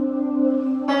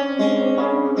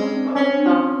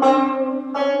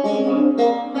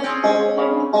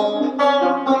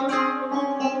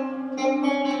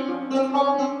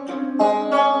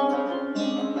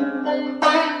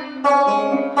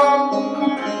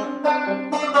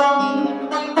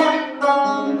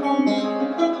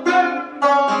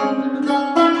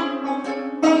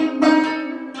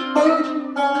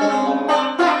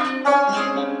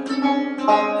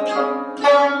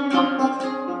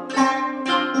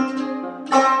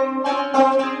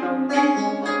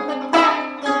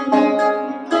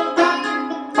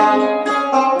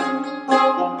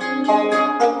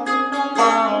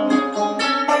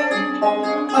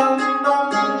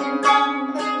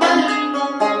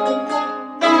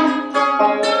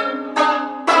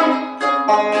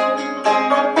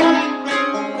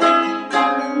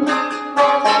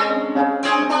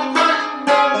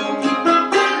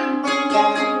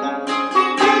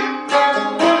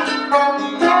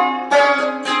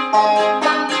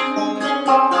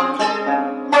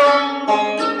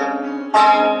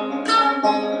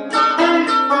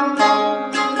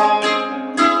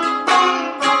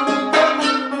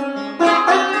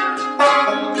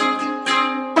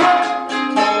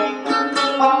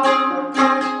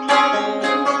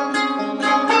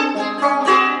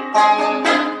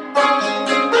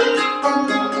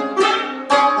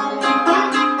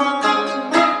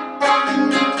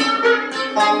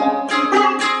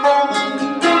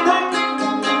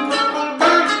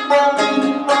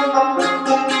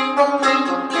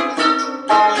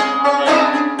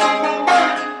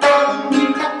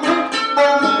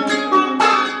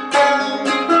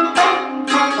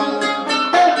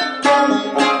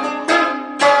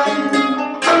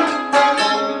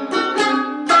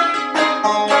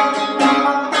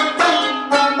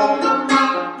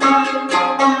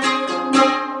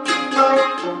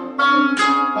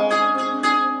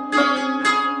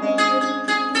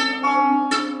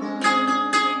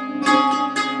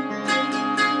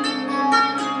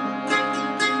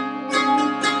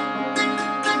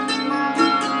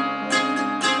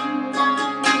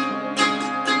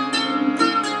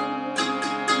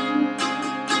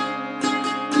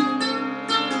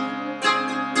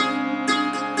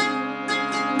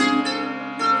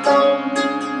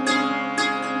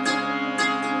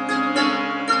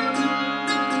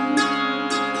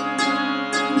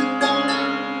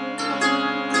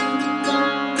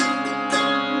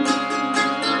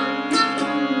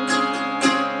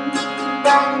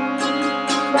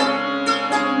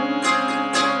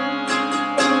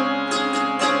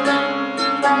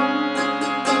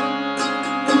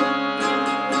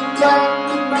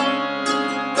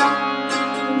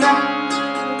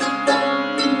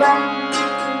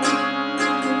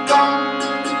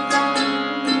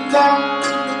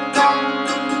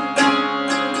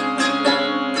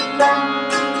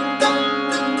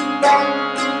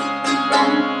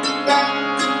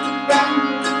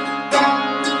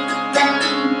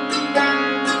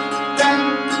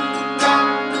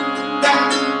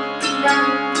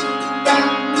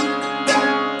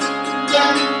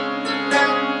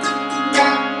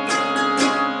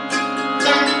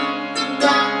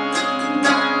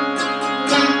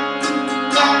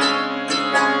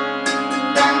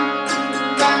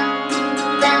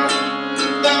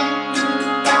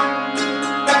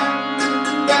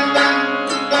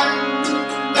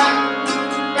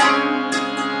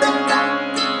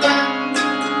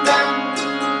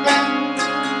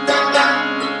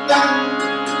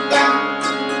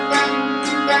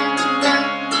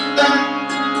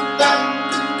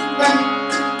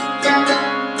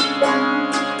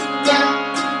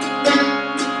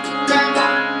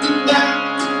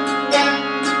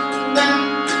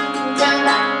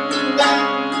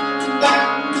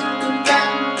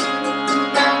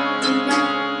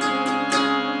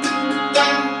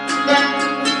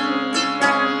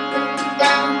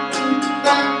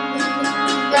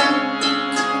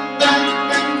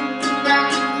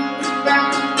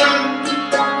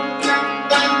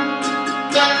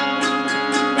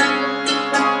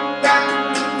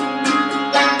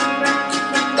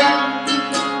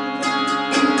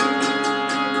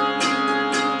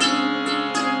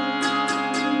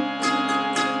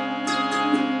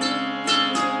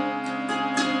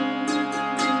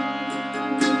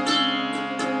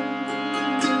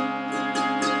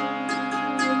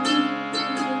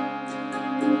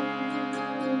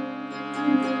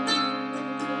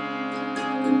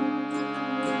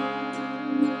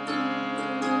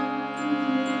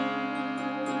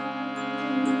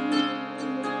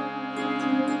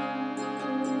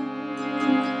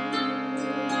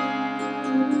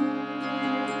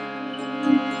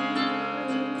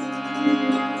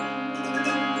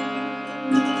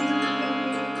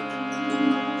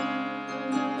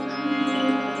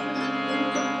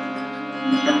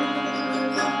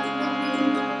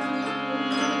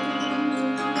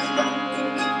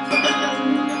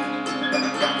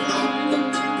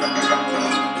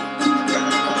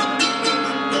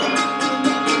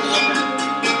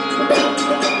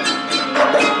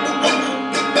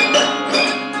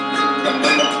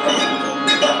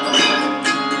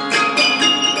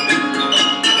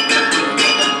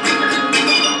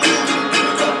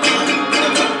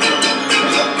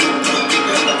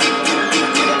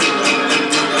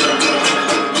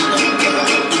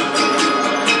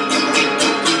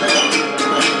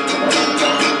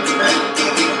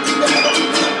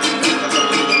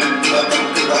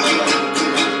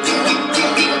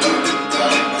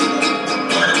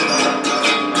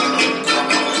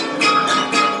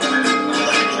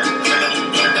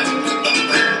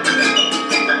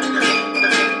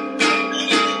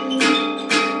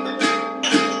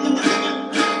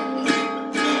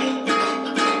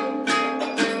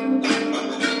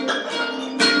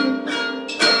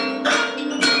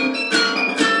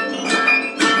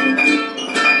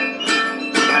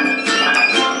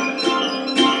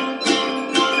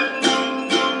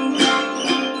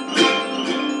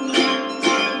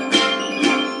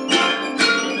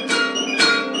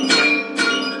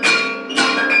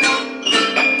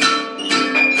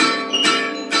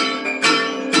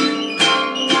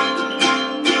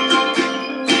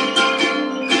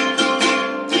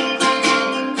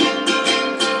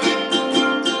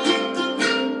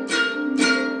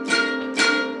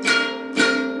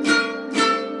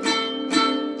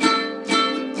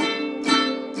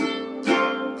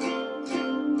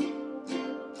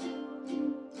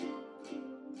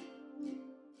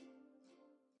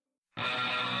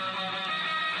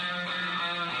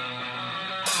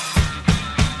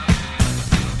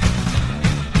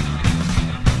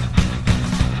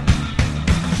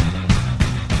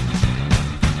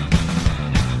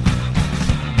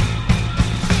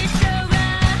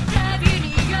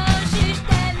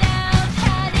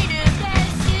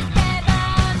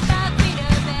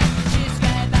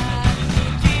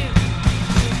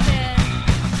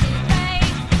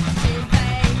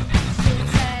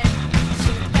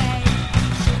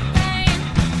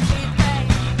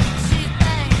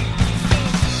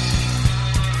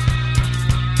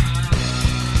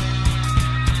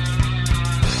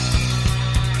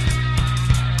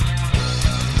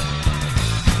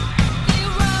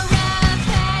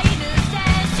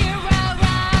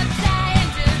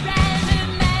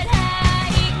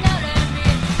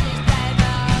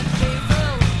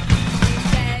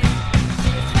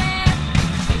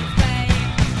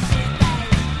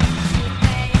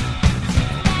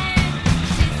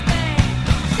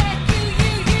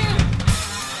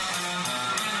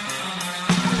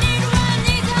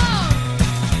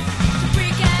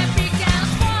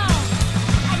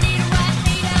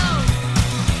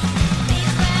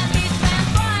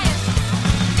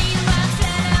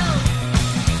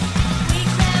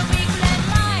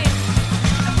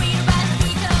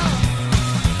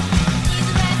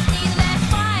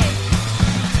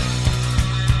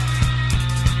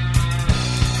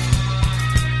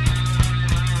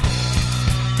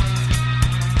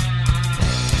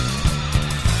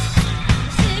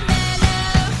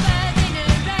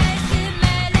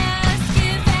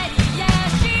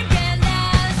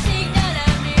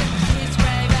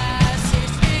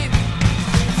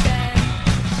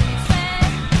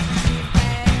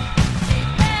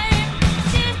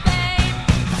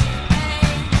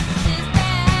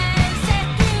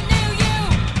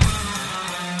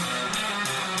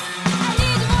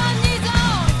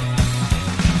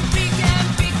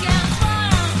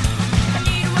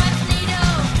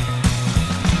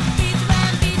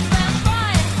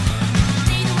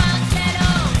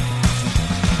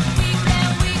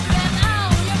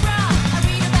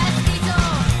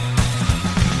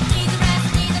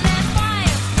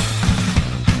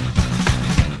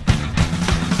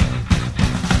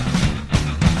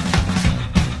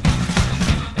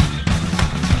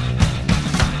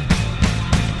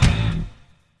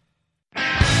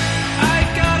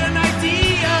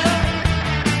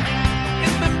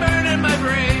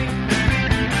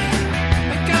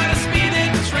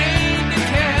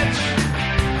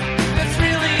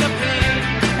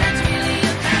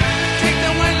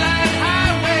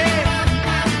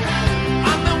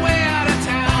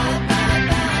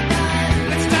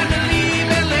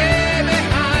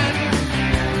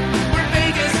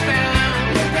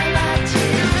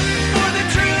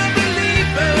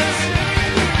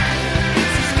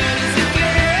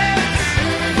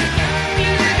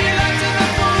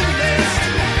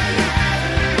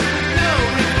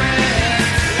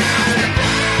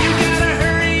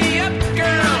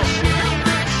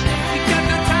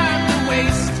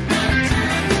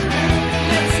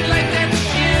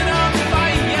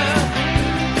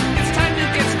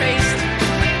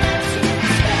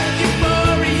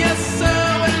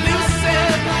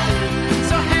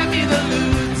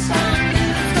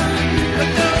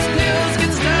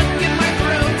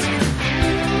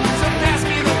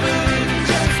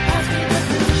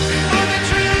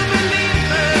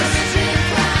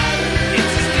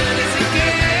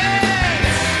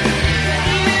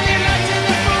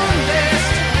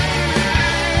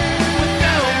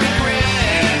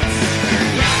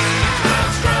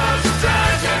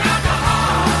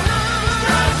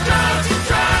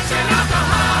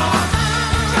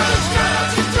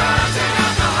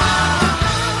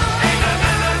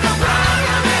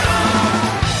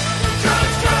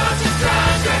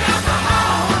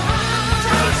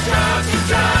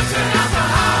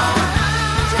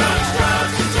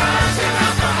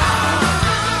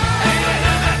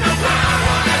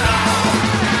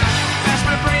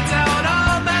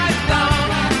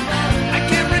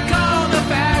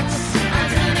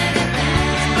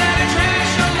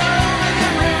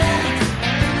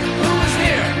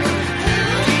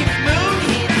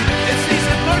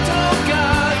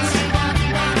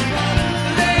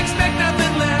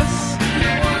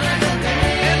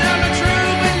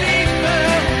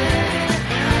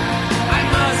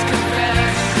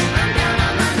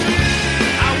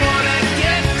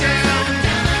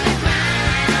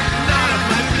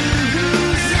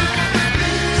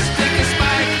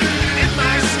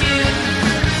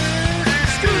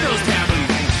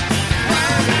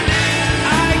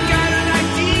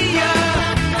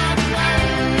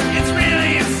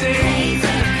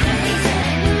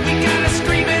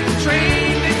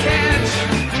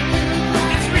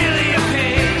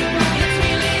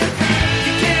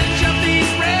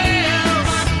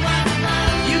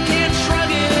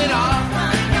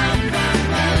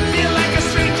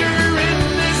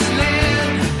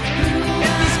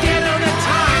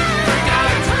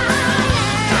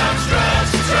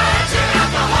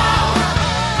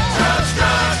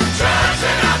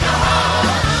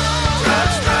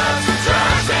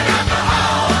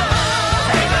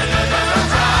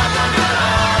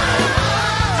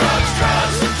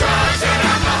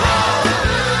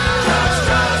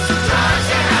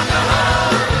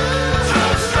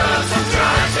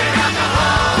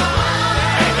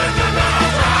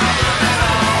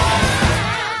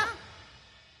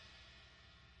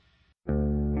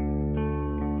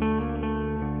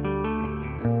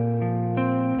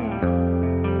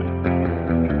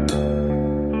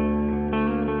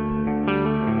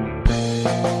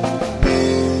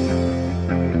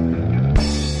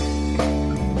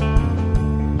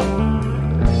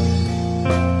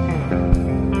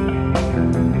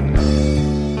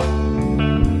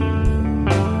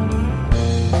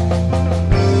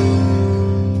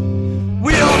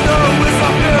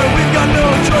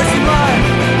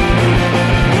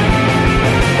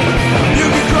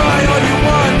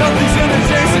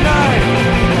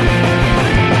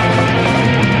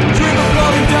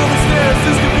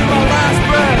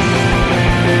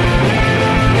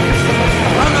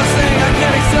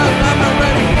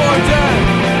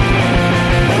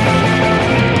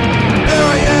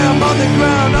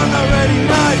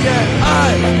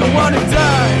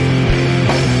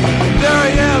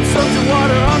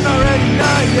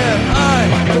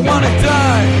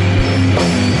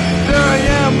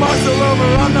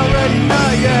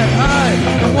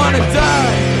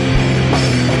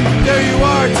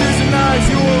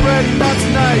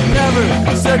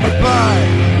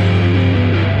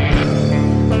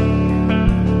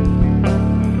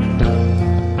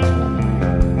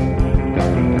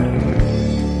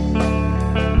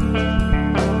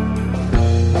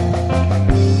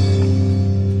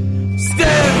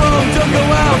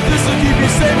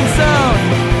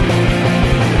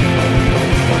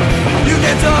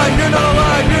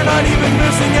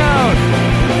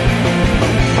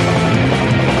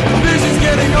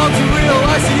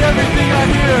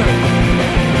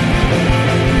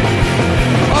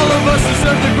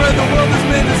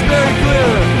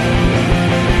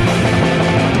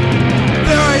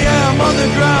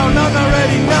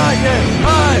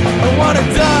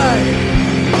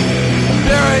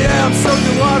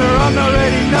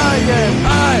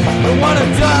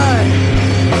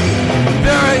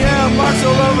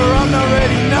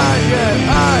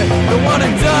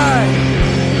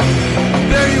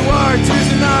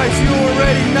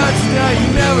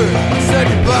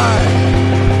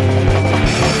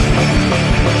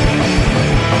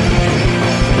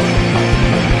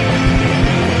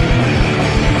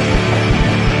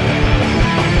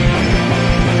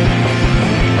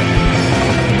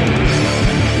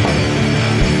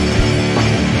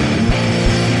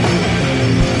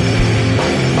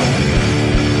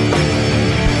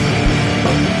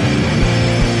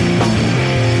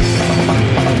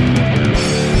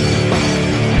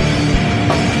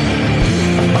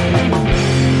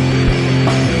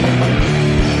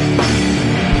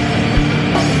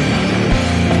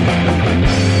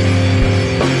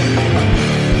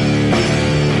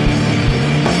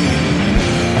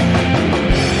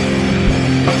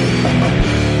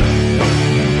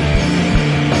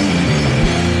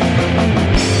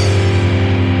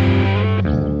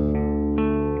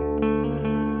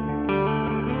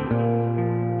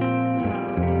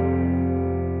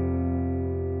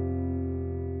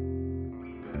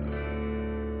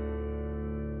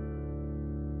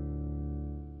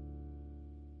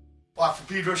 Off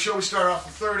the Pedro Show, we start off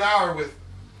the third hour with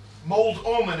Mold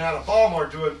Omen out of Baltimore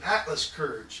doing Atlas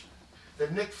Courage. Then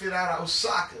nicfit out of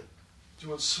Osaka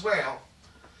doing Swell.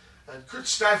 And Kurt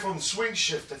Stifle and Swing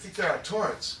Shift, I think they're out of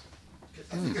Torrance.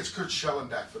 I think it's Kurt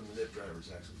Schellenbach from the Nip Drivers,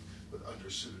 actually, with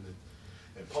under pseudonym.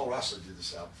 And Paul Russell did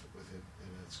this album with him,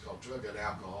 and it's called Drug and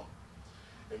Alcohol.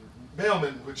 And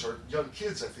Mailmen, which are young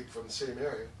kids, I think, from the same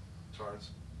area, Torrance.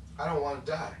 I Don't Want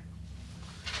to Die.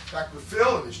 Back with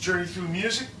Phil and his journey through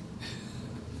music.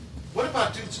 What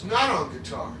about dudes not on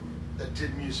guitar that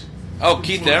did music? Oh,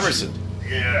 Keith Emerson.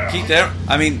 Yeah. Keith Emerson.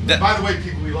 I mean, by the way,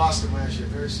 people, we lost him last year.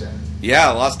 Very sad. Yeah,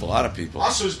 I lost a lot of people.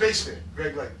 Also, his bass man,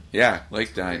 Greg Lake. Yeah,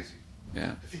 Lake died.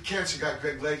 Yeah. If he cancer got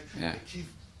Greg Lake, yeah.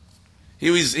 Keith. He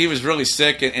was really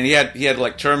sick, and he had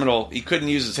like terminal. He couldn't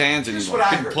use his hands anymore.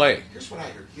 He couldn't play. Here's what I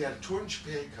heard. He had a tour in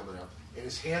Japan coming up, and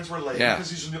his hands were lame Yeah. because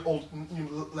he's an old,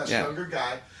 less Yeah. younger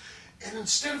guy. And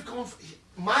instead of going for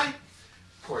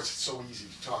of course, it's so easy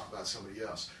to talk about somebody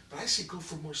else, but I say go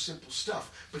for more simple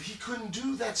stuff. But he couldn't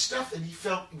do that stuff, and he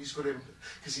felt he was going to,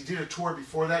 because he did a tour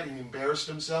before that, and he embarrassed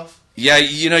himself. Yeah,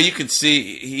 you could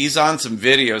see he's on some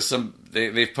videos.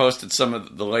 They've posted some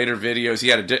of the later videos. He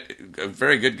had a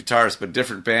very good guitarist, but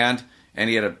different band, and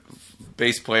he had a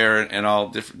bass player and all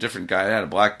different guy. He had a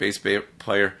black bass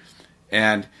player,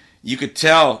 and you could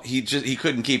tell he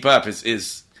couldn't keep up.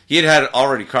 He had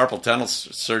already carpal tunnel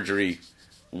surgery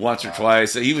once or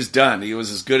twice. He was done. He was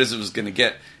as good as it was going to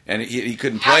get, and he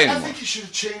couldn't play anymore. I think he should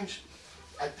have changed.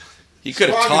 He could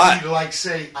have taught. taught. To like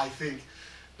say, I think,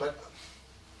 but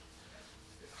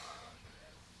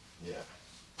yeah.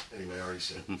 Anyway, I already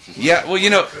said. Yeah, well,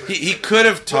 he could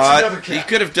have taught. He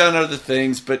could have done other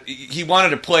things, but he wanted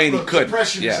to play and he couldn't.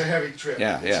 Depression is a heavy trip.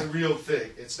 Yeah, it's a real thing.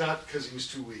 It's not because he was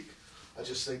too weak. I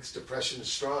just think depression is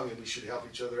strong, and we should help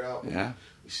each other out. Yeah.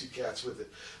 We see cats with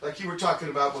it. Like you were talking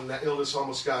about when that illness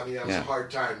almost got me, that was a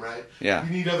hard time, right? Yeah. You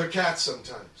need other cats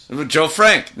sometimes. Joe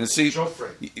Frank. And see, Joe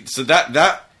Frank. So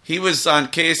that he was on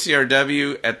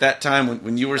KCRW at that time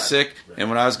when you were sick and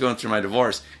when I was going through my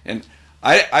divorce. And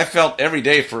I felt every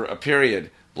day for a period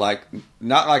like,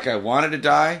 not like I wanted to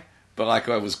die, but like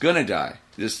I was going to die.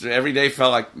 Just every day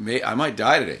felt like I might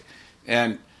die today.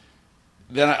 And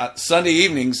then Sunday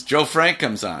evenings, Joe Frank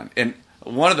comes on. And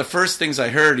one of the first things I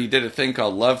heard, he did a thing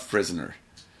called Love Prisoner,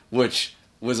 which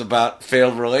was about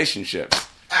failed relationships.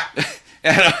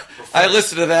 And I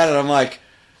listened to that and I'm like,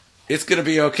 it's going to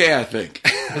be okay, I think.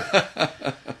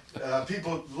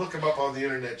 People look him up on the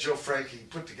internet. Joe Frank, he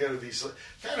put together these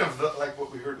kind of like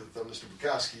what we heard with Mr.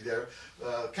 Bukowski there,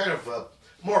 kind of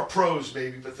more prose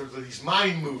maybe, but they're these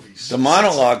mind movies. The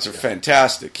monologues are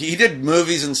fantastic. He did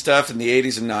movies and stuff in the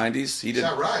 80s and 90s. He did, is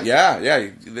that right? Yeah.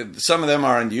 Some of them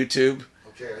are on YouTube.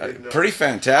 Okay, I didn't know. Pretty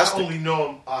fantastic. I only know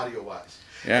him audio-wise.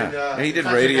 Yeah, and, he did in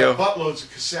fact, radio. I got buttloads of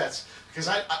cassettes because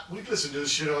we listened to this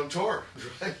shit on tour.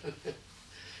 Right?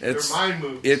 They're mind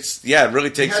movies. It really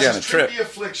takes you on a trip. He has a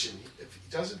trippy affliction. If he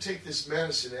doesn't take this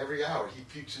medicine every hour, he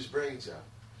pukes his brains out.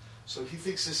 So he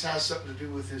thinks this has something to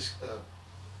do with his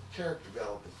character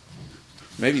development.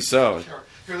 Maybe so.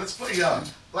 Here, let's play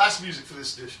last music for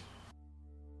this edition.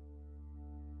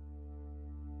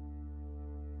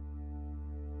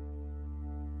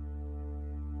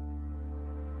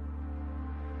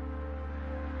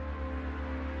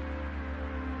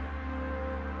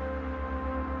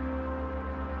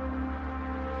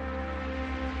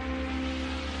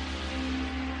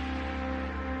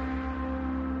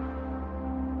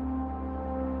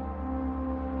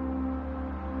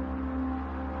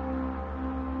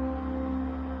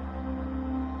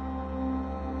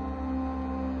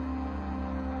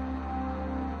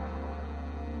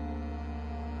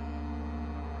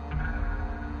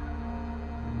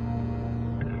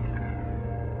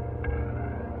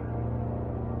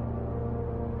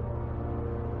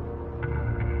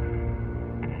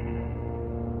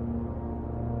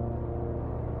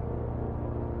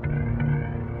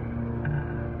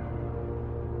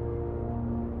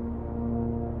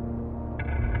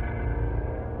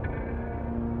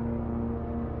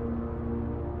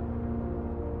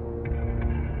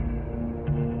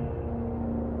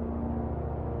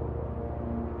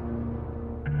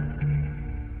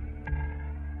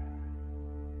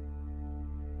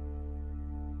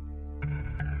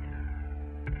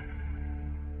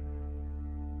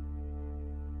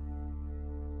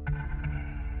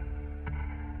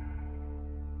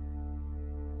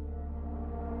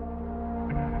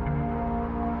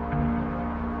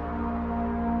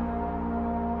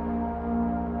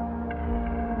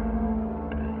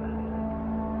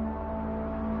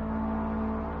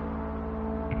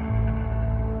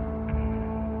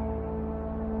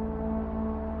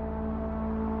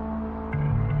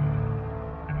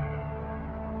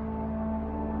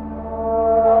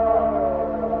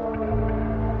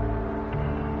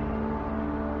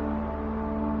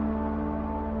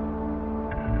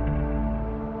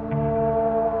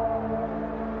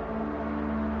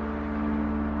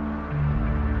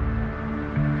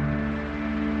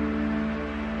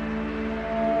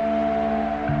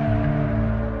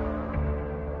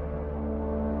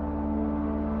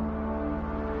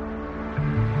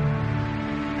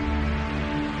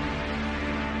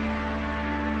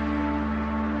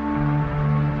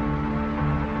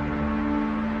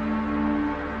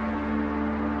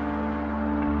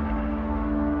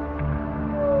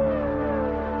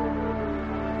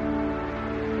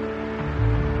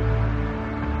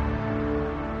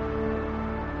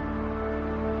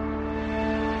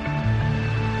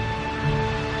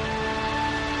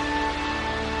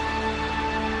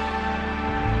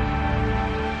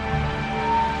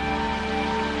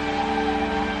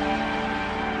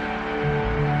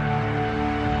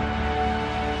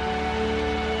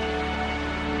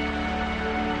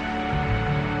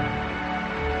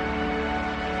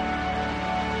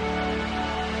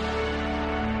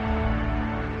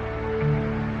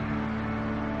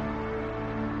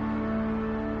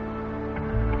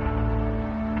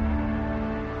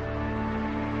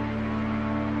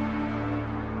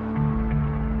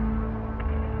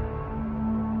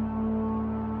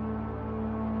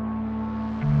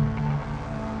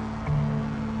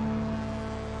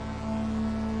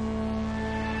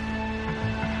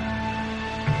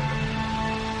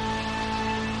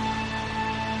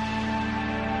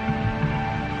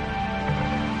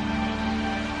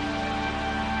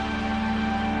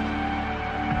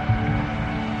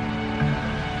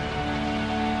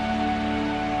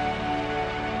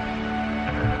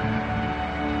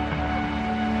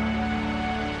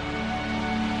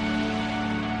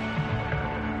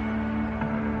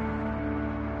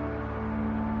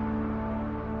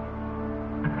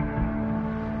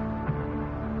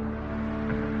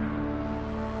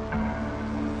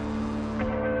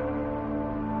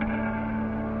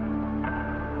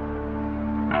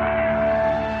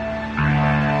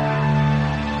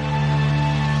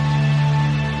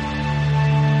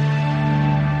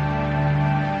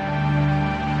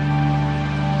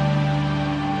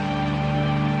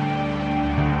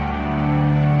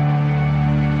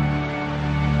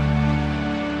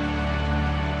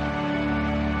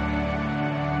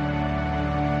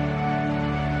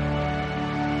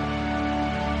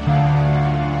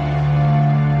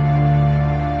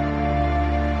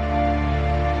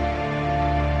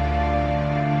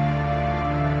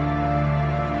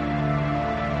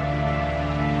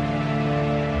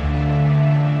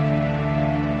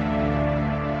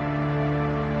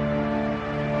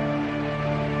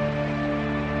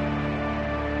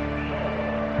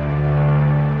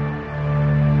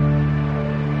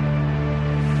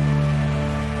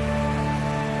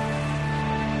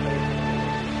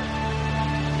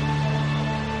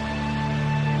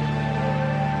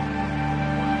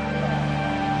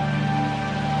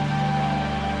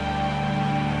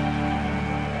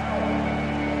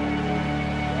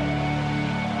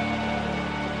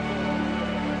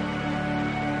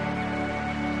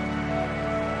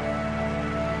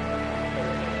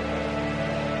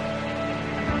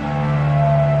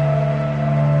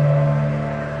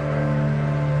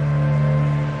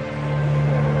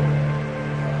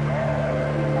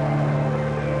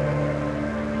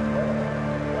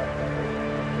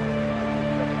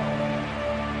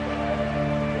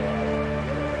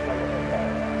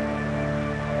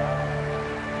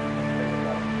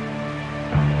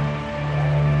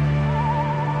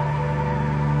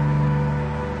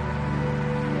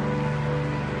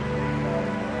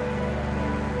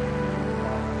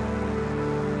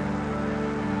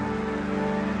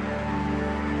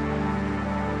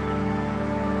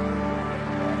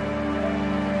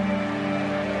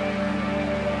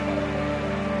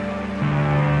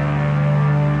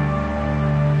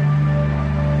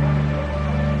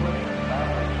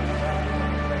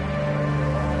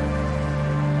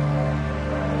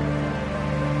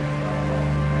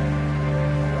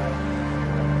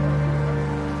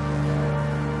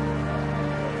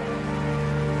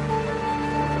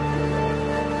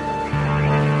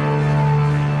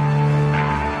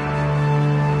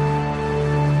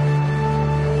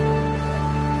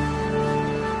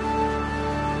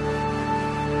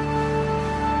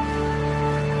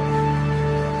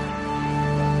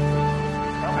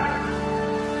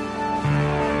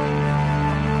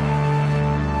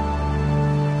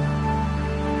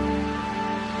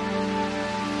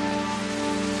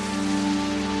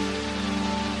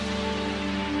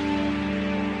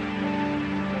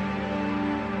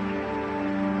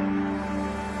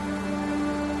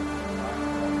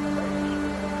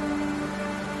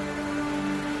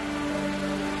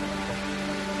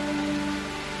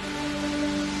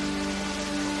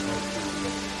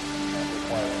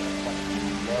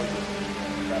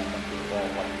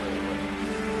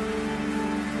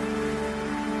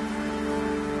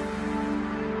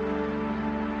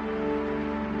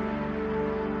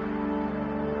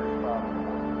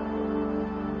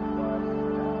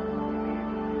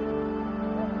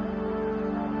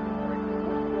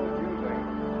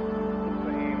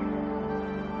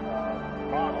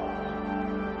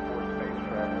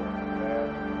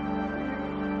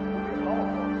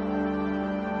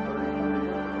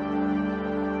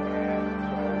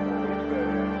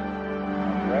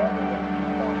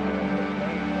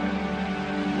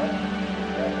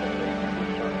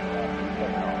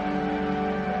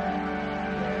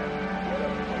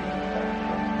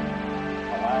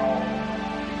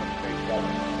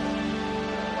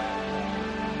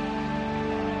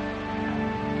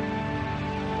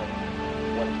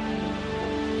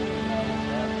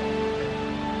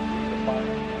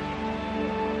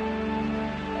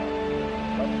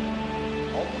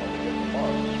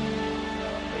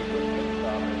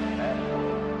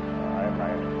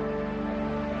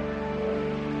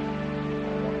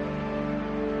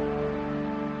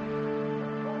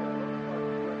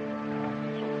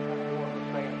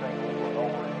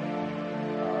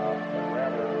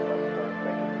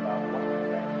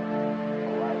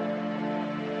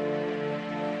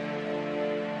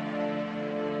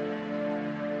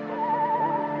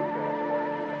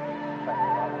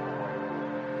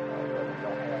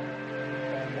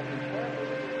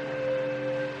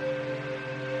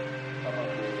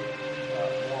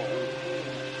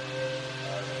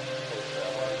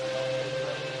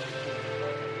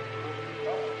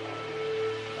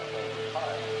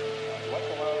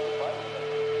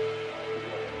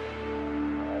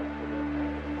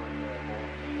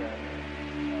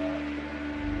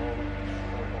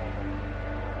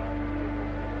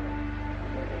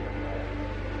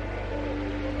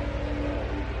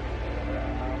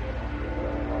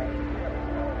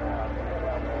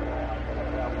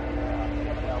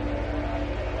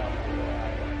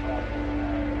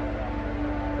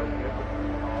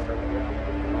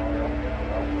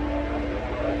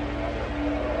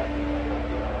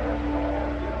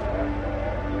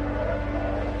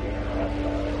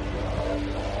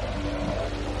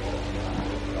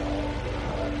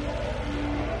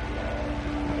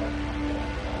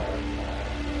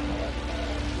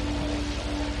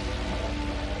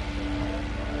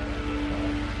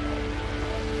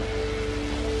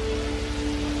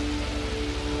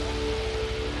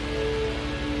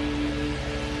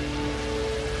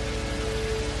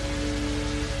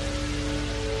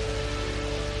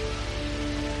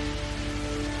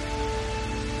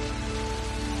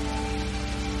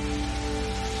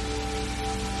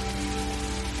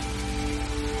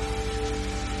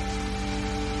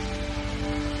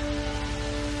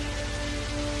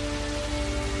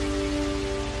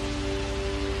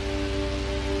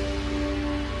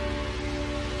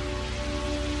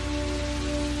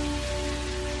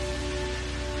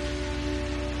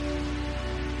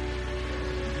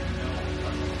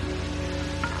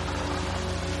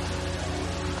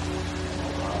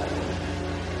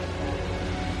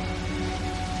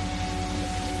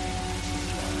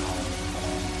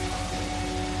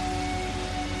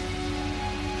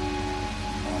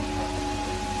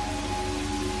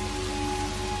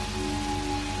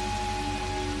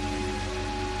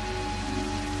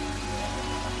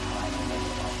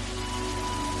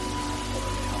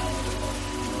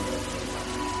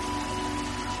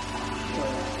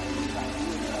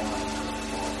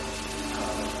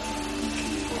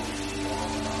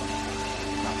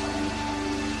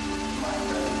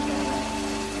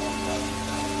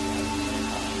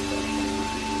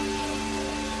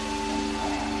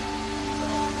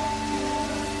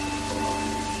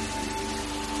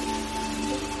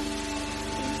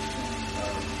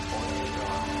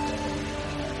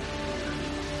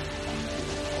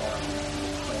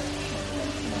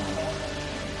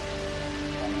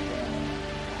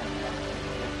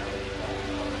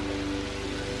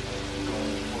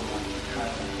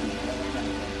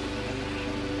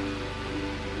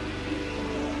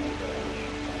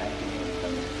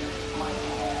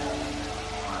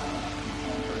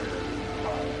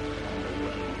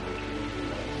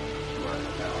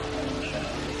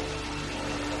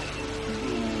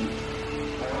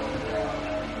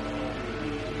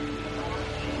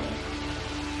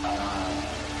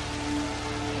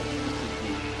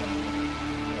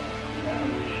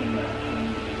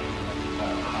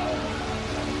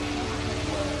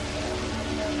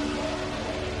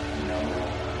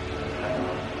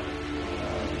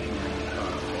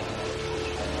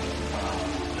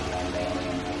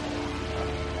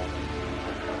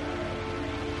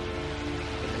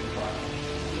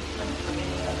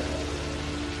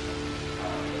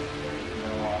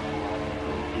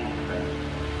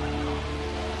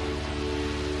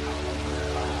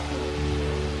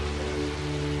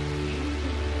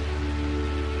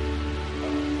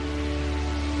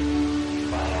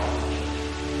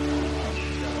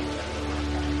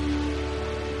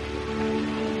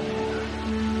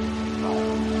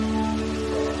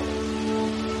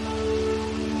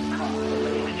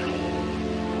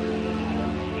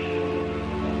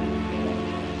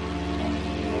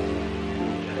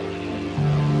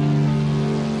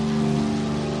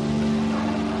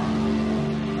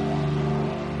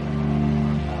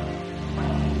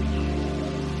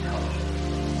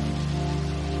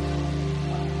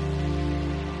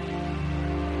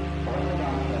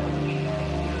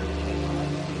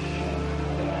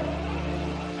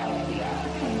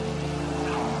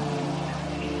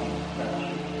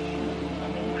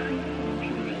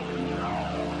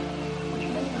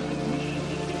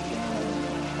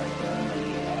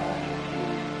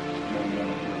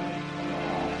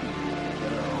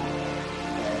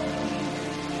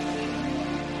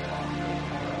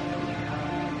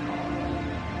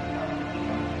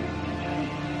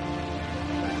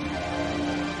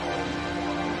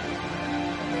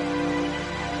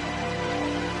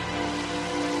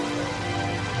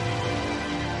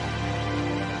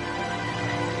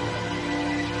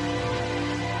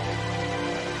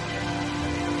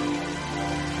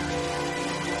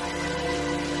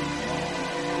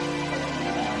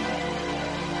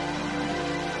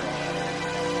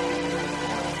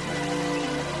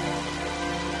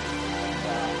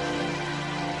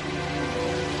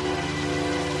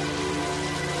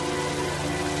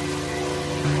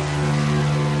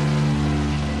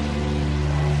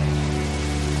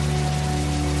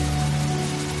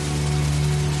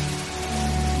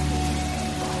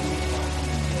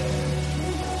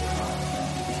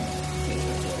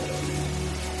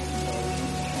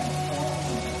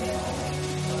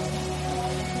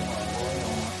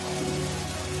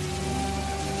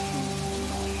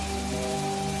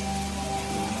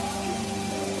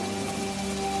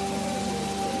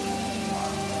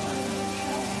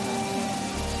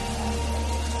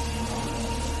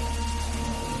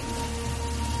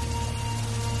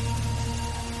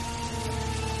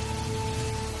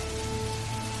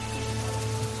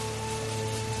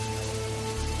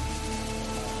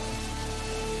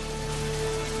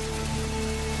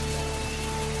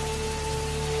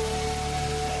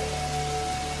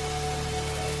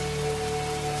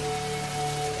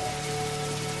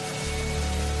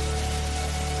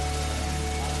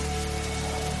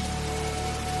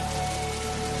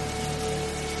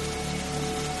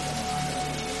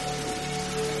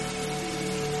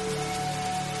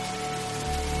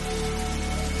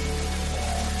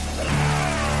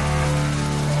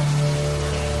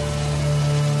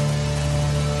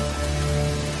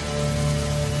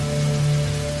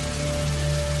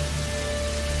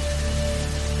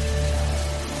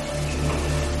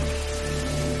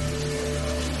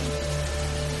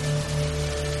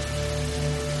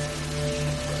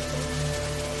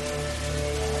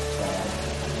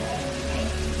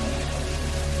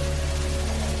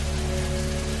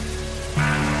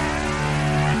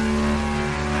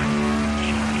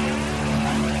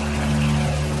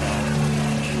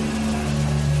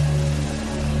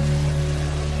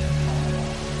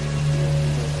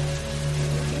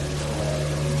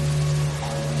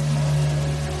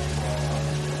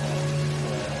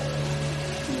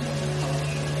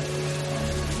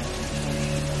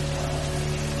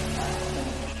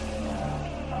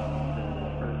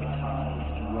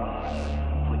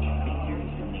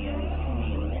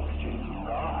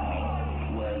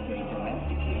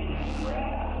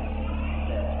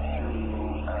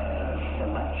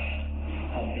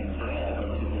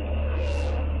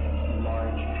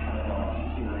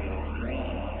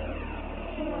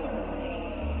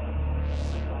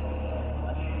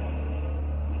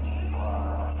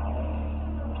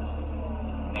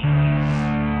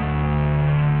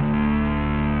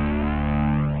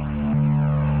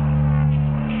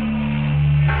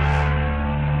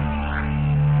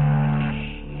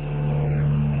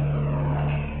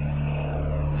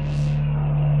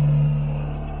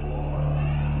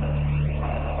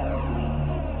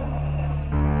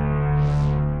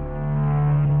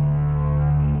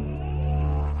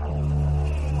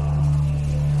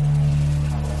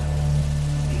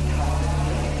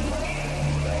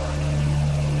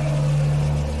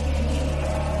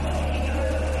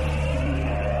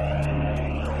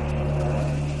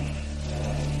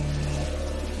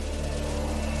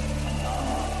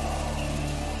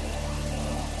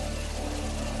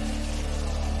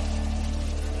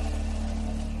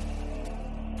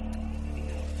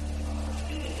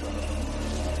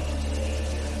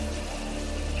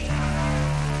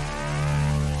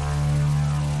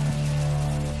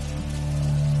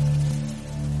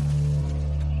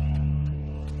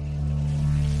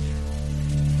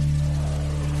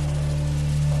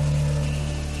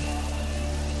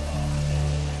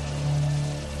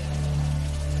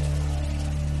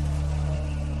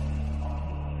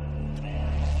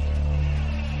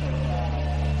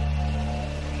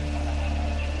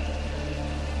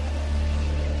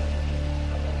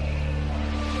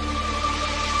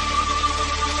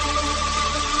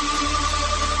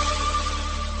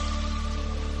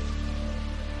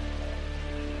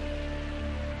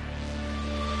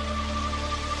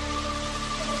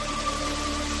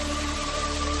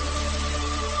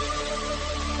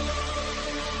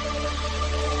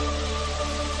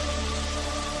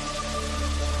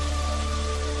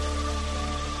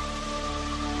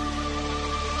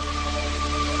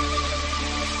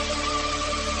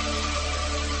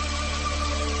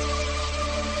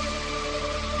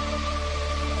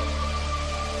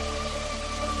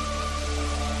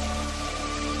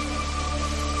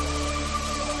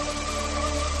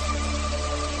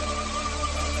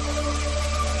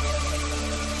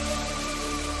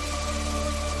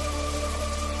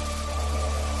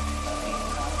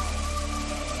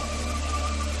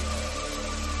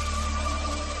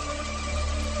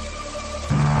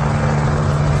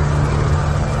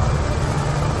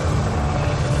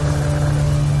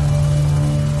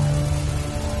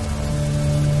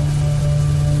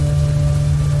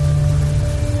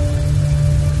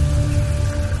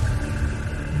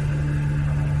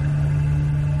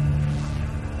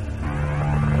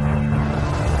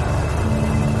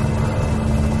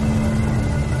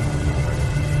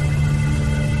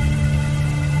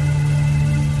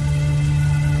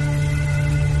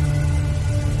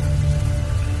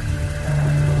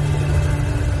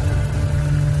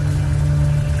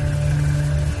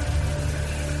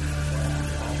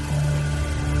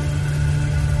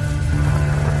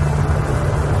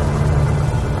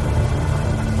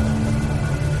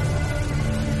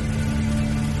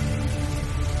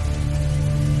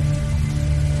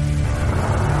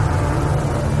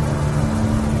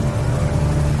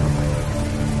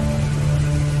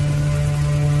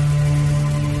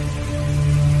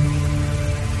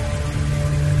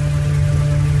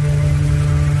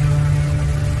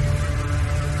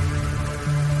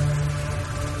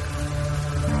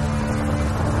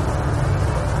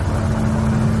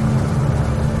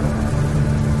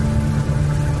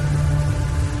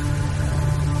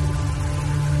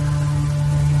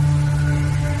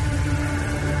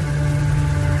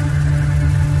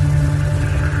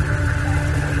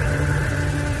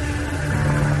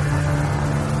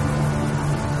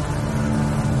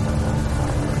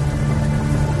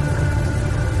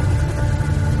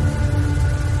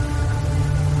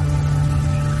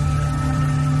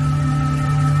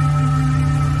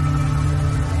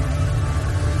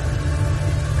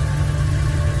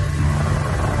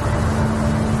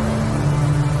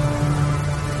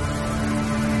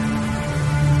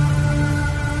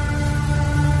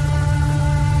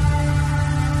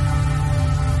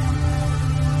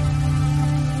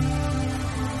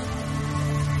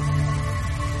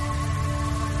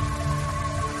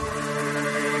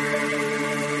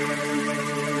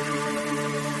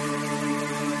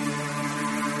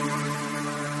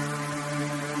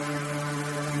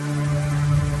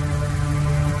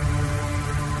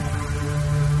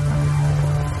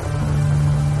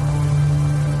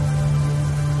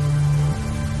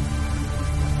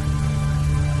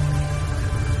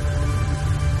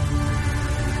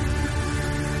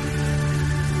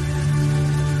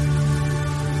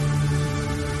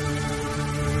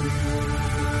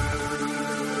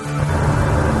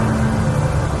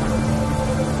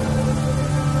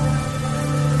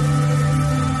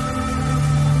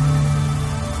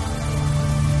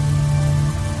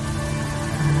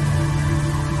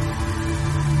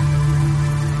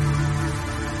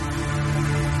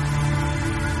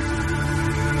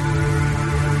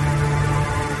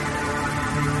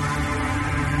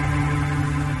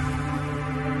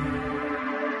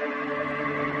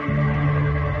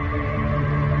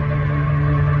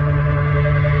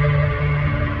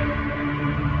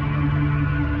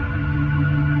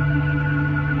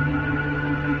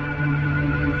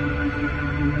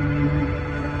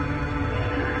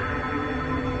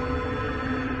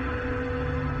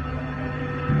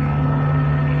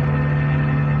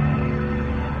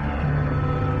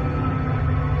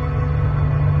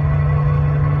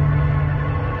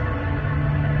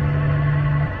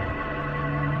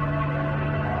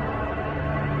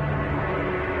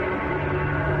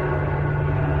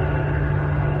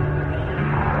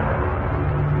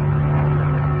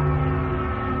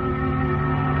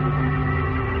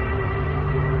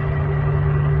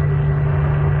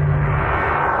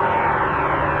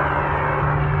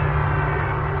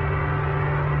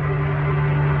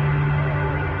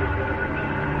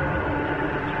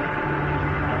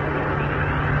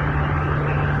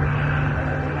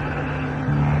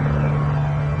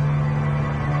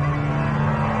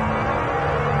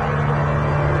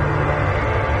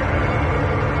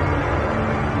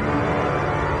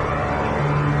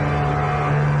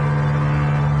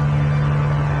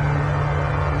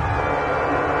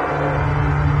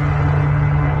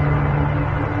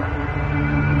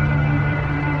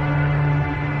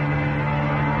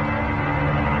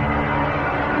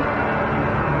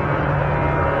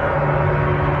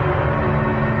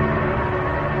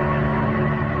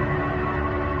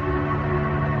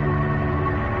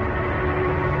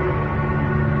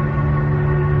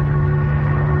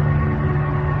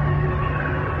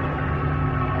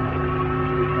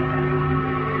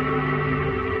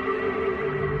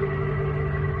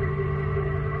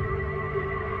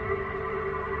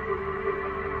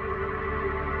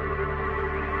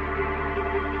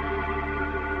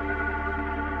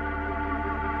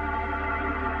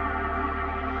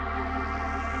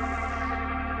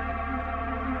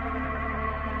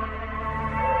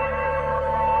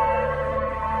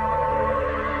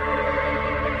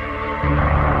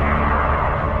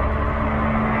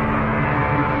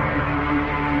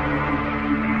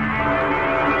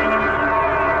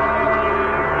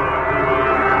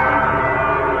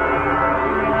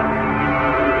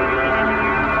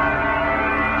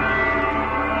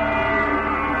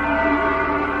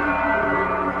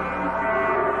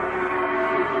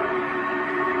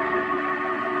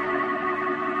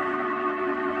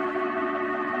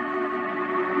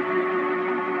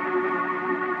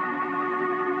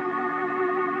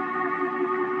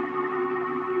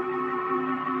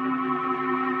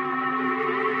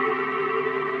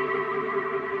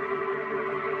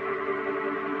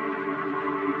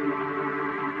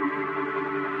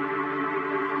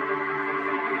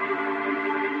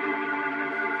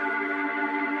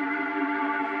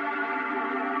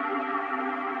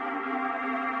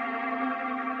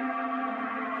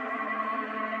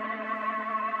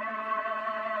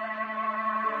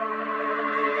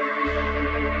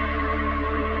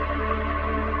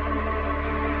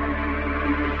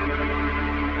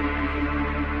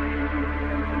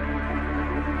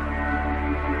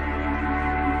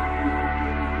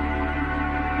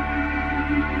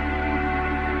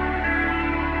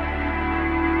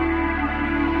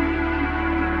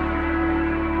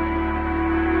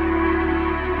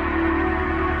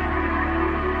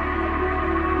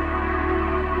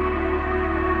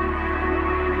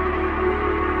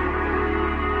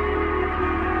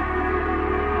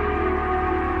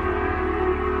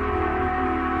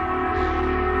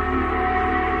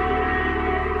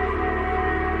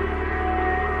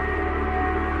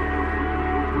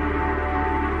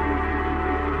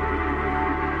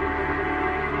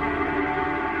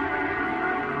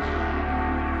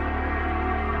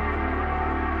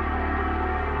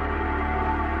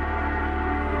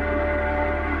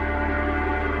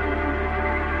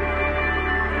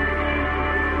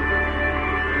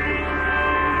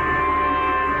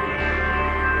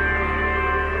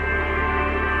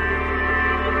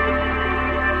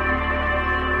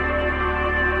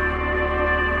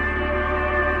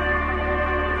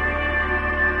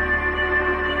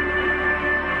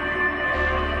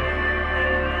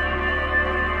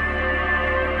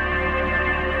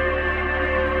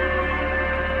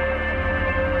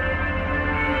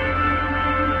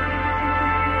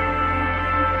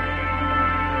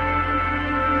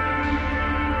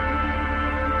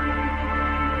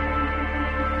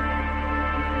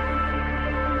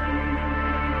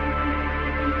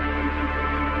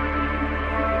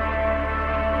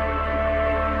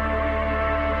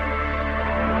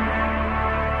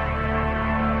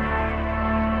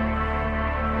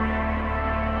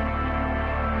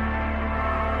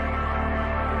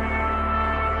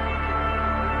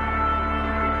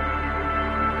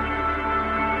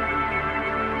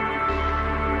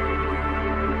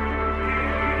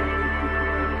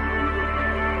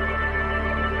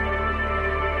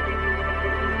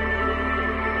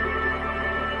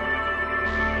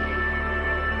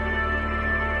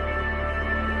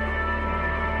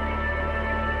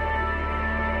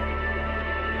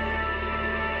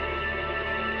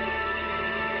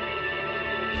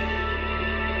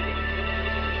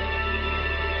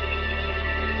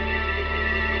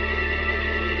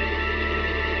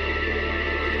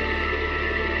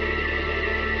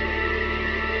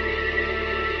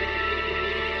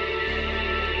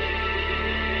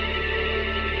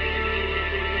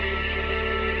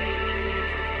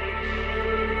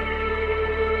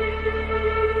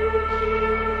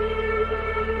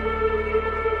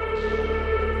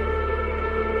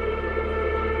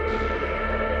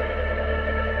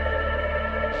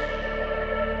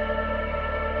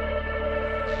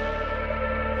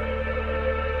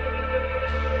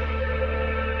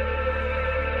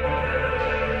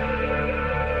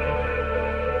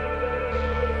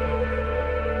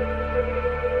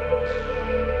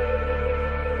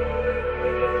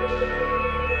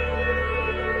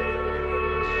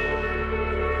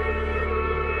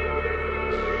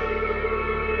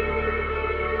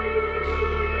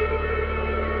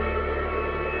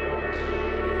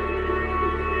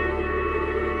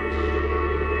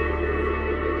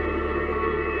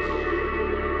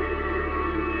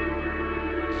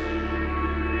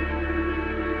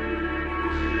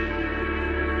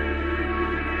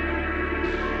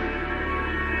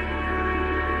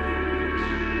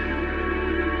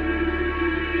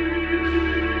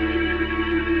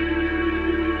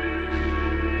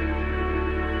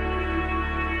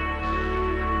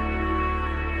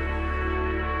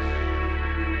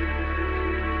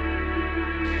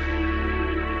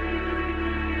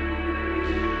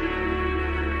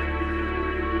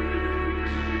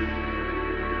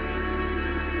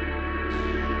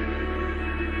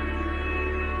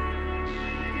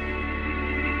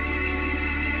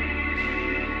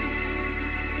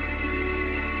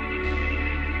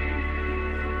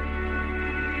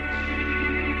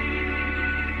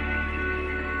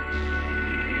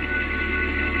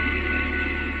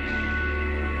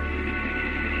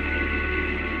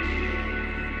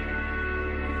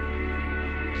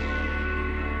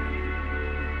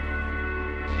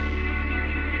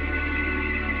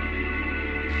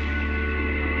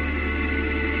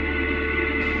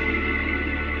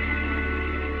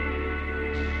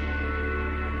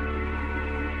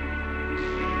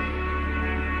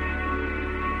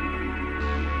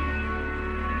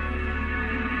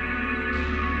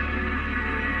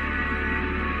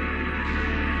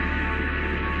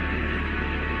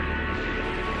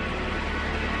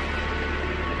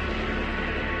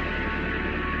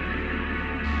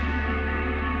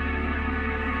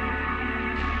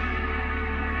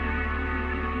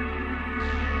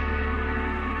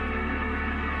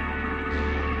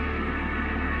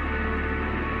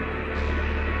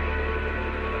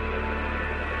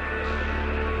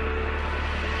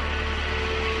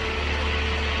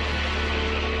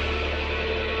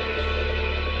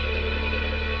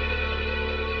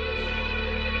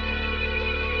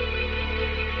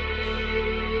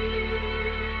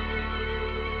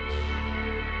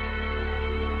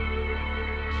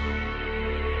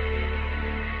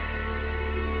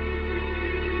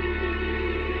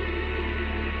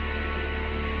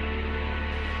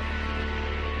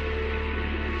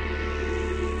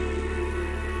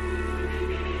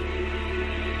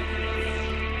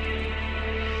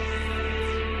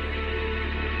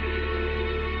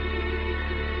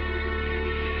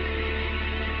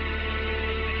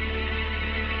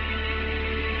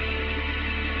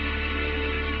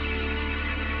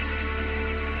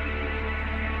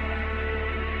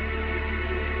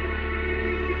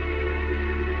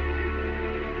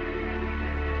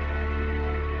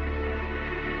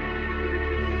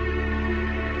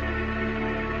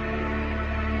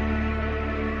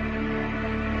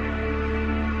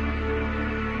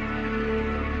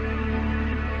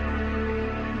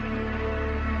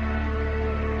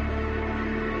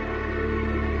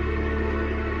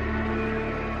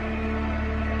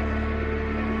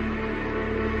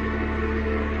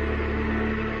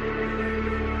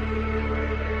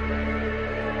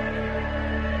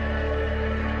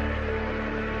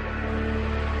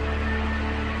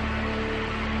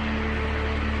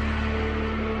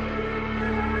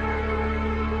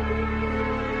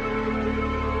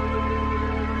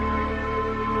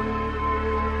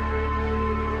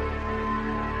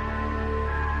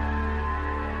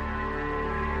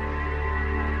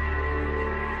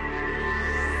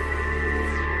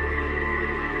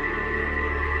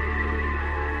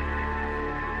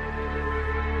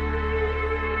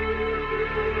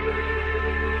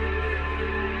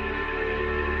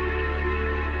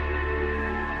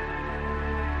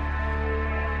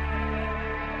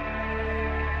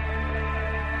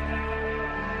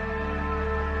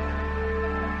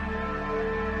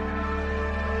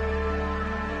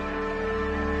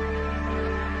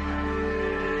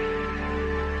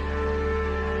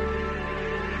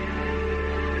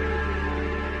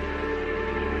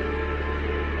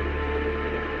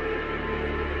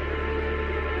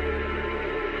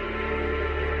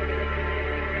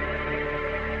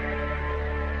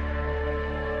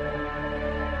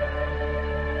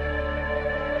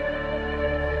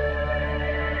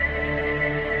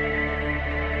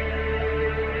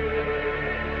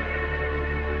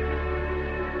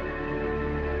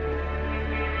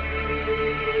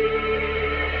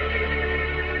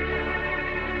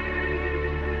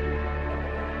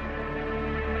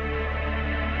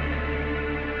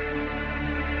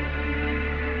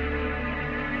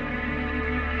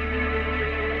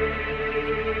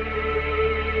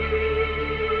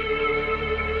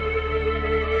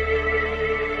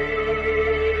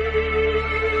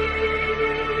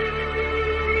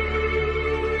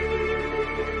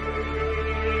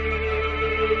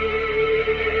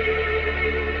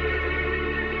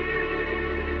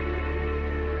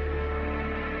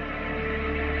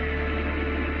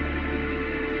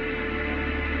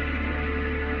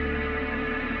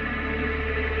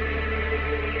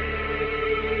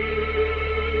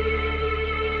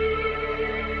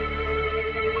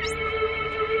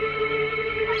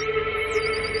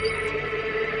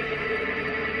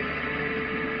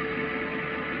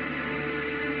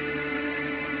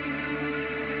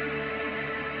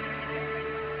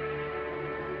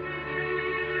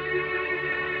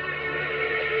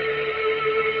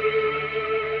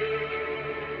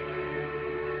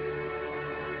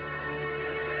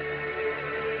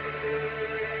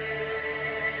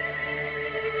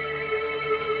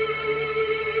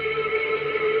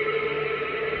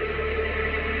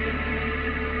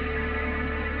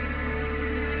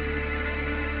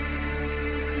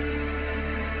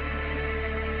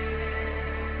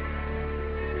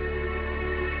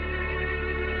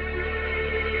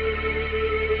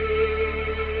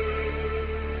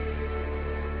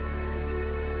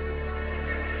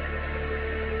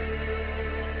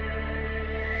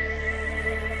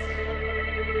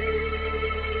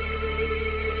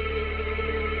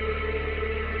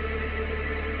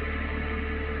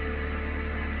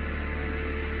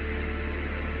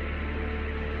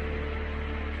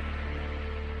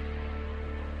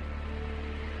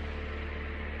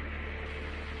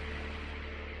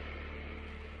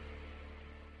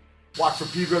 Walk for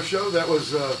Pedro Show. That was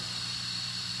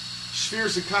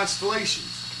Spheres and Constellations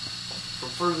from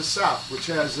Furthest South, which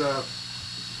has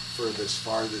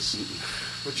farthest.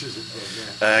 Which is it?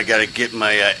 Oh, I got to get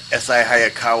my S.I.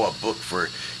 Hayakawa book for.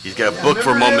 He's got a book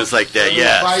for moments like that.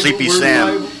 Yeah, Bible, Sleepy Word Sam.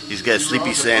 Bible. He's got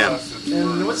Sleepy Sam.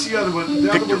 And what's the other one? The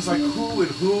other one's like who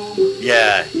and whom.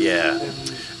 Yeah.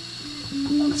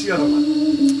 And what's the other one?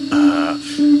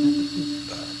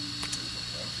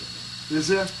 Is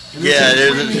there? And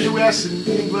there's in the U.S. and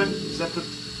England. Is that the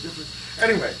difference?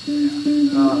 Anyway,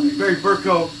 Barry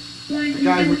Burko, the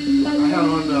guy who I had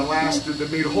on last,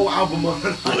 that made a whole album on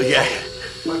it. Oh, yeah.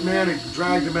 But man, it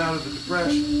dragged him out of the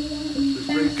depression.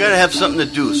 Got to have something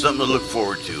to do, something to look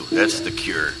forward to. That's the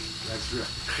cure. That's right.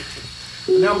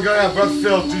 And now we're going to have Brother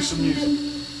Phil do some music.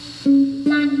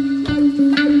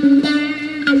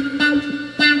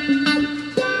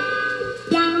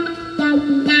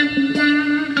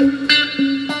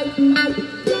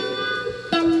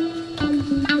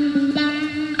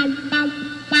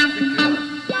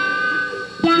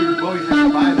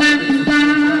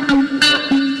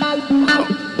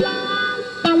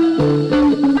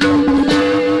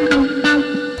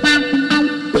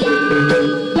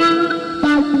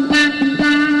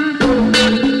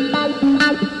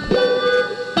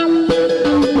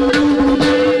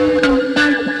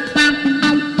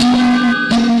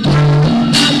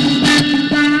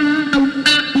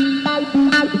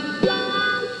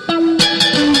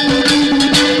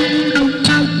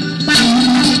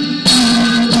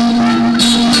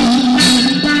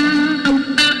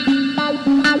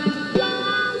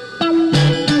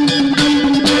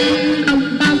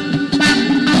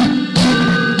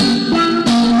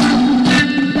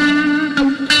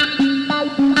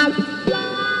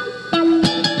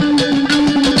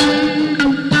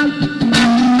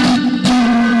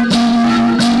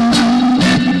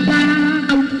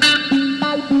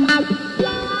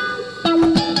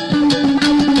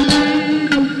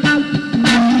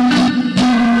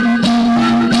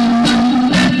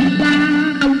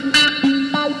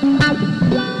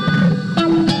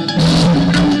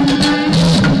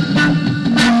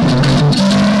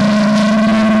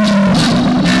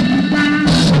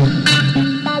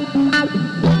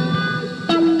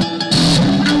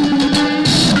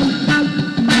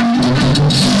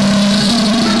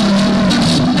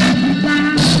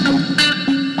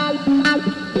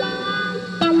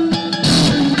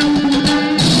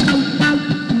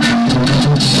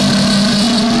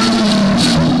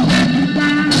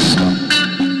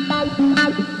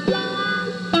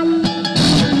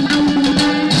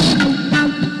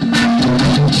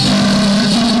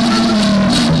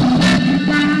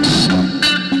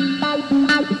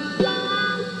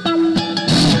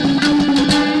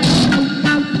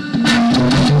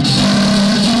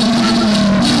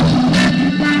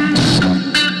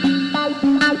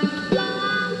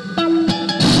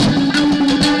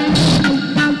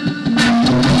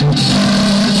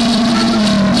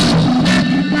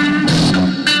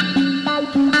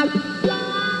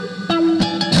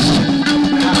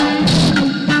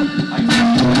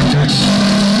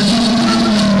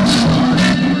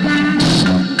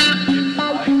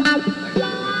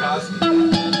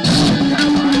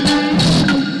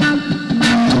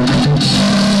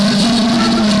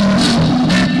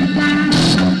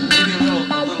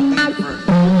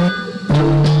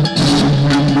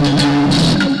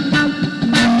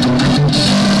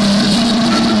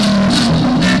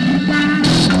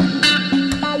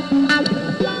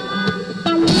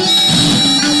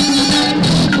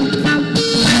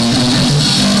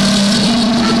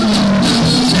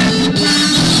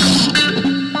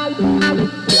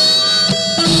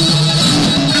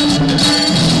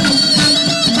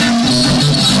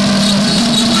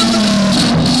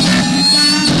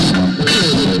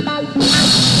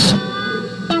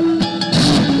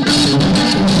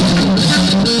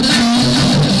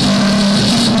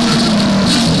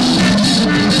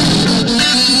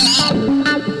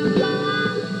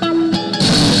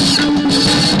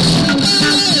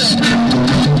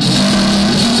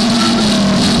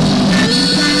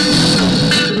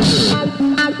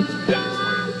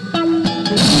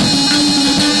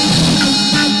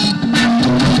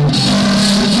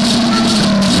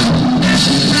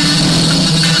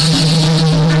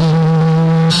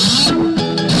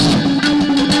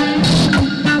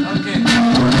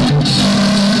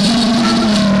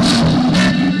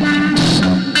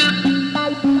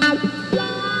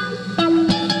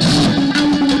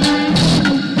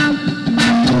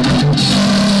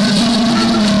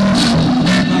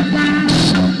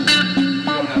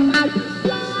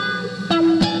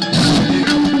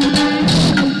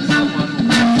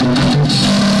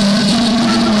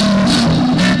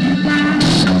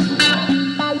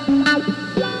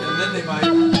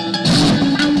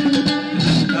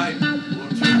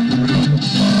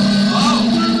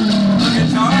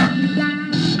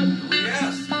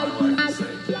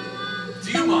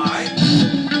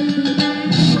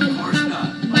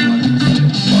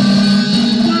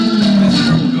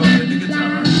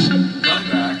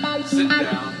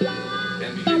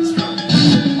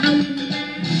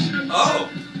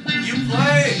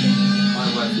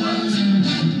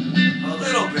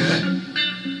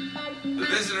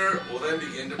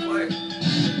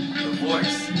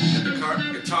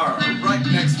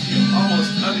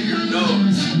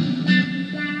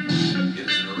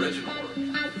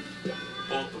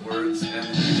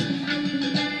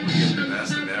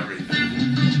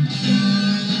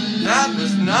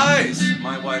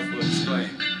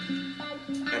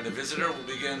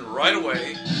 begin right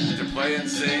away to play and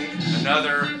sing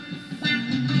another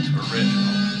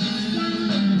original.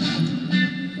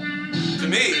 To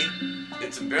me,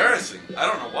 it's embarrassing. I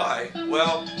don't know why.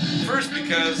 Well, first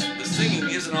because the singing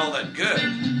isn't all that good.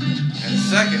 And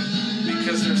second,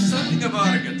 because there's something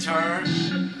about a guitar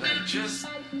that I just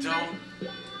don't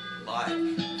like.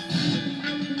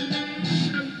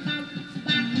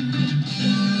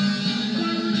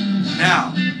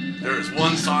 Now, there is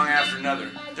one song after another.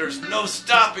 There's no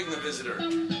stopping the visitor.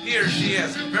 He or she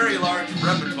has a very large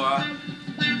repertoire.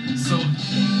 So,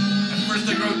 at first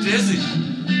I grow dizzy,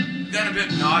 then a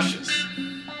bit nauseous.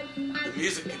 The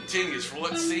music continues for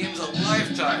what seems a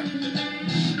lifetime.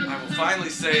 I will finally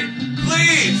say,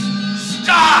 please,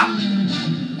 stop!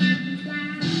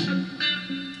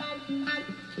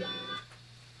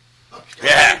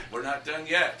 Yeah. We're not done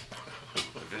yet.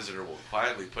 The visitor will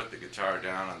quietly put the guitar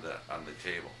down on the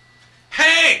table.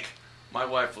 Hank! My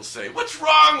wife will say, what's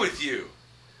wrong with you?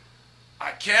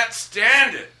 I can't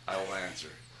stand it, I will answer.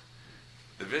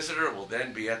 The visitor will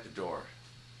then be at the door.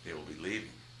 They will be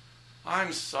leaving.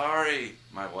 I'm sorry,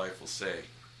 my wife will say.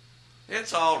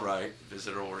 It's all right, the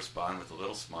visitor will respond with a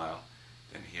little smile.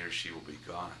 Then he or she will be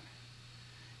gone.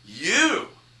 You,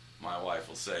 my wife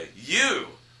will say, you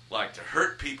like to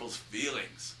hurt people's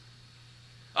feelings.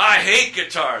 I hate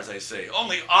guitars, I say.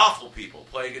 Only awful people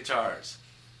play guitars.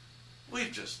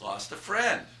 We've just lost a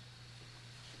friend.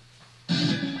 So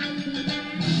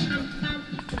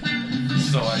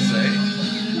I say,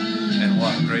 and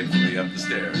walk gratefully up the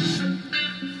stairs.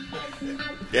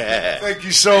 Yeah. Thank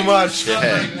you so much for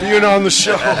being on the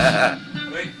show.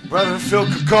 Brother Phil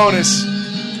Coconis,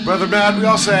 Brother Matt. We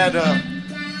also had a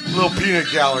little peanut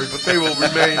gallery, but they will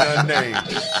remain unnamed.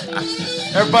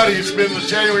 Everybody, it's been the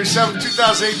January 7th,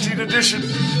 2018 edition of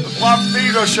the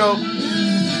Pedro Show.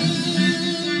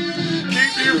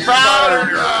 Keep you powder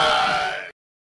dry.